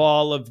list of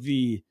all of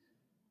the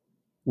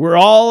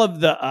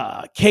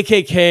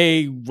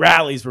KKK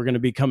rallies were going to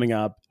be coming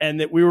up, and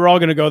that we were all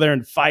going to go there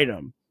and fight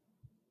them.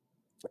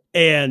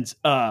 And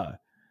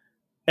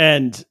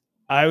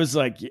I was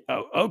like,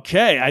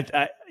 okay,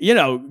 I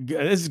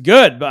this is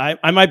good, but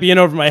I might be in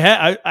over my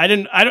head.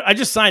 I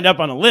just signed up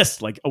on a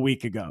list like a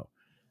week ago,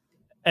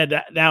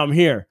 and now I'm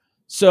here.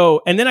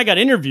 So, and then I got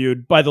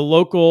interviewed by the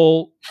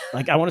local,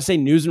 like I want to say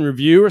News and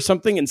Review or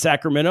something in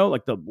Sacramento,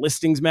 like the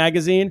listings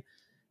magazine.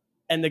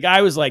 And the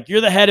guy was like,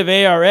 "You're the head of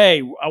ARA.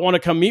 I want to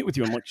come meet with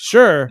you." I'm like,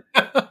 "Sure."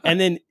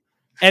 And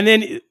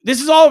then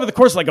this is all over the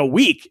course of like a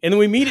week. And then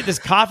we meet at this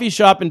coffee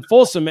shop in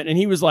Folsom, and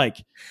he was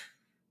like,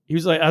 I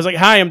was like,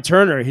 "Hi, I'm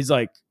Turner." He's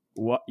like,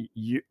 "What?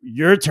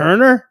 You're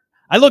Turner?"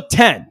 I look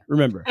 10,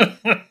 remember?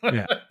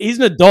 Yeah. He's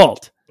an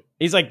adult.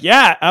 He's like,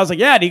 "Yeah." I was like,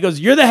 "Yeah." And he goes,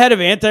 "You're the head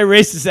of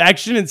anti-racist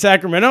action in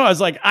Sacramento?" I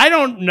was like, "I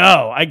don't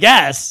know, I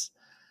guess."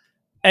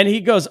 And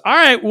he goes, "All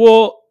right,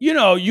 well,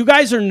 you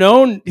guys are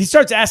known." He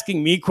starts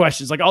asking me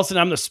questions. Like all of a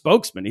sudden I'm the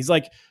spokesman. He's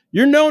like,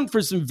 "You're known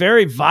for some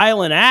very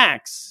violent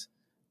acts.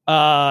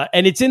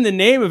 And it's in the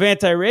name of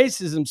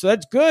anti-racism. So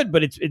that's good,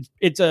 but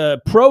it's a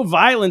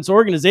pro-violence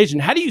organization.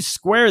 How do you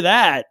square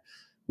that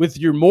with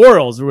your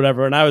morals or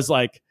whatever?" And I was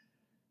like,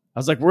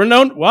 "We're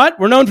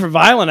known for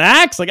violent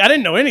acts?" Like I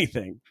didn't know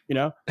anything,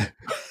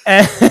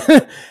 and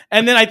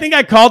then I think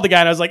I called the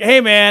guy and I was like,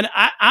 "Hey man,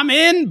 I'm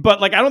in,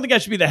 but like, I don't think I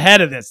should be the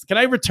head of this. Can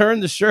I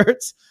return the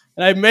shirts?"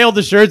 And I mailed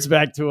the shirts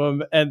back to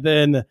him. And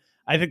then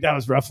I think that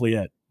was roughly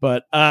it.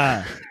 But,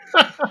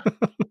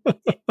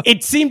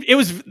 it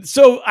was,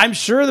 so I'm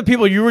sure the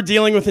people you were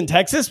dealing with in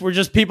Texas were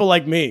just people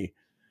like me.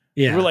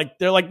 Yeah.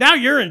 They're like, "Now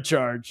you're in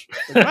charge."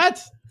 Like,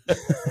 what?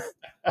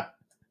 It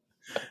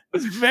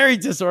was very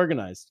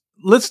disorganized.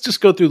 Let's just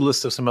go through the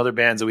list of some other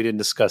bands that we didn't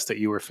discuss that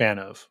you were a fan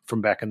of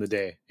from back in the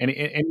day.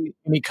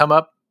 Any come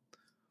up?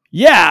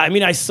 Yeah. I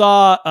mean, I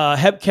saw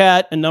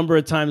Hepcat a number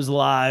of times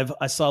live.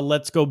 I saw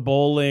Let's Go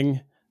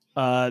Bowling.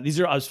 I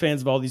was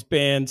fans of all these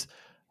bands.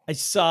 I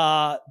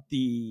saw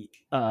the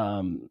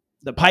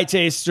Pie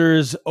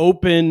Tasters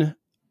open.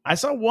 I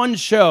saw one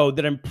show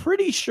that I'm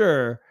pretty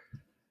sure,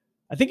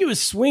 I think it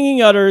was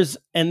Swinging Utters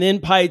and then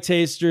Pie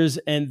Tasters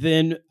and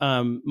then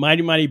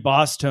Mighty Mighty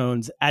Boss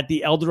Tones at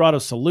the El Dorado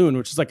Saloon,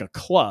 which is like a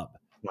club.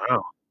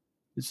 Wow.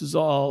 This is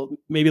all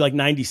maybe like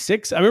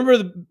 96. I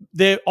remember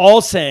they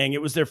all saying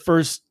it was their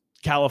first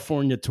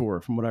California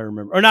tour from what I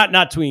remember. Or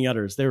not Swinging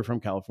Utters. They were from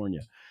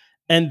California.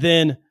 And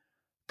then a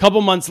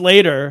couple months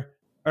later,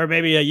 or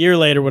maybe a year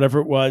later, whatever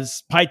it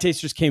was, Pie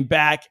Tasters came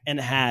back and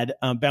had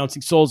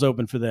Bouncing Souls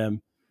open for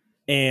them,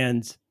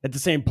 and at the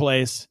same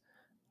place.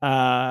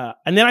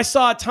 And then I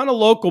saw a ton of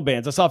local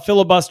bands. I saw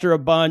Filibuster a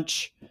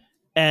bunch,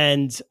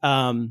 and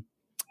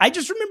I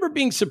just remember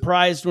being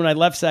surprised when I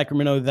left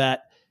Sacramento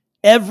that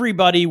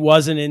everybody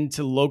wasn't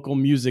into local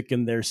music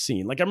in their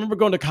scene. Like I remember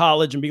going to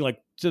college and being like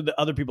to the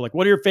other people, like,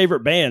 "What are your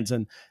favorite bands?"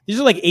 And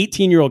these are like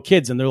 18-year-old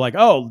kids, and they're like,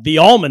 "Oh, the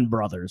Allman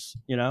Brothers,"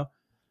 And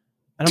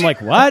I'm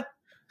like, "What?"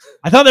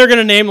 I thought they were going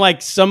to name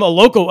like a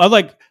local. I'm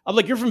like,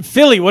 "You're from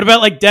Philly. What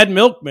about like Dead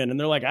Milkmen?" And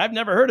they're like, "I've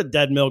never heard of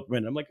Dead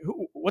Milkmen." I'm like,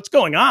 "What's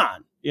going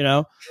on?"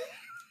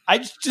 I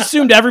just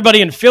assumed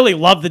everybody in Philly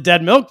loved the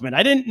Dead Milkmen.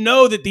 I didn't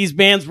know that these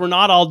bands were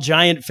not all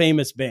giant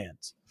famous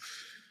bands.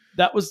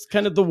 That was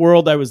kind of the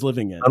world I was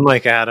living in.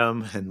 Unlike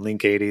Adam and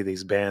Link 80,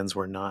 these bands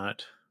were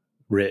not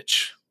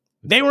rich.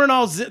 They weren't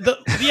all,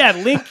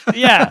 Link,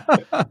 yeah.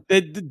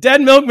 The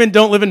Dead Milkmen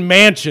don't live in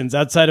mansions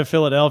outside of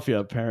Philadelphia,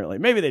 apparently.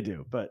 Maybe they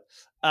do, but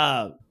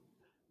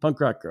Punk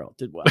Rock Girl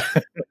did well.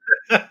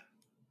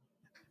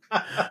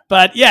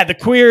 But yeah, the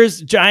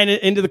Queers,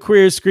 Giant Into the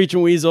Queers,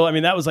 Screeching Weasel. I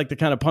mean, that was like the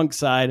kind of punk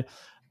side.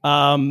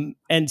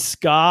 And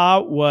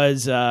ska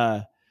was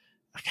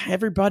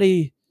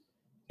everybody.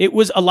 It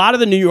was a lot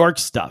of the New York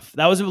stuff.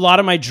 That was a lot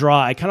of my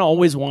draw. I kind of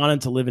always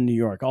wanted to live in New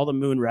York. All the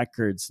Moon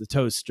Records, the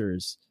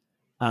Toasters.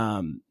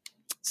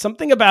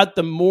 Something about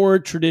the more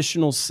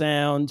traditional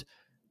sound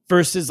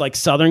versus like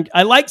Southern.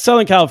 I like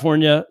Southern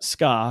California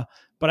ska,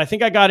 but I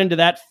think I got into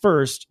that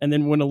first and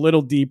then went a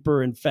little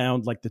deeper and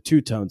found like the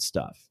two-tone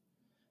stuff,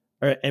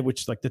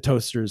 which like the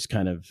Toasters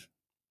kind of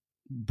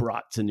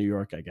brought to New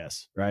York, I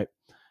guess. Right.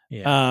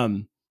 Yeah.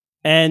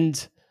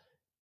 And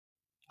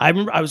I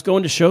remember I was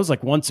going to shows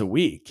like once a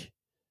week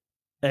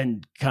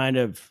and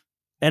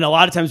a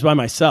lot of times by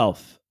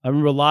myself. I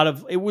remember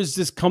it was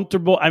just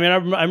comfortable. I mean,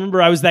 I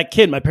remember I was that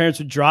kid. My parents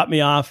would drop me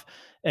off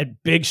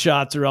at Big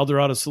Shots or El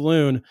Dorado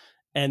Saloon,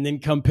 and then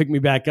come pick me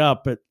back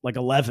up at like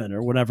 11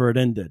 or whenever it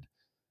ended.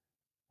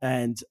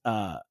 And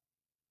I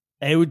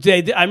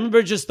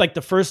remember just like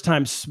the first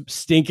time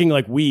stinking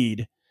like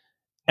weed.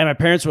 And my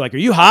parents were like, "Are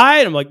you high?"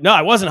 And I'm like, "No,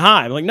 I wasn't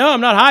high." I'm like, "No,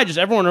 I'm not high. Just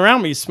everyone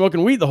around me is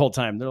smoking weed the whole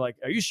time." They're like,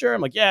 "Are you sure?" I'm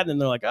like, "Yeah." And then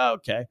they're like, "Oh,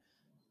 okay."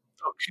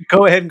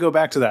 Go ahead and go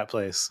back to that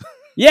place.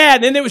 Yeah.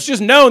 And then it was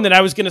just known that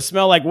I was going to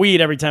smell like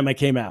weed every time I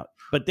came out.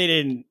 But they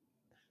didn't,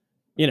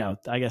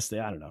 I guess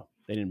I don't know.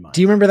 They didn't mind.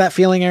 Do you remember that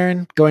feeling,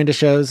 Aaron, going to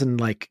shows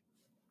and like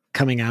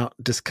coming out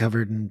just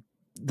covered in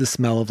the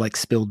smell of like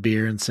spilled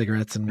beer and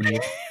cigarettes and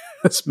weed?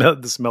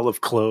 the smell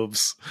of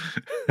cloves.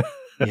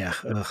 Yeah.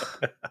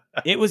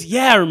 It was,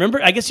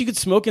 remember, I guess you could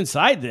smoke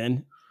inside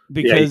then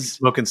because you could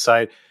smoke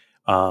inside,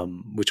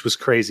 which was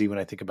crazy when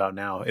I think about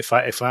now.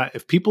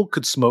 If people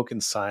could smoke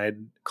inside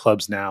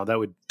clubs now, that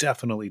would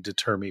definitely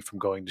deter me from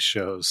going to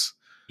shows.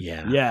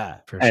 Yeah.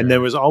 For And sure.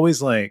 there was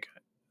always like,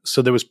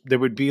 so there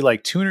would be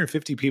like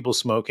 250 people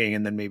smoking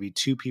and then maybe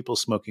 2 people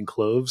smoking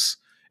cloves,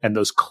 and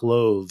those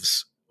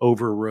cloves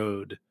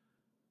overrode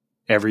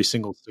every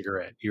single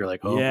cigarette. You're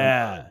like, oh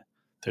yeah.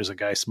 There's a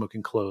guy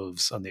smoking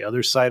cloves on the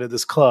other side of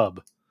this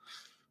club.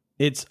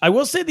 I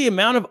will say the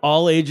amount of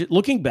all ages,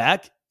 looking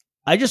back,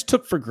 I just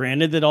took for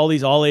granted that all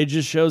these all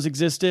ages shows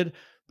existed.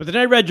 But then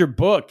I read your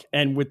book,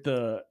 and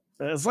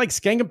it's like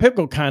Skeng and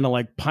Pipko kind of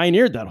like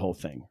pioneered that whole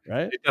thing,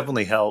 right? It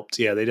definitely helped.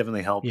 Yeah, they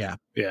definitely helped. Yeah.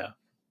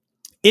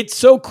 It's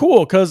so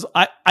cool because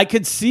I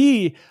could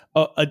see,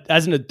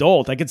 as an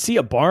adult, I could see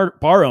a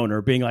bar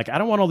owner being like, I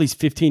don't want all these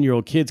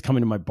 15-year-old kids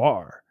coming to my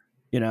bar,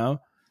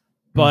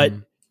 But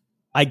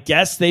I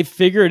guess they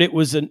figured it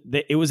was an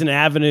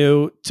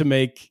avenue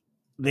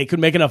they could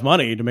make enough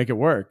money to make it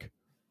work.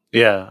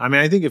 Yeah. I mean,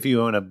 I think if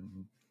you own a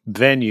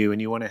venue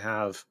and you want to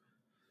have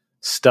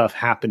stuff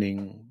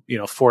happening,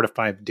 4 to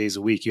 5 days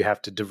a week, you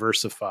have to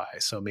diversify.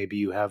 So maybe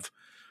you have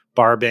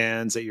bar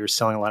bands that you're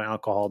selling a lot of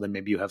alcohol. Then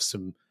maybe you have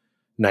some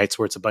nights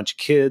where it's a bunch of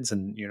kids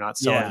and you're not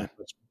selling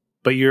much,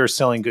 but you're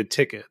selling good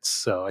tickets.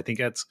 So I think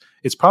it's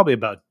probably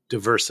about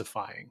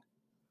diversifying.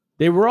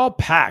 They were all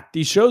packed.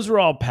 These shows were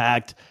all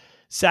packed.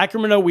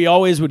 Sacramento, we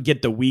always would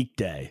get the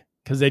weekday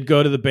because they'd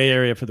go to the Bay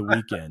Area for the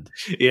weekend.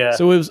 Yeah.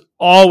 So it was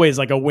always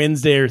like a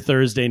Wednesday or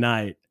Thursday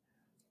night.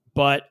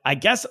 But I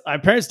guess my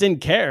parents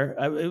didn't care.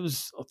 It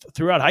was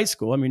throughout high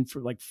school. I mean, for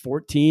like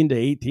 14 to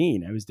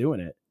 18, I was doing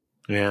it.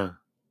 Yeah.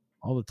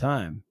 All the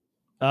time.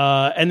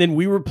 And then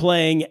we were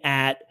playing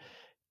at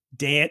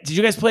dance. Did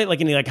you guys play at like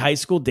any like high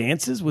school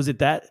dances? Was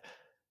it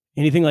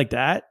anything like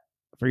that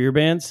for your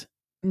bands?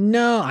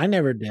 No, I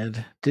never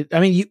did.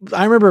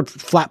 I remember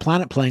Flat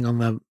Planet playing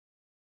on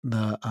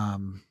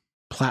the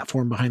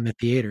platform behind the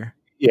theater.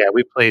 Yeah,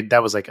 we played.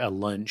 That was like a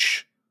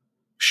lunch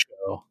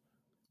show.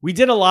 We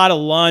did a lot of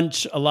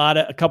lunch,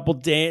 a couple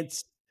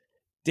dance.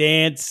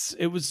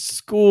 It was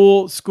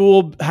schools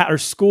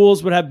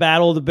would have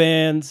battle of the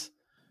bands.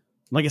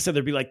 Like I said,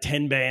 there'd be like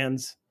 10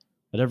 bands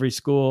at every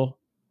school.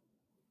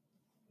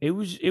 It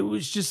was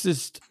just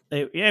this.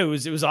 It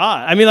was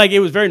odd. I mean, like it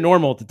was very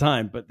normal at the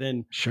time, but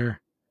then sure.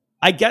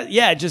 I guess,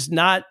 just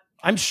not.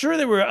 I'm sure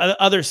there were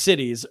other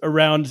cities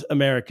around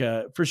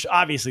America, for sure.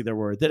 Obviously there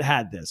were, that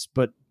had this,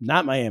 but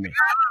not Miami.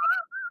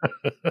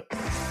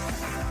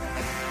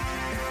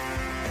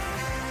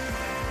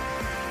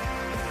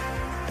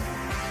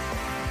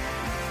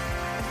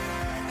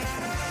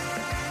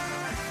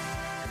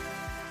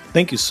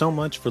 Thank you so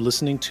much for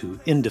listening to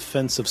In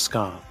Defense of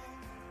Ska.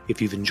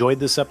 If you've enjoyed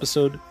this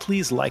episode,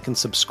 please like and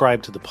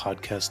subscribe to the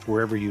podcast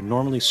wherever you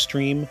normally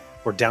stream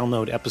or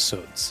download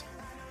episodes.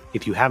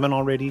 If you haven't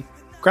already,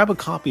 grab a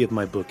copy of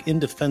my book, In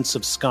Defense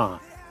of Ska,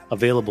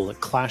 available at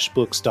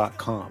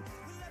clashbooks.com.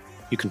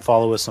 You can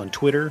follow us on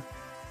Twitter,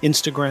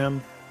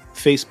 Instagram,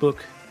 Facebook,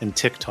 and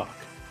TikTok.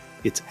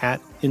 It's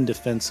at In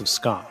Defense of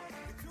Ska.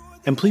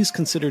 And please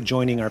consider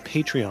joining our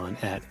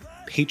Patreon at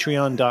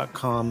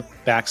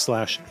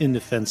patreon.com/In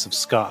Defense of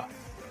Ska.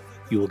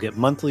 You will get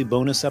monthly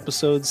bonus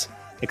episodes,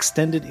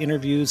 extended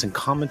interviews and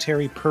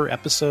commentary per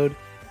episode,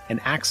 and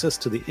access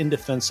to the In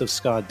Defense of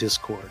Ska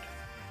Discord.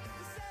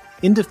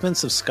 In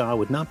Defense of Ska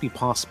would not be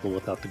possible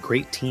without the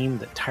great team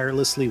that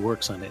tirelessly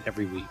works on it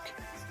every week.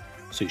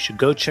 So you should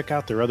go check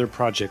out their other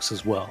projects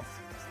as well.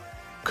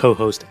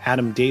 Co-host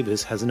Adam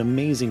Davis has an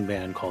amazing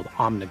band called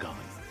Omnigone.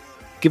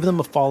 Give them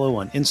a follow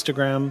on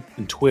Instagram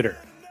and Twitter.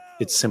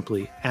 It's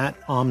simply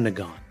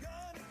 @Omnigone.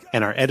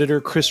 And our editor,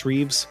 Chris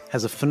Reeves,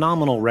 has a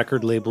phenomenal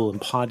record label and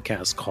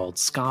podcast called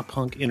Ska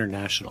Punk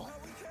International.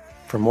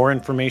 For more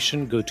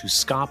information, go to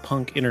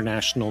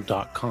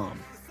skapunkinternational.com.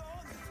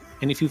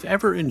 And if you've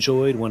ever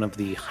enjoyed one of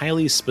the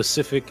highly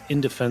specific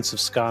In Defense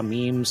of Ska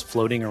memes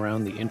floating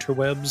around the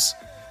interwebs,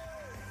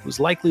 it was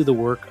likely the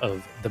work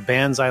of The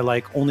Bands I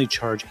Like Only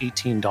Charge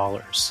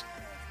 $18.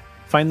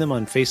 Find them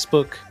on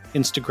Facebook,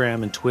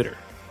 Instagram, and Twitter.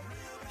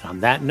 And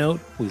on that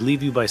note, we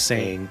leave you by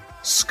saying,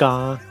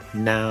 Ska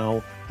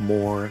now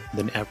more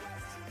than ever.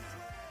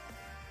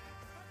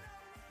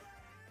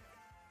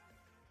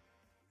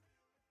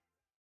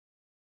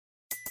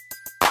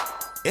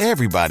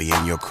 Everybody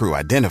in your crew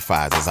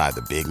identifies as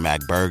either Big Mac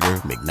Burger,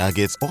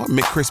 McNuggets, or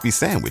McCrispy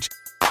Sandwich.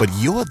 but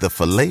you're the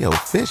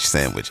Filet-O-Fish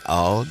Sandwich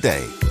all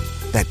day.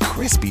 That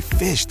crispy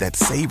fish, that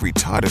savory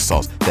tartar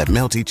sauce, that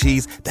melty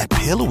cheese, that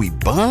pillowy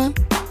bun.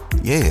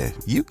 Yeah,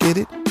 you get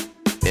it.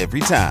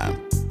 Every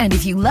time. And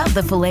if you love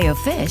the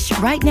Filet-O-Fish,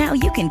 right now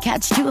you can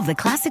catch 2 of the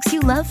classics you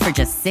love for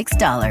just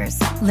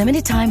 $6.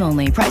 Limited time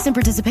only. Price and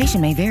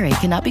participation may vary.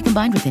 Cannot be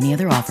combined with any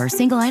other offer.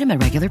 Single item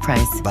at regular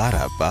price.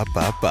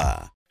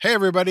 Ba-da-ba-ba-ba. Hey,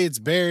 everybody, it's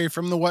Barry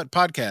from the What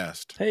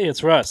Podcast. Hey,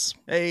 it's Russ.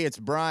 Hey, it's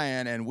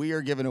Brian, and we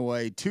are giving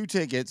away 2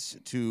 tickets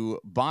to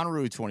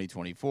Bonnaroo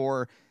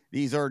 2024.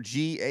 These are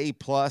GA+,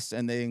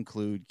 and they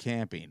include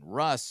camping.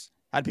 Russ,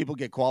 how do people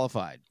get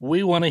qualified?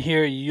 We want to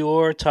hear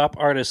your top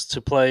artists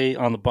to play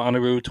on the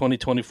Bonnaroo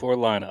 2024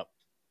 lineup.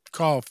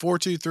 Call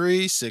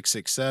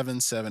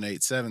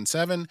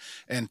 423-667-7877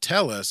 and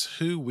tell us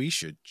who we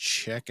should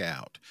check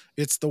out.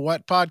 It's the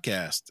What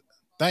Podcast.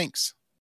 Thanks.